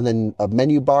vehicle, and then a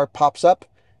menu bar pops up.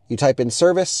 You type in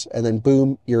service, and then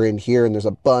boom, you're in here, and there's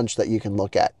a bunch that you can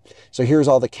look at. So here's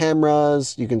all the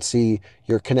cameras. You can see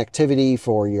your connectivity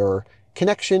for your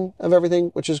connection of everything,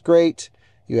 which is great.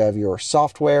 You have your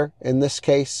software in this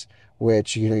case,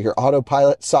 which, you know, your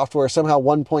autopilot software, somehow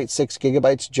 1.6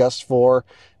 gigabytes just for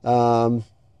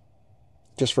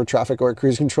traffic or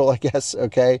cruise control, I guess.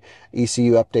 Okay.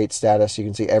 ECU update status. You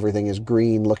can see everything is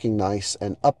green, looking nice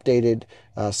and updated.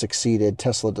 Succeeded.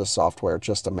 Tesla does software.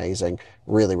 Just amazing.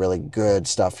 Really, really good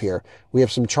stuff here. We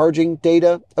have some charging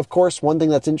data. Of course, one thing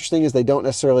that's interesting is they don't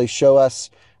necessarily show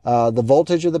us the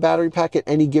voltage of the battery pack at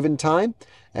any given time.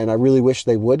 And I really wish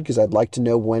they would, because I'd like to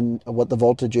know what the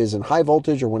voltage is in high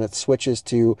voltage, or when it switches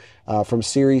to from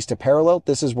series to parallel.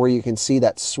 This is where you can see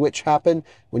that switch happen.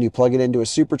 When you plug it into a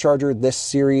supercharger, this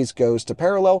series goes to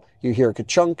parallel. You hear a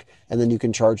ka-chunk, and then you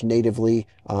can charge natively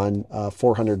on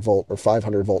 400 volt or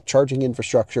 500 volt charging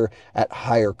infrastructure at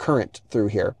higher current through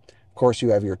here. Of course, you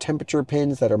have your temperature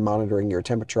pins that are monitoring your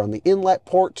temperature on the inlet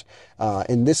port.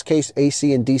 In this case,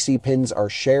 AC and DC pins are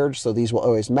shared, so these will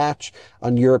always match.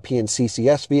 On European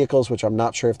CCS vehicles, which I'm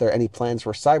not sure if there are any plans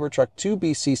for Cybertruck to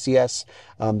be CCS,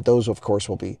 those, of course,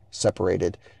 will be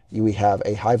separated. We have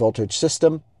a high voltage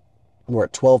system. We're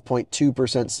at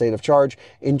 12.2% state of charge.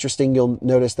 Interesting, you'll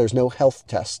notice there's no health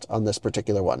test on this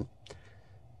particular one.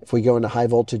 If we go into high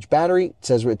voltage battery, it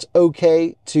says it's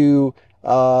okay to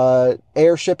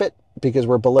airship it, because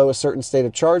we're below a certain state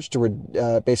of charge,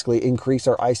 to basically increase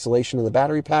our isolation of the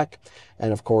battery pack.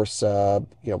 And of course, you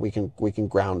know, we can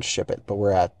ground ship it, but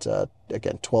we're at,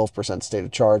 again, 12% state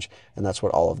of charge. And that's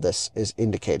what all of this is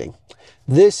indicating.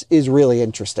 This is really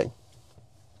interesting.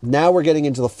 Now we're getting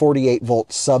into the 48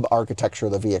 volt sub architecture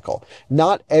of the vehicle.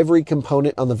 Not every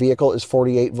component on the vehicle is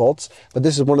 48 volts, but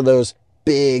this is one of those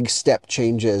big step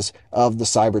changes of the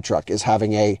Cybertruck, is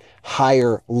having a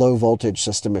higher low voltage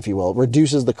system, if you will. It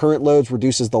reduces the current loads,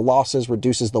 reduces the losses,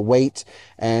 reduces the weight.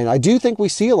 And I do think we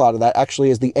see a lot of that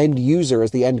actually as the end user, as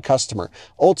the end customer.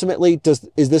 Ultimately,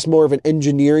 is this more of an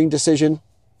engineering decision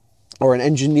or an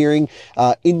engineering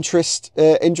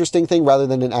interesting thing rather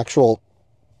than an actual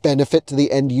benefit to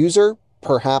the end user?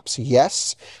 Perhaps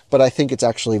yes, but I think it's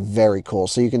actually very cool.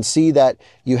 So you can see that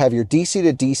you have your DC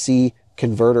to DC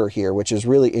converter here, which is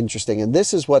really interesting. And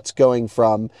this is what's going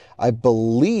from, I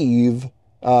believe,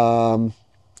 your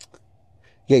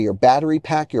battery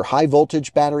pack, your high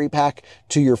voltage battery pack,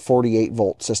 to your 48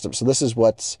 volt system. So this is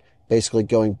what's basically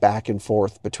going back and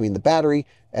forth between the battery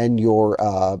and your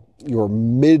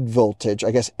mid voltage,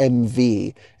 I guess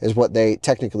MV is what they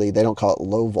don't call it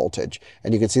low voltage.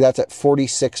 And you can see that's at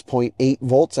 46.8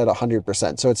 volts at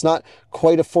 100%. So it's not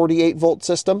quite a 48 volt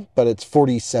system, but it's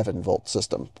 47 volt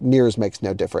system. Nears makes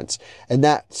no difference. And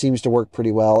that seems to work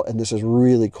pretty well. And this is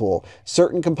really cool.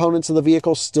 Certain components of the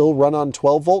vehicle still run on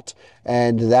 12 volt.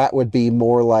 And that would be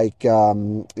more like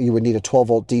you would need a 12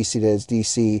 volt DC to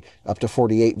DC up to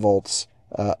 48 volts.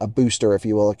 A booster, if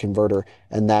you will, a converter,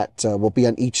 and that will be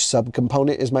on each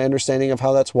subcomponent, is my understanding of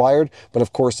how that's wired. But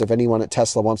of course, if anyone at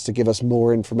Tesla wants to give us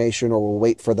more information, or we'll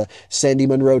wait for the Sandy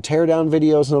Munro teardown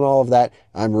videos and all of that,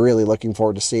 I'm really looking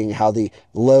forward to seeing how the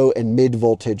low and mid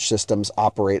voltage systems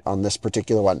operate on this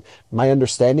particular one. My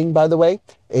understanding, by the way,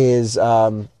 is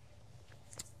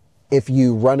if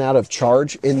you run out of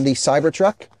charge in the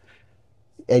Cybertruck,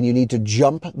 and you need to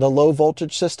jump the low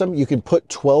voltage system, you can put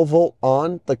 12 volt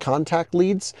on the contact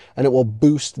leads, and it will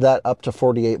boost that up to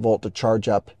 48 volt to charge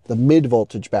up the mid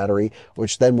voltage battery,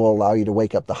 which then will allow you to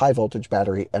wake up the high voltage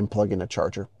battery and plug in a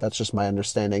charger. That's just my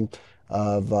understanding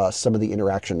of some of the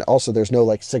interaction. Also, there's no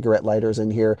like cigarette lighters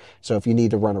in here. So if you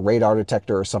need to run a radar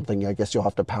detector or something, I guess you'll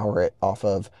have to power it off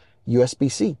of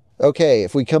USB-C. Okay,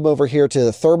 if we come over here to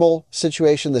the thermal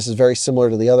situation, this is very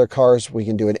similar to the other cars. We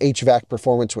can do an HVAC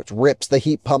performance, which rips the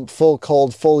heat pump full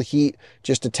cold, full heat,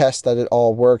 just to test that it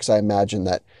all works. I imagine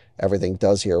that everything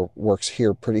works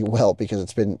here pretty well, because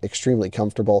it's been extremely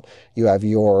comfortable. You have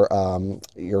your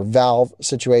valve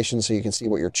situation, so you can see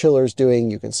what your chiller is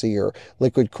doing. You can see your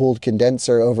liquid cooled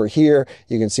condenser over here.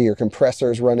 You can see your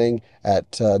compressors running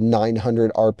at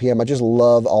 900 RPM. I just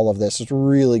love all of this. It's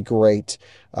really great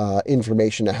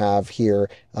information to have here.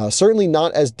 Certainly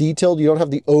not as detailed. You don't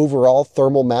have the overall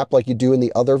thermal map like you do in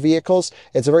the other vehicles.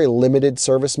 It's a very limited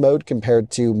service mode compared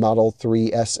to Model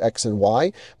 3, S, X, and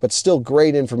Y, but still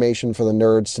great information for the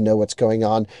nerds to know what's going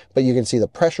on. But you can see the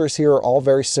pressures here are all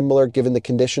very similar given the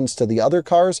conditions to the other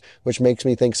cars, which makes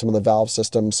me think some of the valve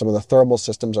systems, some of the thermal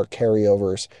systems are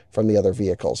carryovers from the other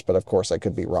vehicles. But of course, I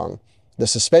could be wrong. The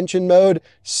suspension mode,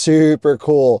 super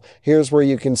cool. Here's where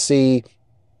you can see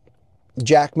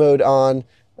jack mode on,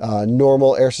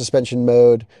 normal air suspension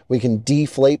mode. We can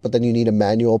deflate, but then you need a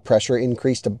manual pressure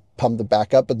increase to pump the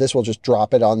back up. But this will just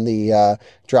drop it on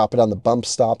the bump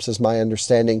stops, is my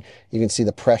understanding. You can see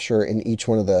the pressure in each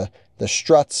one of the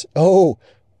struts. Oh,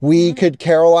 we could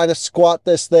Carolina squat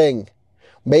this thing.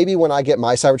 maybe when I get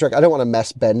my Cybertruck, I don't want to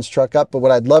mess Ben's truck up, but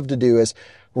what I'd love to do is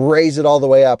raise it all the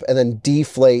way up and then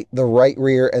deflate the right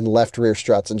rear and left rear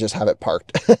struts and just have it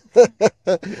parked.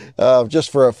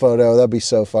 Just for a photo. That'd be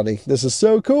so funny. This is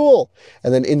so cool.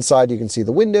 And then inside you can see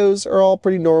the windows are all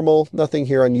pretty normal. Nothing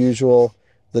here unusual.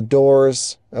 The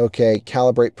doors, okay,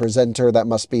 calibrate presenter. That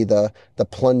must be the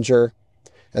plunger.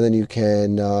 And then you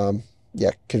can,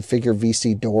 yeah, configure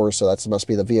VC doors. So that must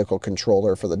be the vehicle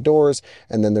controller for the doors.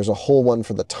 And then there's a whole one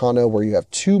for the tonneau where you have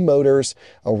 2 motors,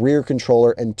 a rear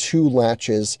controller, and 2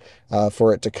 latches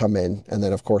for it to come in. And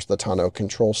then, of course, the tonneau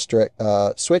control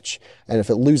switch. And if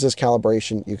it loses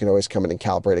calibration, you can always come in and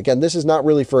calibrate. Again, this is not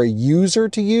really for a user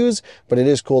to use, but it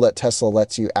is cool that Tesla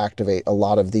lets you activate a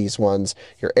lot of these ones.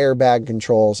 Your airbag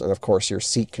controls and, of course, your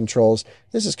seat controls.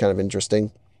 This is kind of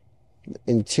interesting.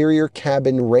 Interior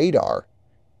cabin radar.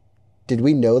 Did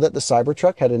we know that the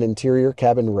Cybertruck had an interior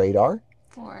cabin radar?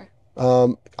 For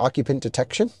occupant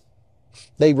detection.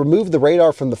 They removed the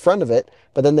radar from the front of it,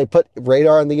 but then they put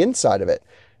radar on the inside of it.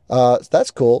 So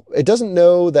that's cool. It doesn't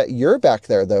know that you're back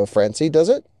there, though, Francie, does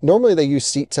it? Normally they use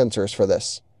seat sensors for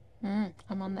this.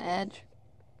 I'm on the edge.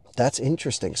 That's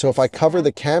interesting. So if I cover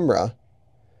the camera,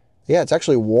 yeah, it's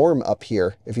actually warm up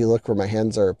here. If you look where my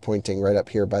hands are pointing right up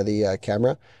here by the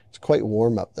camera, it's quite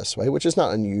warm up this way, which is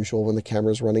not unusual when the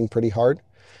camera's running pretty hard.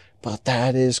 But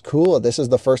that is cool. This is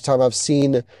the first time I've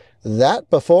seen that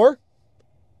before.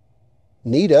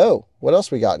 Neato. What else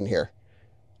we got in here?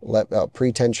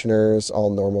 Pre-tensioners, all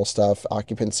normal stuff,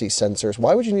 occupancy sensors.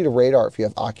 Why would you need a radar if you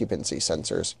have occupancy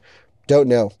sensors? Don't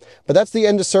know. But that's the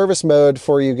end of service mode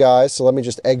for you guys. So let me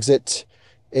just exit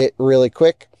it really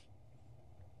quick.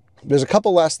 There's a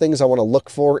couple last things I want to look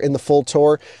for in the full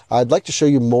tour. I'd like to show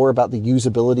you more about the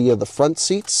usability of the front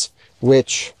seats,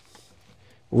 which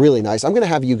really nice. I'm going to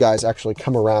have you guys actually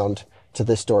come around to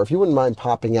this door. If you wouldn't mind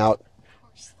popping out.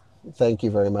 Thank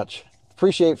you very much.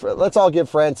 Appreciate, let's all give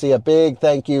Francie a big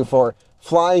thank you for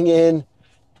flying in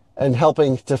and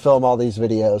helping to film all these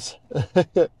videos.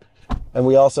 And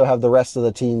we also have the rest of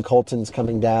the team. Colton's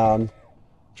coming down.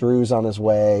 Drew's on his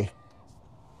way.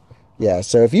 Yeah,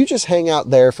 so if you just hang out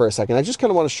there for a second, I just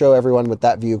kind of want to show everyone with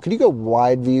that view. Could you go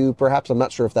wide view, perhaps? I'm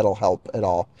not sure if that'll help at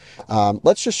all.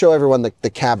 Let's just show everyone the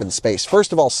cabin space.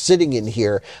 First of all, sitting in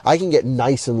here, I can get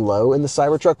nice and low in the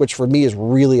Cybertruck, which for me is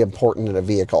really important in a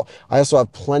vehicle. I also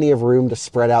have plenty of room to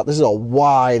spread out. This is a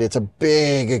wide, it's a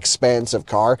big, expansive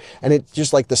car. And it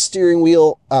just like the steering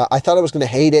wheel, I thought I was going to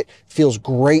hate it. Feels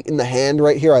great in the hand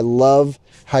right here. I love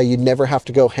how you never have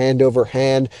to go hand over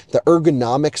hand. The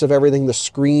ergonomics of everything, the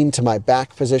screen to my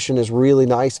back position is really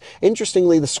nice.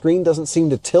 Interestingly, the screen doesn't seem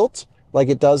to tilt like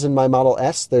it does in my Model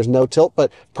S. There's no tilt,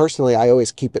 but personally, I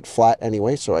always keep it flat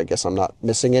anyway, so I guess I'm not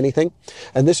missing anything.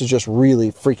 And this is just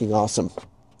really freaking awesome.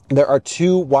 There are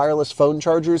 2 wireless phone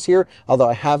chargers here, although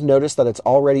I have noticed that it's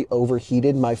already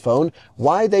overheated my phone.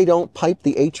 Why they don't pipe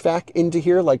the HVAC into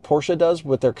here like Porsche does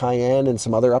with their Cayenne and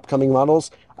some other upcoming models,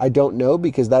 I don't know,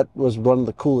 because that was one of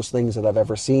the coolest things that I've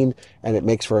ever seen, and it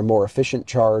makes for a more efficient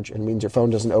charge and means your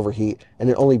phone doesn't overheat, and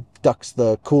it only ducts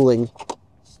the cooling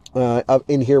up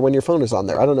in here when your phone is on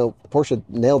there. I don't know. Porsche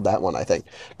nailed that one, I think.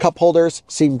 Cup holders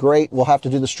seem great. We'll have to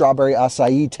do the strawberry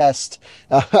acai test.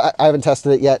 I haven't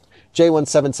tested it yet.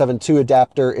 J1772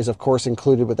 adapter is, of course,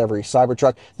 included with every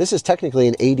Cybertruck. This is technically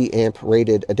an 80 amp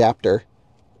rated adapter.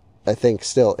 I think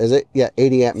still, is it? Yeah,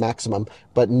 80 amp maximum,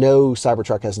 but no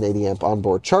Cybertruck has an 80 amp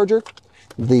onboard charger.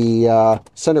 The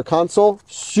center console,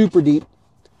 super deep,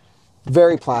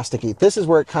 very plasticky. This is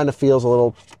where it kind of feels a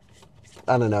little,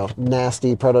 I don't know,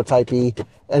 nasty, prototypey.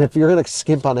 And if you're going to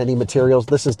skimp on any materials,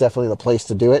 this is definitely the place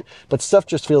to do it. But stuff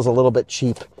just feels a little bit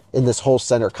cheap in this whole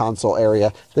center console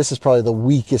area. This is probably the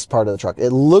weakest part of the truck. It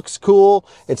looks cool.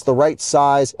 It's the right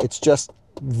size. It's just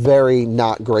very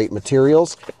not great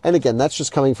materials. And again, that's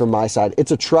just coming from my side.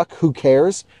 It's a truck, who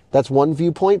cares? That's one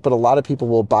viewpoint, but a lot of people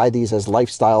will buy these as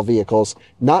lifestyle vehicles,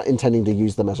 not intending to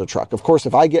use them as a truck. Of course,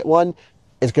 if I get one,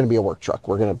 it's going to be a work truck.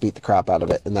 We're going to beat the crap out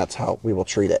of it, and that's how we will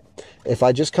treat it. If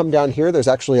I just come down here, there's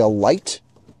actually a light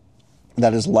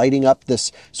that is lighting up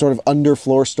this sort of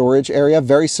underfloor storage area,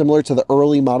 very similar to the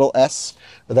early Model S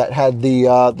that had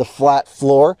the flat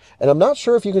floor. And I'm not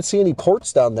sure if you can see any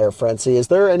ports down there, Francie. Is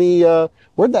there any,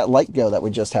 where'd that light go that we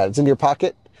just had? It's in your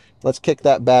pocket. Let's kick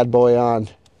that bad boy on.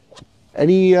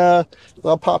 Any, I'll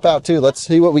pop out too. Let's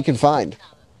see what we can find.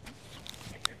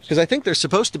 Because I think there's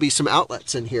supposed to be some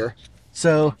outlets in here.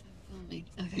 So,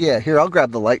 yeah, here, I'll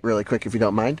grab the light really quick if you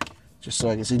don't mind. Just so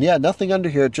I can see. Yeah, nothing under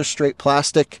here, just straight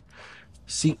plastic.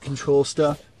 Seat control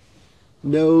stuff.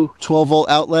 No 12-volt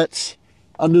outlets.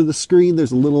 Under the screen,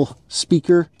 there's a little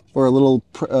speaker or a little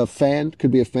fan.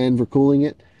 Could be a fan for cooling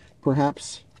it,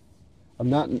 perhaps. I'm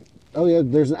not, oh yeah,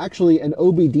 there's actually an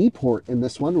OBD port in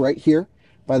this one right here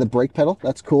by the brake pedal.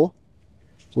 That's cool.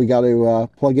 We got to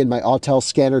plug in my Autel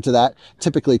scanner to that.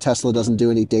 Typically, Tesla doesn't do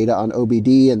any data on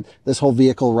OBD, and this whole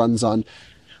vehicle runs on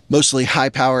mostly high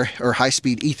power or high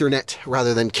speed Ethernet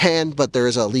rather than CAN, but there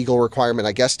is a legal requirement,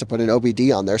 I guess, to put an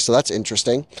OBD on there, so that's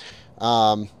interesting.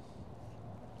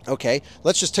 Okay,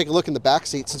 let's just take a look in the back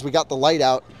seat since we got the light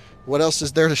out. What else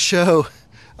is there to show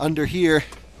under here?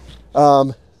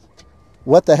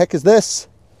 What the heck is this?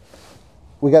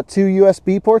 We got 2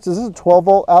 USB ports. Is this a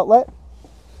 12-volt outlet?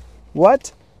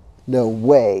 What? No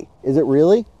way. Is it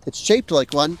really? It's shaped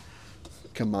like one.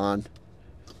 Come on.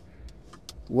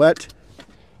 What?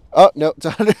 Oh, no.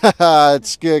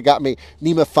 It's good. Got me.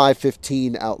 NEMA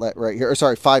 515 outlet right here. Or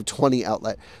sorry, 520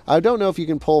 outlet. I don't know if you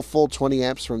can pull full 20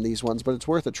 amps from these ones, but it's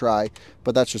worth a try.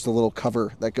 But that's just a little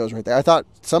cover that goes right there. I thought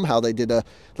somehow they did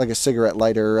like a cigarette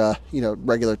lighter, you know,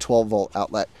 regular 12-volt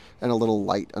outlet and a little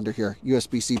light under here.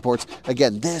 USB-C ports.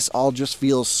 Again, this all just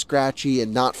feels scratchy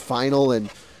and not final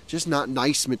and just not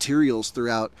nice materials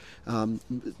throughout.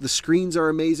 The screens are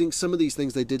amazing. Some of these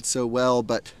things they did so well,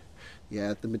 but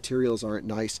yeah, the materials aren't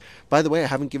nice. By the way, I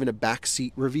haven't given a back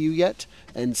seat review yet,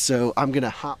 and so I'm gonna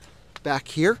hop back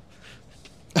here.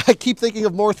 I keep thinking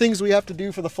of more things we have to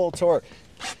do for the full tour.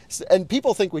 And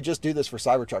people think we just do this for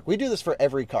Cybertruck. We do this for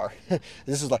every car.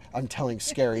 This is like, I'm telling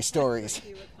scary stories.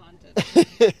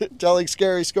 Telling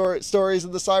scary stories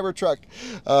in the Cybertruck.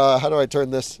 How do I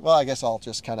turn this? Well, I guess I'll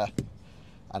just kind of,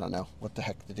 I don't know what the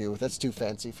heck to do. That's too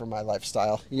fancy for my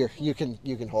lifestyle. You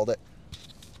can hold it.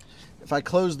 If I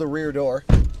close the rear door,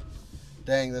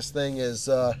 dang, this thing is,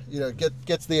 you know,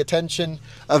 gets the attention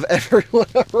of everyone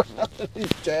around. He's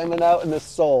jamming out in his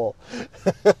soul.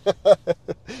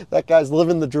 That guy's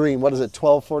living the dream. What is it,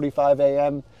 12:45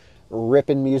 a.m.?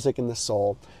 Ripping music in the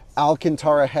soul.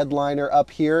 Alcantara headliner up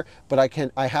here, but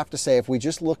I have to say, if we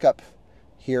just look up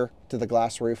here to the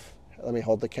glass roof, let me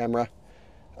hold the camera.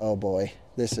 Oh boy,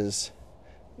 this is,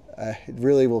 it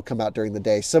really will come out during the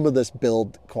day. Some of this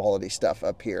build quality stuff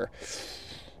up here,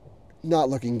 not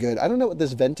looking good. I don't know what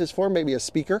this vent is for, maybe a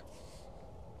speaker.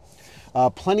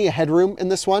 Plenty of headroom in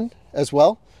this one as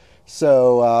well.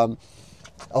 So,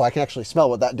 oh, I can actually smell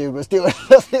what that dude was doing.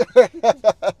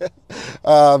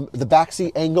 The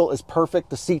backseat angle is perfect.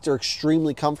 The seats are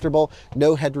extremely comfortable.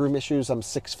 No headroom issues. I'm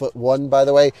 6'1", by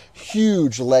the way.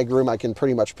 Huge leg room. I can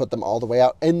pretty much put them all the way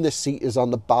out. And the seat is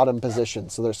on the bottom position.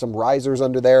 So there's some risers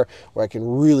under there where I can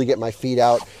really get my feet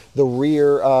out. The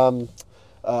rear,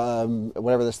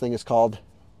 whatever this thing is called.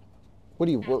 What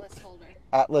do you... Atlas holder.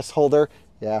 Atlas holder.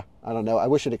 Yeah, I don't know. I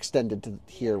wish it extended to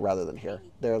here rather than here.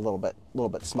 They're a little bit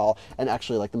small. And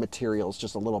actually, like, the material's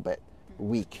just a little bit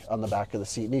weak on the back of the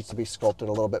seat. It needs to be sculpted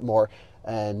a little bit more.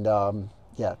 And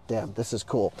yeah, damn, this is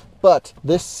cool. But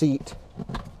this seat,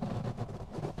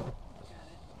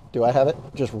 do I have it?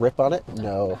 Just rip on it?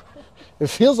 No. It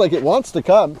feels like it wants to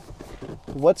come.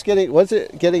 What's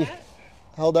it getting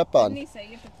held up on? Didn't he say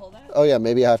you have to pull that? Oh yeah,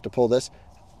 maybe I have to pull this.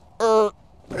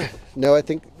 No, I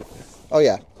think, oh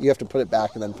yeah, you have to put it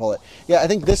back and then pull it. Yeah, I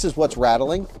think this is what's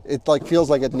rattling. It like feels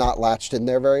like it's not latched in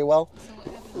there very well. So what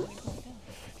happens when you pull it down?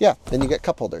 Yeah, then you get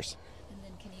cup holders. And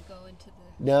then can you go into the...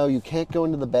 No, you can't go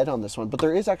into the bed on this one, but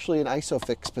there is actually an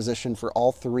ISOFIX position for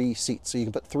all 3 seats, so you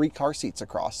can put 3 car seats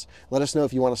across. Let us know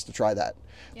if you want us to try that.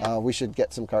 Yeah. We should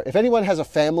get some car. If anyone has a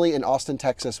family in Austin,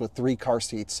 Texas with 3 car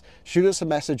seats, shoot us a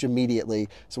message immediately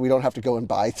so we don't have to go and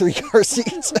buy 3 car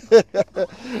seats.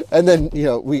 And then, you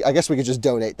know, I guess we could just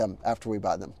donate them after we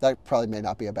buy them. That probably may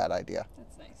not be a bad idea.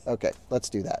 That's nice. Okay, let's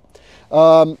do that.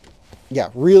 Yeah,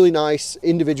 really nice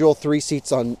individual 3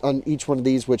 seats on each one of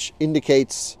these, which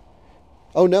indicates,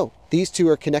 oh no, these 2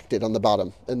 are connected on the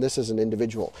bottom, and this is an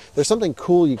individual. There's something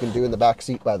cool you can do in the back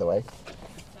seat, by the way.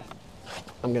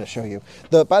 I'm going to show you.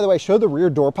 By the way, show the rear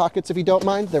door pockets if you don't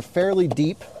mind. They're fairly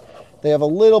deep. They have a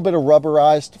little bit of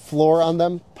rubberized floor on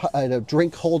them, and a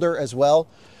drink holder as well.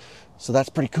 So that's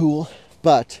pretty cool.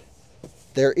 But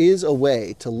there is a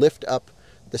way to lift up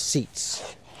the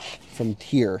seats from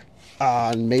here.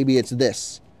 And maybe it's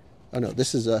this. Oh no,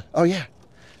 this is a, oh yeah,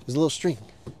 there's a little string.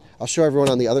 I'll show everyone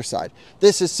on the other side.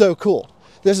 This is so cool.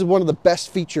 This is one of the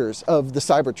best features of the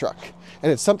Cybertruck.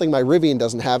 And it's something my Rivian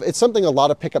doesn't have. It's something a lot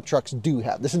of pickup trucks do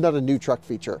have. This is not a new truck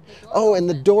feature. Oh, and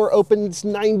the door opens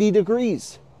 90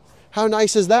 degrees. How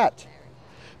nice is that?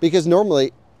 Because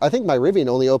normally, I think my Rivian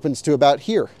only opens to about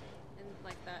here.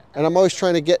 And I'm always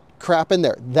trying to get crap in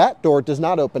there. That door does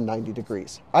not open 90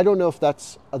 degrees. I don't know if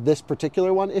that's this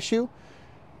particular one issue.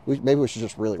 Maybe we should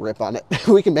just really rip on it.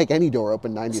 We can make any door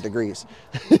open 90 degrees.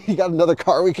 You got another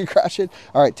car we can crash in?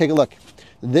 All right, take a look.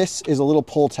 This is a little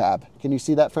pull tab. Can you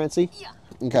see that, Francie? Yeah.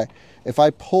 Okay. If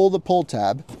I pull the pull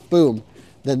tab, boom,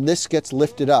 then this gets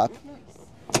lifted up,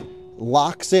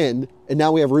 locks in, and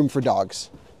now we have room for dogs.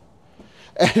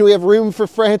 And we have room for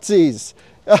Francie's.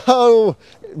 Oh,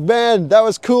 man, that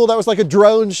was cool. That was like a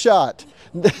drone shot.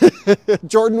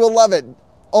 Jordan will love it.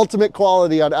 Ultimate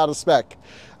quality on Out of Spec.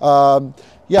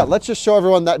 Yeah, let's just show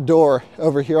everyone that door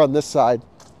over here on this side.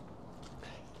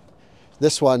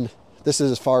 This one, this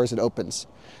is as far as it opens.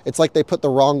 It's like they put the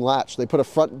wrong latch. They put a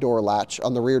front door latch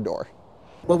on the rear door.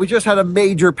 Well, we just had a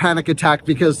major panic attack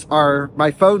because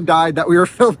my phone died that we were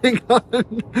filming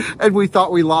on, and we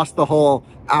thought we lost the whole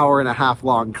hour-and-a-half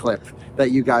long clip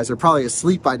that you guys are probably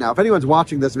asleep by now. If anyone's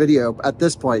watching this video at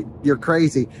this point, you're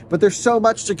crazy. But there's so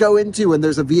much to go into, and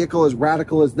there's a vehicle as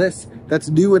radical as this that's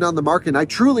new and on the market. And I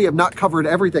truly have not covered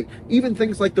everything. Even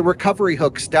things like the recovery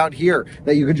hooks down here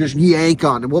that you can just yank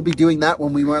on. And we'll be doing that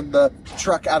when we run the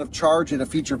truck out of charge in a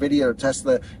feature video to test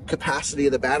the capacity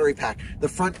of the battery pack. The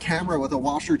front camera with a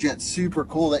washer jet, super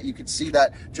cool that you can see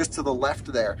that just to the left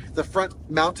there. The front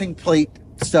mounting plate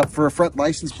stuff for a front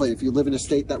license plate, if you live in a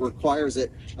state that requires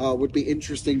it, would be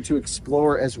interesting to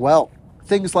explore as well.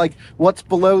 Things like what's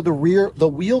below the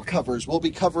wheel covers, we'll be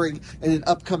covering in an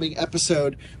upcoming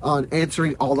episode on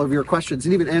answering all of your questions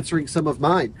and even answering some of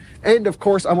mine. And of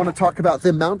course, I want to talk about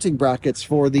the mounting brackets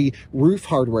for the roof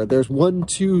hardware. There's 1,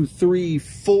 2, 3,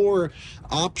 4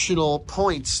 optional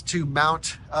points to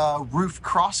mount roof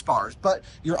crossbars, but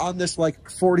you're on this like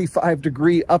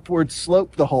 45-degree upward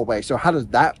slope the whole way. So how does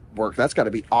that work? That's got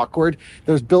to be awkward.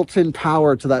 There's built-in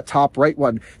power to that top right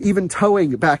one. Even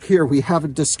towing back here, we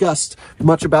haven't discussed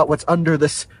much about what's under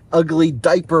this ugly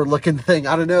diaper looking thing.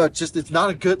 I don't know. It's not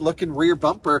a good looking rear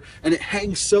bumper, and it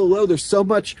hangs so low. There's so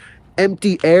much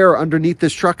empty air underneath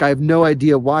this truck. I have no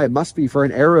idea why. It must be for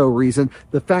an aero reason.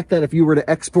 The fact that if you were to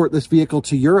export this vehicle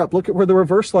to Europe, look at where the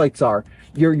reverse lights are.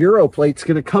 Your Euro plate's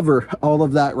going to cover all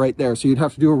of that right there. So you'd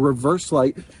have to do a reverse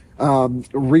light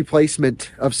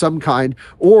replacement of some kind,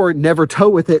 or never tow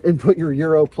with it and put your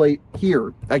Euro plate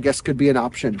here, I guess could be an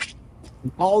option.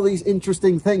 All these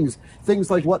interesting things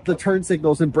like what the turn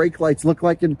signals and brake lights look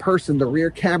like in person, the rear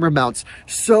camera mounts,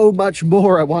 so much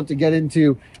more I want to get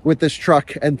into with this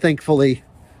truck. And thankfully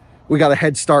we got a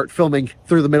head start filming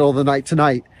through the middle of the night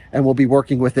tonight, and we'll be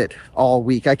working with it all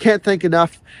week. I can't thank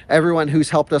enough everyone who's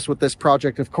helped us with this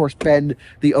project. Of course, Ben,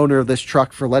 the owner of this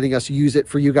truck, for letting us use it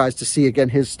for you guys to see. Again,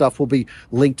 his stuff will be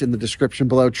linked in the description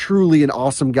below. Truly an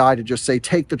awesome guy to just say,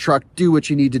 take the truck, do what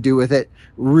you need to do with it.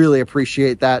 Really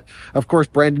appreciate that. Of course,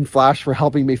 Brandon Flash for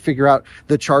helping me figure out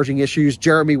the charging issues.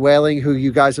 Jeremy Whaling, who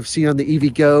you guys have seen on the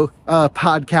EVgo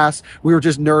podcast. We were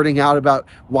just nerding out about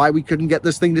why we couldn't get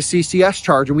this thing to CCS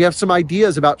charge. And we have some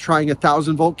ideas about trying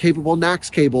 1,000-volt capable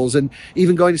NACS cables and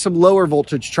even going to some lower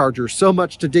voltage chargers. So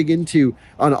much to dig into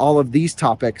on all of these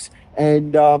topics.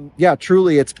 And yeah,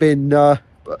 truly, it's been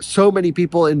so many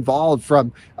people involved,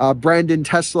 from Brandon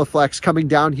Tesla Flex coming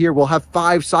down here. We'll have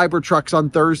 5 Cybertrucks on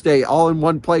Thursday, all in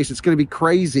one place. It's going to be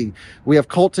crazy. We have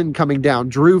Colton coming down,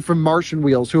 Drew from Martian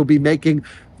Wheels, who will be making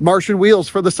Martian wheels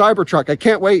for the Cybertruck. I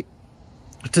can't wait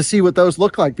to see what those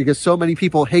look like, because so many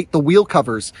people hate the wheel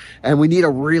covers, and we need a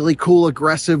really cool,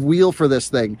 aggressive wheel for this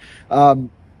thing.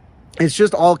 It's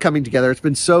just all coming together. It's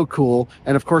been so cool.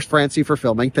 And of course, Francie for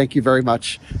filming. Thank you very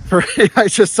much. I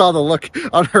just saw the look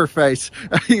on her face.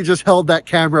 You just held that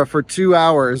camera for 2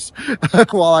 hours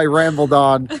while I rambled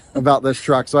on about this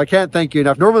truck. So I can't thank you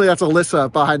enough. Normally that's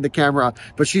Alyssa behind the camera,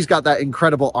 but she's got that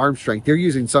incredible arm strength. They're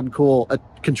using some cool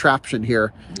contraption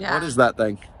here. Yeah. What is that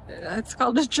thing? It's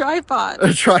called a tripod.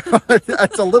 A tripod.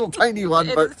 That's a little tiny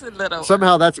one, but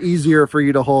somehow that's easier for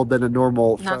you to hold than a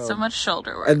normal phone. Not so much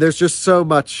shoulder work. And there's just so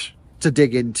much to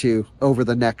dig into over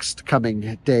the next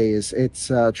coming days. It's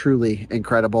truly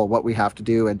incredible what we have to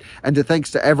do. And to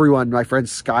thanks to everyone, my friend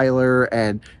Skylar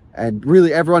and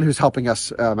really everyone who's helping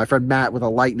us, my friend Matt with a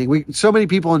lightning. So many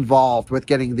people involved with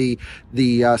getting the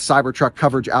Cybertruck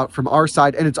coverage out from our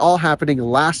side, and it's all happening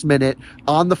last minute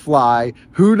on the fly.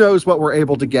 Who knows what we're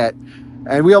able to get?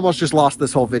 And we almost just lost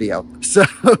this whole video. So,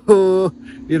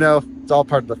 you know, it's all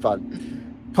part of the fun.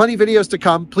 Plenty of videos to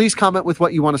come. Please comment with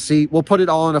what you want to see. We'll put it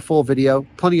all in a full video.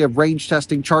 Plenty of range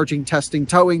testing, charging testing,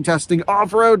 towing testing,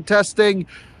 off-road testing.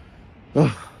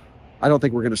 Ugh. I don't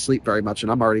think we're going to sleep very much,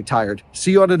 and I'm already tired.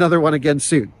 See you on another one again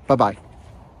soon. Bye-bye.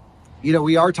 You know,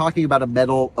 we are talking about a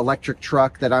metal electric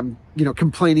truck that I'm,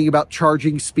 complaining about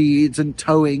charging speeds and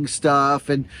towing stuff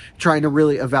and trying to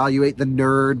really evaluate the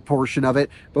nerd portion of it.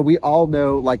 But we all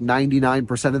know like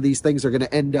 99% of these things are going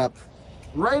to end up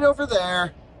right over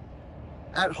there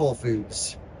at Whole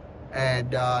Foods.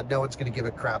 And no one's going to give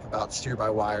a crap about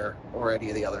steer-by-wire or any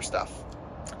of the other stuff.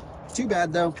 Too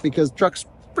bad, though, because the truck's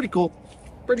pretty cool.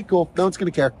 Pretty cool. No one's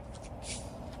going to care.